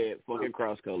he said fucking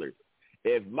cross colors.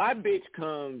 If my bitch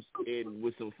comes in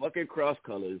with some fucking cross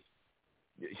colors,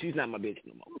 she's not my bitch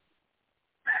no more.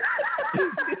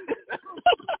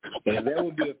 And that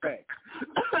would be a fact.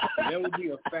 That would be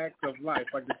a fact of life,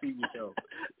 like the TV show.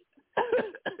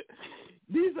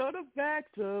 These are the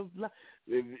facts of life.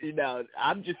 You know,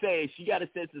 I'm just saying, she got a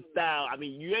sense of style. I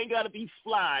mean, you ain't got to be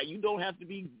fly. You don't have to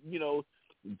be,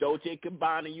 Dolce &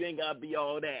 Gabbana. You ain't got to be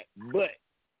all that. But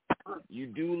you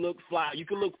do look fly. You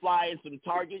can look fly in some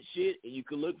Target shit, and you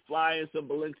can look fly in some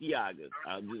Balenciagas.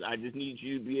 I just need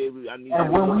you to be able. I need you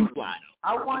to look fly.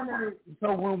 I wonder.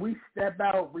 So when we step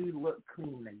out, we look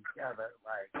clean together,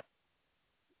 like.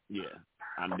 Yeah,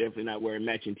 I'm definitely not wearing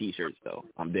matching T-shirts though.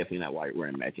 I'm definitely not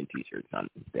wearing matching T-shirts. I'm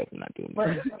definitely not doing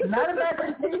that. But not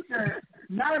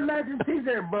a matching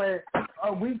T-shirt, but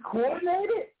are we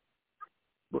coordinated?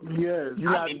 Yeah,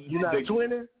 you're not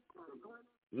twinning.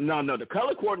 No, the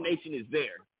color coordination is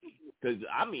there. Cause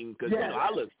I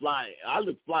look fly. I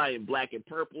look fly in black and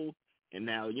purple, and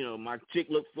now my chick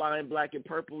looks fly in black and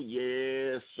purple.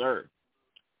 Yes, sir.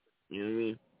 You know what I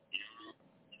mean?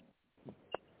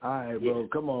 All right, bro.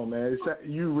 Come on, man.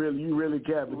 You really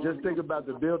can't. But just think about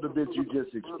the builder bitch you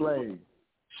just explained.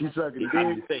 She sucking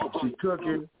dick. She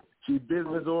cooking. She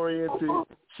business oriented.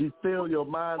 She fill your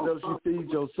mind up. She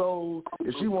feeds your soul.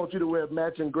 If she wants you to wear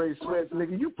matching gray sweats,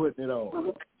 nigga, you putting it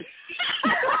on.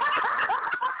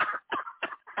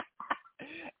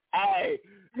 Hey,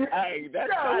 that's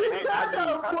not it. You got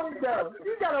a point, though.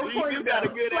 You got a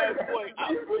good ass point.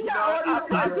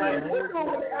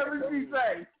 Whatever she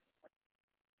say.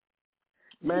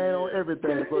 Man, on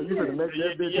everything, bro. You gonna make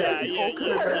that bitch happy.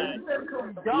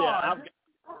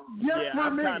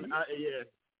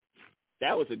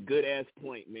 That was a good ass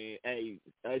point, man. Hey,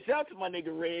 shout out to my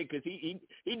nigga Red, because he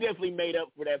definitely made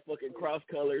up for that fucking cross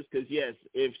colors. Because yes,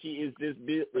 if she is this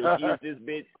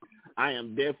bitch, I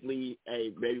am definitely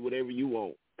baby, whatever you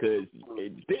want. Because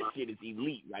this shit is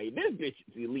elite, right? This bitch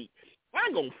is elite. I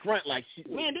ain't gonna front like this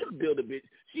builder bitch.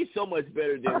 She's so much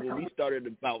better than when we started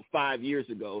about 5 years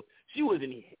ago. She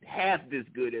wasn't half this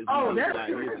good as we did 5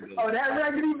 years ago. Oh, that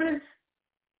raggedy bitch.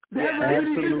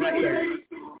 Absolutely.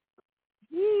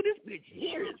 Ooh, this bitch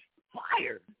here is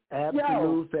fire.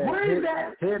 Absolute. Where is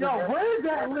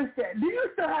that list at? Do you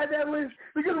still have that list?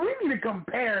 Because we need to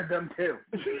compare them too.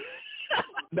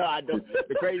 No, I don't.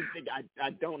 The crazy thing, I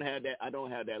don't have that. I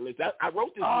don't have that list. I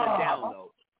wrote this one down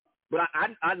though. But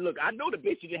I look. I know the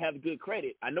bitch didn't have good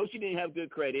credit. I know she didn't have good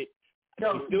credit. She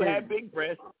still had big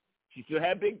breasts. She still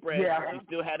had big breasts. Yeah. She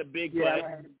still had a big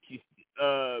butt. She,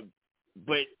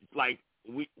 but like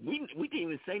we didn't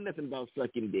even say nothing about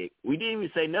sucking dick. We didn't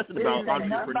even say nothing about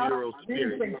entrepreneurial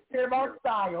spirit. We didn't say about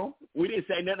style. We didn't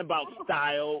say nothing about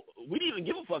style. We didn't even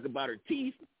give a fuck about her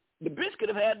teeth. The bitch could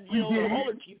have had all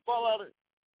her teeth fall out of.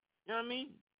 You know what I mean?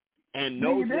 And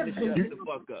no shit to shut the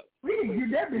fuck up. We didn't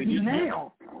get that bitch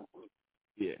now.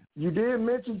 Yeah. You did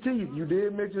mention teeth. You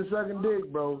did mention sucking dick,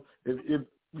 bro. If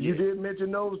you did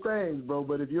mention those things, bro.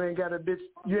 But if you ain't got a bitch,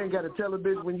 you ain't got to tell a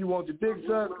bitch when you want your dick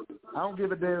sucked. I don't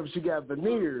give a damn if she got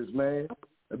veneers, man.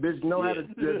 A bitch know how to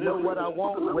know what I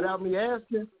want without me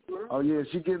asking. Oh yeah,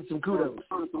 she getting some kudos.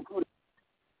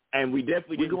 And we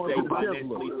definitely didn't say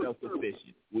financially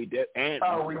self-sufficient. We didn't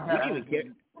even care.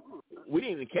 We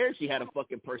didn't even care if she had a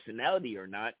fucking personality or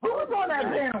not. Who was on that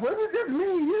panel? Was it just me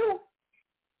and you?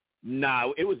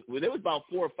 Nah, there was about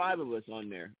 4 or 5 of us on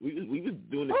there. We was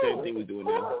doing the same thing we doing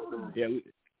now.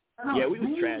 Yeah, we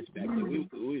was trash back then. We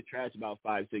was trash about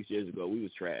 5-6 years ago. We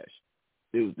was trash.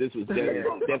 This was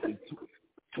definitely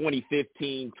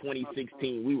 2015,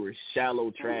 2016. We were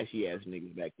shallow, trashy ass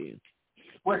niggas back then.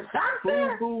 What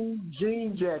that? Full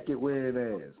jean jacket wearing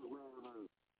ass.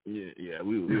 Yeah,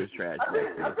 we was trash back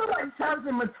then. I feel like Chops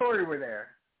and Matori were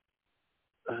there.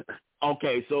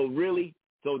 Okay, so really?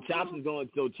 So Chops is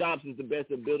the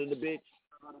best at building the bitch?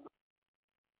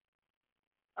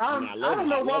 I don't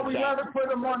know why we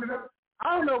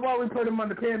put him on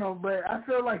the panel, but I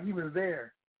feel like he was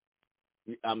there.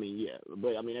 I mean, yeah,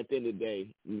 but I mean, at the end of the day,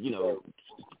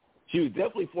 she was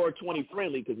definitely 420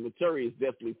 friendly because Maturi is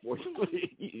definitely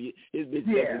 420. His bitch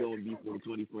definitely gonna be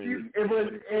 420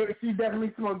 friendly. She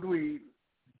definitely smoked weed.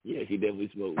 Yeah, she definitely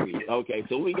smoked weed. Okay,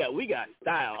 so we got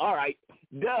style. All right,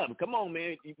 Dub, come on,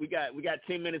 man. We got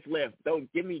 10 minutes left. So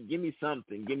give me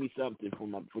something. Give me something for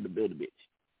the build a bitch.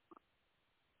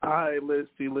 All right, let's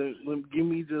see. Give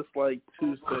me just like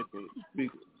 2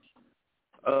 seconds.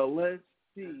 Let's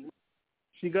see.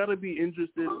 She gotta be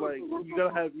interested. Like you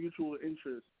gotta have mutual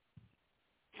interest.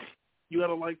 You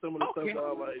gotta like some of the stuff that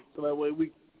I like, so that way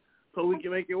we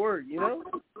can make it work.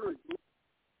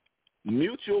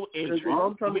 Mutual interest.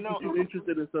 I'm trying to get you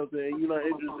interested in something, and you're not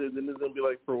interested, then it's gonna be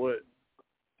like, for what?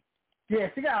 Yeah,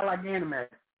 she got like anime.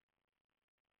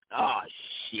 Oh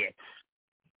shit.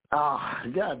 Oh,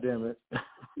 God damn it.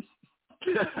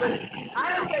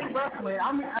 I don't say wrestling.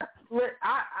 I mean,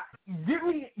 give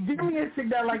me a chick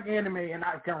that like anime, and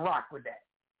I can rock with that.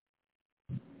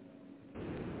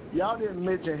 Y'all didn't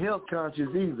mention health conscious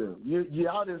either.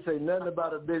 Y'all didn't say nothing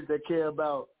about a bitch that care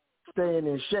about staying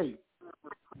in shape.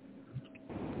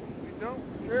 We don't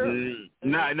care.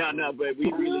 No, but we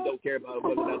really don't care about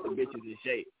whether or not the bitch is in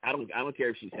shape. I don't care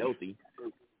if she's healthy.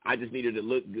 I just need her to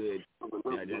look good.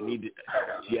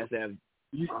 She has to have.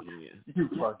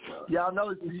 Y'all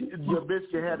know your bitch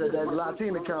can have that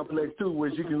Latina complex too, where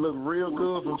she can look real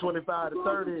good from 25 to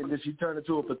 30, and then she turn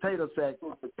into a potato sack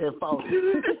and fall.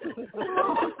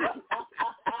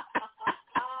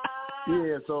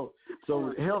 Yeah, so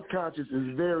health conscious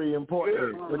is very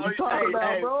important. What you talking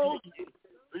about, bro?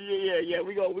 Yeah.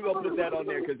 We gonna put that on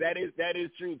there because that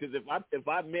is true. Because if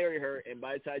I marry her and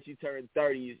by the time she turns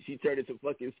 30, she turned into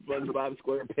fucking SpongeBob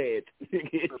SquarePants.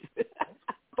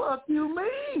 Fuck you,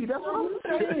 me. That's what I'm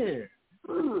saying.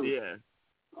 Yeah.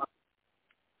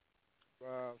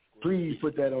 Wow. Please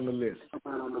put that on the list.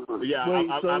 Yeah. Wait,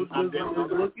 I'm is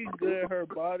looking good her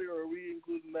body, or are we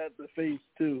including that the face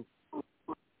too?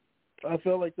 I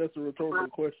felt like that's a rhetorical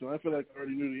question. I feel like I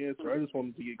already knew the answer. I just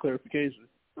wanted to get clarification.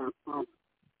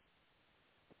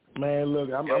 Man, look,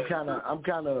 I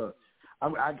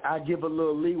give a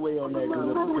little leeway on that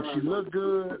because if she look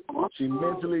good, she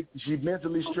mentally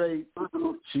straight,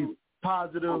 she's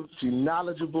positive, she's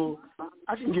knowledgeable.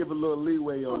 I can give a little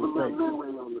leeway on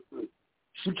the face.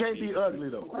 She can't be ugly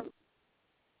though.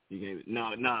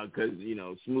 No, because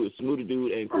Smoothie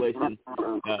Dude and Question,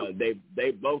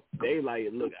 they both like,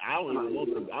 look, I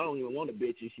don't even want a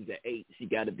bitch if she's an 8. She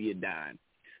got to be a 9.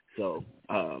 So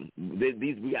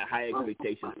we got high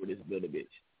expectations for this builder bitch.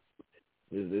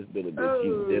 This builder bitch, she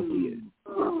definitely is.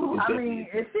 I mean,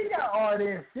 if she got all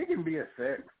this, she can be a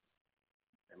 6.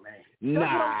 Man,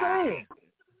 that's what I'm saying.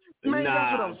 Man,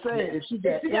 that's what I'm saying. If she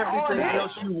got everything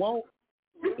else you want,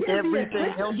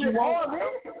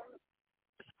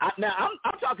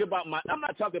 I'm talking about I'm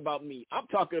not talking about me. I'm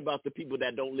talking about the people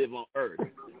that don't live on Earth,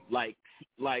 like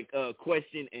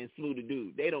Question and Smoothie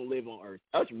Dude. They don't live on Earth.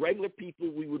 Us regular people,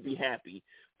 we would be happy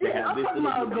to have this. I'm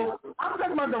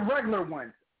talking about the regular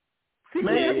ones. Man,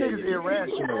 that nigga's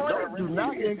irrational. Do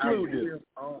not include it.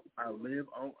 I live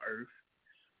on Earth.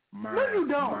 No,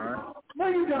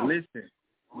 you don't. Listen.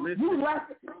 You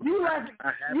left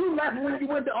when you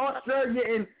went to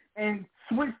Australia and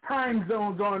switched time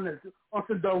zones on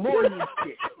some DeLorean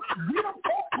shit. You don't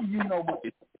talk to you no more.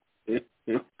 These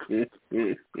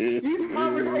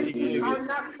conversations are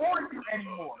not for you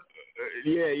anymore.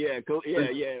 Yeah.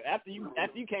 After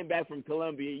you came back from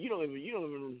Colombia, you don't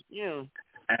even.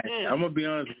 I'm gonna be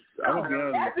honest.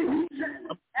 After he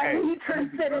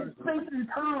transcended space and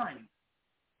time.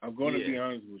 I'm going to be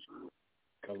honest with you.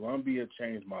 Colombia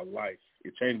changed my life.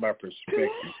 It changed my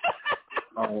perspective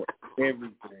on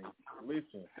everything.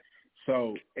 Listen,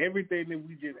 so everything that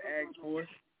we just asked for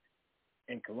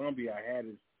in Colombia, I had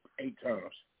it 8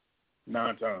 times,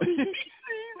 9 times.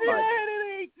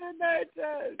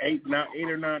 Eight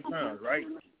or nine times, right?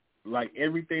 Like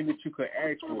everything that you could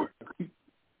ask for.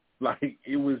 Like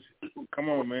it was, come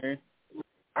on, man.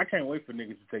 I can't wait for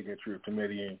niggas to take that trip to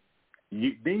Medellin.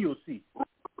 Then you'll see.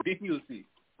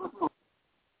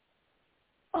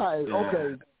 All right,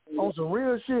 okay. On some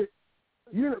real shit,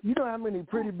 you know how many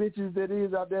pretty bitches that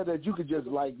is out there that you could just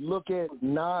like look at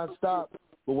nonstop,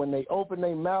 but when they open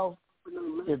their mouth,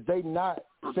 if they not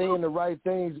saying the right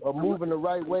things or moving the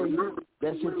right way,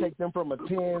 that should take them from a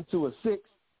 10 to a 6.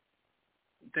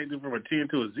 Take them from a 10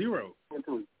 to a 0.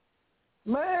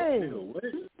 Man, what?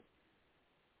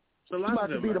 So it's about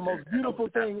to be the most beautiful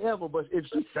thing ever, but if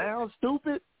she sounds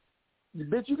stupid,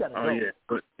 bitch, you gotta go. Oh yeah,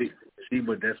 but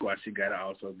that's why she gotta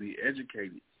also be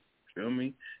educated. Feel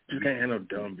me? You can't have no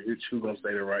dumb bitch who gonna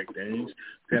say the right things.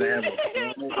 You gotta have a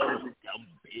formal education.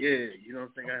 Yeah, you know what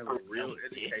I'm saying? Gotta have a real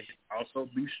education. Also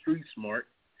be street smart.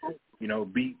 You know,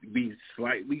 be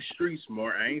slightly street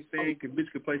smart. I ain't saying a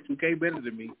bitch could play 2K better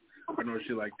than me or no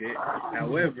shit like that.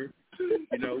 However,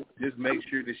 you know, just make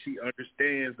sure that she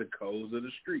understands the codes of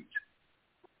the streets,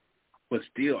 but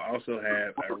still also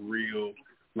have a real,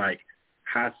 like,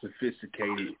 high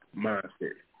sophisticated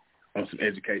mindset on some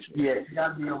education. Yeah, you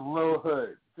gotta be a little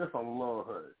hood, just a little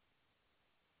hood.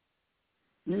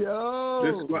 Yo,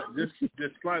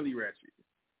 just slightly ratchet.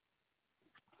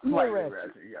 Slightly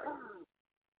ratchet, yeah.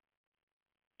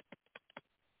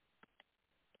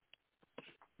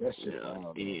 That shit.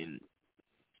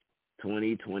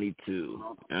 2022.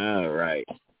 All right.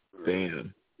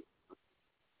 Bam.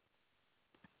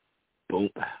 Boom.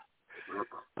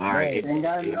 All right. She ain't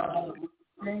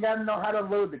got to know how to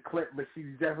load the clip, but she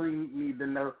definitely need to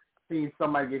know seen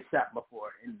somebody get shot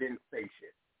before and didn't say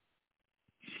shit.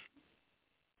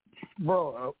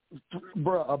 Bro,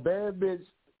 a bad bitch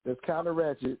that's kind of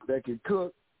ratchet, that can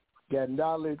cook, got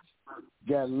knowledge,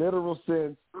 got literal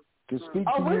sense, can speak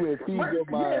to you and feed your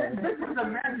mind. This is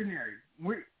imaginary.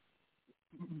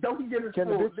 Don't get it. Can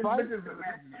the bitch fight? This is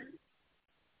imaginary.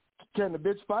 Can the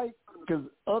bitch fight? Because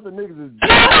other niggas is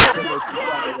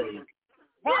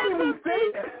Why did we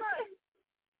say that?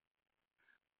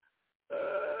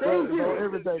 Bro,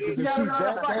 everything.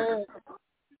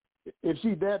 If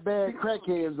she that bad,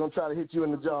 crackhead's gonna try to hit you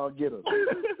in the jaw and get her.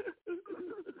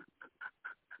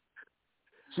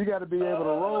 She got to be able to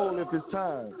roll if it's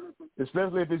time,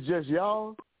 especially if it's just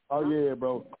y'all. Oh yeah,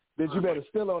 bro. Bitch, you better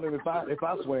still on him if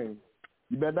I swing.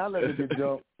 You better not let me get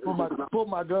jumped. Pull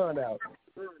my gun out.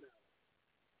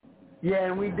 Yeah,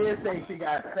 and we did say she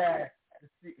got fat.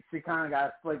 She kind of got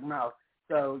a slick mouth.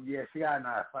 So yeah, she got to know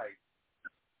how to fight.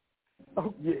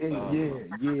 Oh yeah.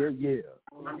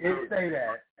 It say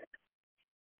that.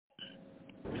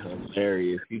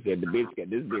 Hilarious. He said this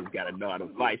bitch got to know how to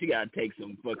fight. She got to take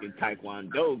some fucking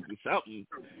taekwondo or something.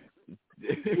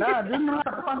 Nah, just know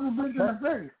how to fucking bitch in the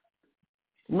face.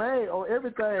 Man, on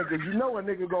everything, because you know a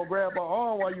nigga gonna grab her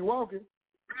arm while you walking.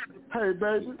 Hey,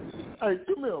 baby. Hey,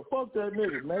 come here. Fuck that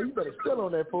nigga, man. You better still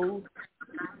on that fool.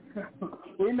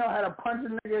 We know how to punch a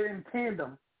nigga in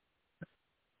tandem.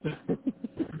 That's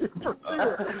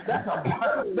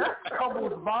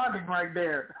couples bonding right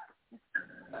there.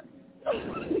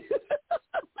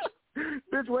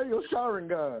 Bitch, where your showering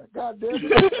gun? God damn it.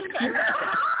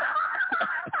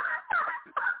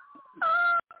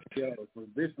 Yo, for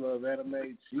bitch love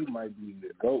anime, she might be the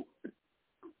GOAT.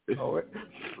 Oh,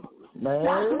 man.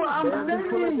 That's what I'm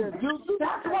saying.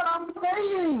 That's what I'm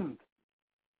saying.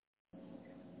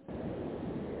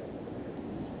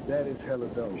 That is hella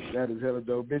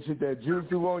dope. Bitch, hit that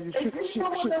jutsu on you. Is you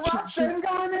know what the rock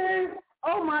Sengun is?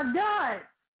 Oh my God.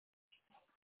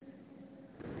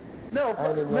 No, I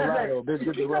ain't even gonna lie though. Bitch,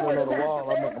 get the running on the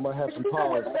wall. I'm gonna have some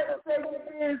pause.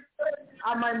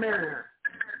 I might marry her.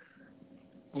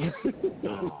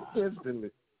 Instantly.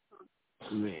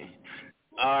 Man.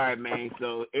 All right, man.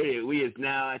 So we is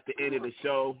now at the end of the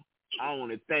show. I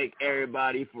want to thank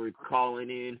everybody for calling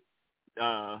in.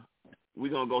 We're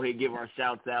going to go ahead and give our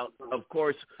shouts out. Of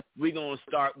course, we're going to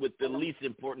start with the least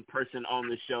important person on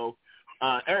the show.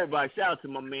 Everybody, shout out to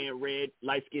my man, Red.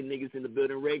 Light-skinned niggas in the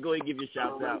building. Red, go ahead and give your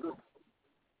shouts out.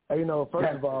 Hey,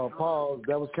 first of all, pause.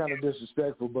 That was kind of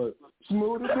disrespectful, but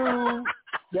smooth to do.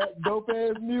 That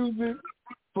dope-ass music.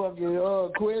 Fucking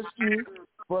question.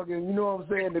 Fucking, you know what I'm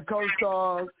saying? The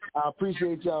co-stars. I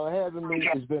appreciate y'all having me.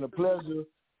 It's been a pleasure.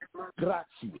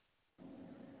 Grazie.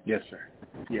 Yes, sir.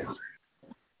 Yes, sir.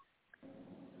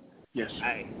 Yes, sir.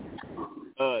 Hey.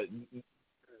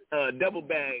 Double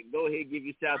bag. Go ahead, give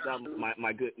your shouts out,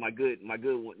 my good sir.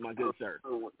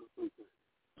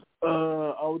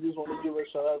 I would just want to give a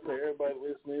shout out to everybody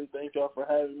listening. Thank y'all for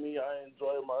having me. I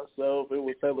enjoyed myself. It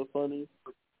was hella funny.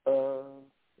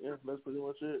 Yeah, that's pretty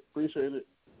much it. Appreciate it.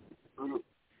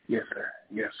 Yes, sir.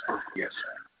 Yes, sir. Yes,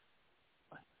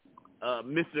 sir.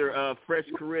 Mr. Fresh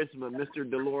Charisma, Mr.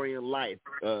 DeLorean Life.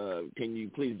 Can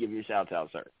you please give your shout out,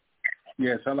 sir?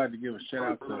 Yes, I'd like to give a shout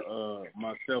out to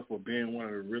myself for being one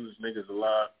of the realest niggas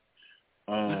alive.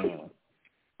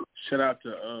 Shout out to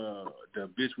the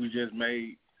bitch we just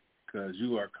made, because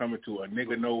you are coming to a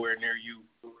nigga nowhere near you.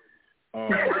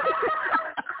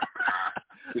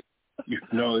 It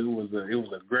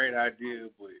was a great idea,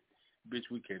 but bitch,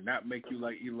 we cannot make you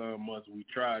like Elon Musk. We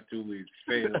tried to, it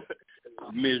failed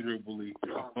miserably.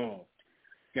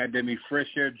 Goddamn me,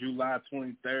 Fresh Air, July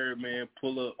 23rd, man.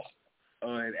 Pull up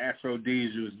at Afro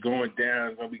Diesel. It's going down.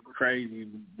 It's gonna be crazy.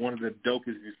 One of the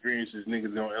dopest experiences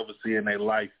niggas gonna ever see in their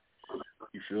life.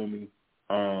 You feel me?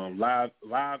 Live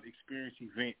experience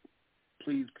event.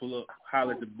 Please pull up,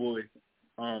 holler at the boy.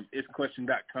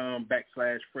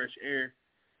 itsquestion.com/fresh-air.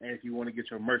 And if you want to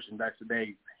get your merchandise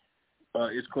today,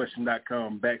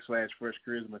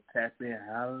 itsquestion.com/fresh-charisma. Tap in,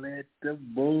 holler at the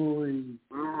boy.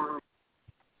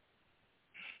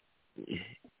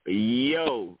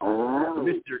 Yo,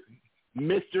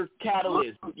 Mr.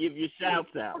 Catalyst, give your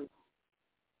shouts out.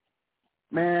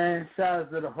 Man, shout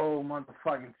out to the whole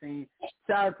motherfucking team.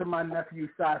 Shout out to my nephew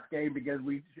Sasuke, because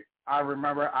I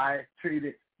remember I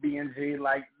treated BNG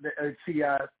like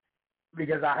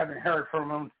because I haven't heard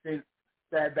from him since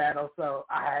that battle, so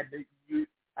I had to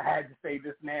say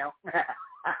this now.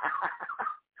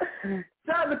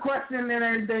 Shout out the question and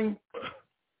everything.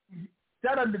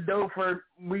 Shout out to Doe for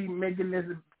we making this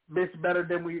bitch better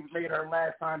than we made her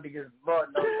last time because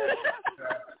Lord knows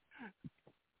that.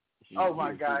 Oh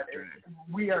my God,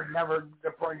 we are never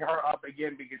to bring her up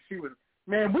again because she was.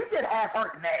 Man, we could have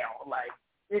her now. Like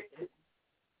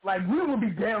we would be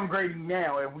downgrading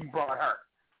now if we brought her.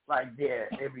 Like yeah,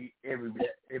 it'd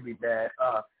be bad.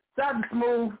 Shout out to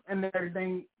Smooth and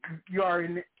everything. You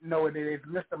already know what it is,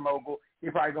 Mr. Mogul.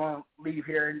 He's probably gonna leave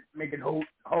here and make it whole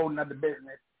another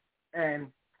business.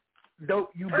 And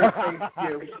dope, you bitch face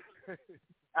you.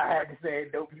 I had to say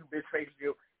it, dope, you bitch face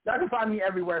you. Y'all can find me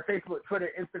everywhere: Facebook, Twitter,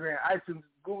 Instagram, iTunes,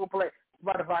 Google Play,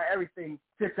 Spotify, everything.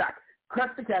 TikTok.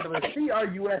 Crush the Catalyst.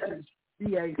 CRUSTACACALYST.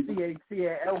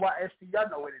 Y'all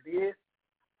know what it is.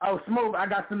 Oh, Smooth, I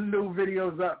got some new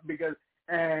videos up because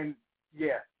I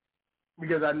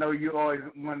know you always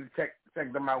want to check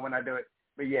them out when I do it.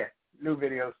 But yeah, new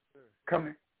videos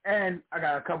coming. And I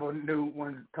got a couple of new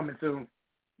ones coming soon.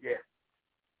 Yeah.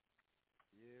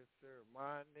 Yes, sir.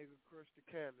 My nigga Crush the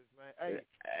Catalyst, man.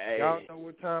 Hey, y'all know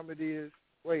what time it is.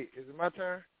 Wait, is it my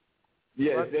turn?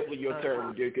 Yeah, it's definitely your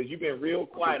turn, because you've been real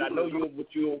quiet. I know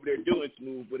what you over there doing,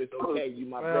 Smooth, but it's okay. You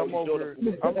my bro.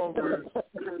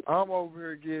 I'm over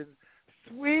here getting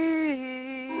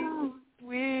sweet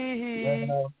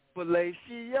fellatio.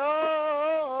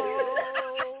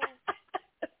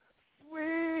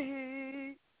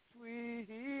 Sweet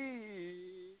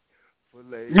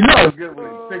fellatio. You know it's good when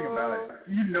you think about it.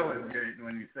 You know it's good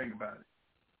when you think about it.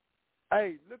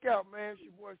 Hey, look out, man. It's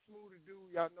your boy Smooth the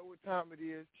Dude. Y'all know what time it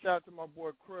is. Shout out to my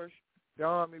boy Crush, the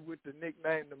Army with the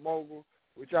nickname The Mogul,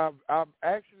 which I've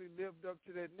actually lived up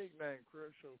to that nickname,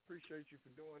 Crush, so appreciate you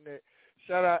for doing that.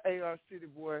 Shout out AR City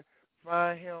Boy.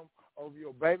 Find him over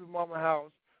your baby mama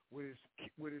house with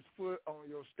his foot on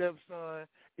your stepson,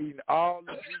 eating all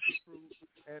the juicy fruit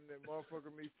and the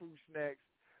motherfucker me fruit snacks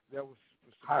that was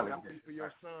for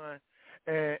your son.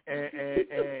 And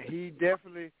he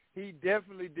definitely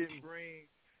didn't bring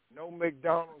no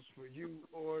McDonald's for you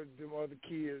or them other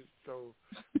kids, so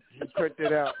you cut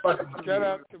that out. Shout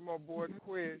out to my boy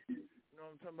Quest, you know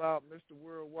what I'm talking about, Mr.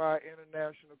 Worldwide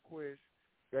International Quest,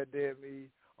 goddamn me,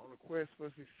 on the quest for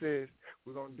success.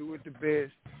 We're going to do it the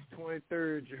best.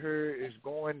 23rd, you heard, is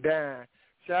going down.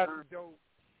 Shout out to Dope,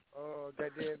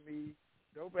 goddamn me.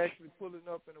 Dope actually pulling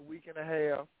up in a week and a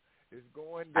half. It's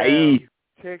going down.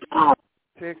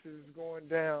 Texas is going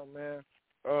down, man.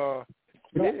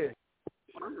 Yeah.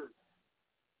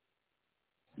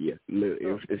 Yeah,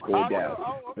 it's going down.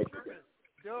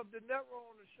 Dub the Netro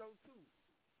on the show too.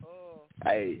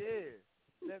 Yeah,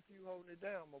 nephew holding it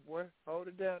down, my boy. Hold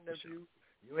it down, nephew.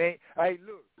 You ain't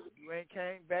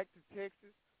came back to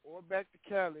Texas or back to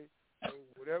Cali. So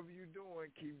whatever you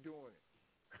doing, keep doing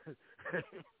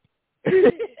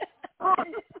it.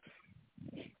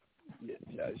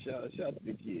 Yeah, shout out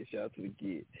to the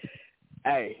kid.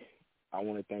 Hey, I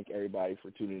want to thank everybody for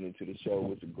tuning into the show. It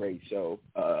was a great show.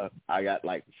 I got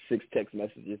like 6 text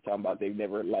messages talking about they've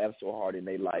never laughed so hard in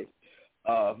their life.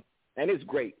 And it's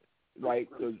great, right?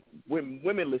 Because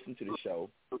women listen to the show,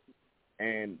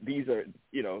 and these are,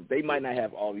 they might not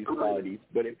have all these qualities,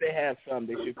 but if they have some,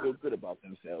 they should feel good about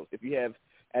themselves. If you have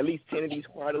at least 10 of these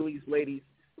qualities, ladies,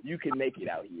 you can make it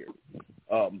out here.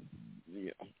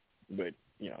 But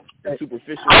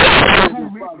superficial.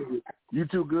 You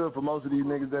too good for most of these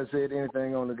niggas that said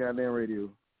anything on the goddamn radio.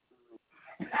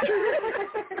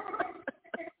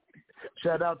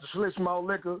 Shout out to Schlitz Malt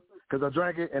Liquor, because I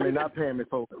drank it and they're not paying me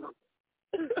for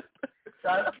it.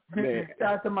 Shout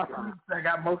out to my friends. I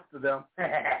got most of them.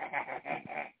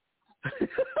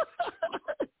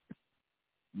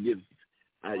 Yes.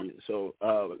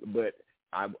 But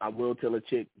I will tell a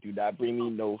chick, do not bring me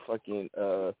no fucking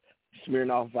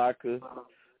Smirnoff vodka.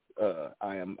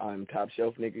 I'm top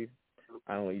shelf nigga.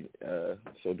 I only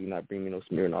so do not bring me no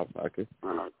Smirnoff vodka.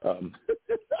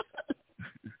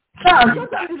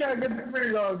 Sometimes you gotta get the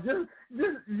Smirnoff just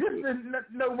to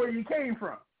know where you came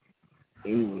from.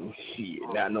 Shit,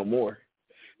 not no more.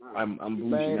 I'm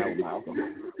bougie now with my alcohol.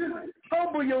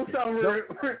 Humble yourself.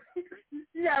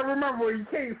 You gotta remember where you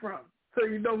came from so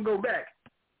you don't go back.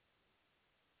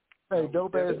 Hey,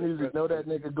 dope ass music. Know that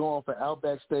nigga going for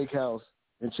Outback Steakhouse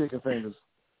and chicken fingers.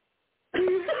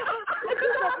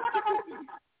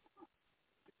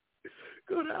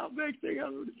 Go to Outback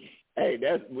Steakhouse. Hey,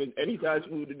 that's when anytime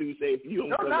Smooth to do say if you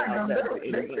don't come to Outback for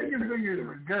any chicken fingers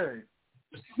were good.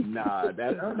 Nah,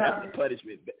 that's the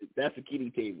punishment. That's a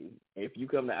kiddie table. If you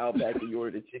come to Outback and you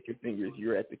order the chicken fingers,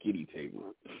 you're at the kiddie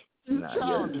table. Nah,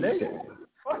 you're at the kiddie table.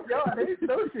 Fuck y'all,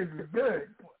 those shits is good.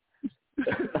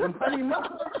 Some honey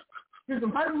muffins.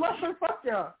 Fuck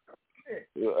y'all.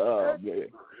 Oh man.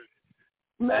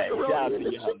 Shout out to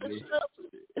y'all, man.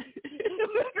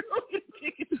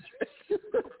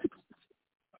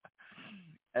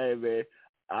 Hey, man,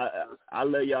 I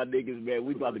love y'all niggas, man.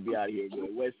 We about to be out of here,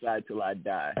 man. West Side till I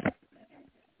die.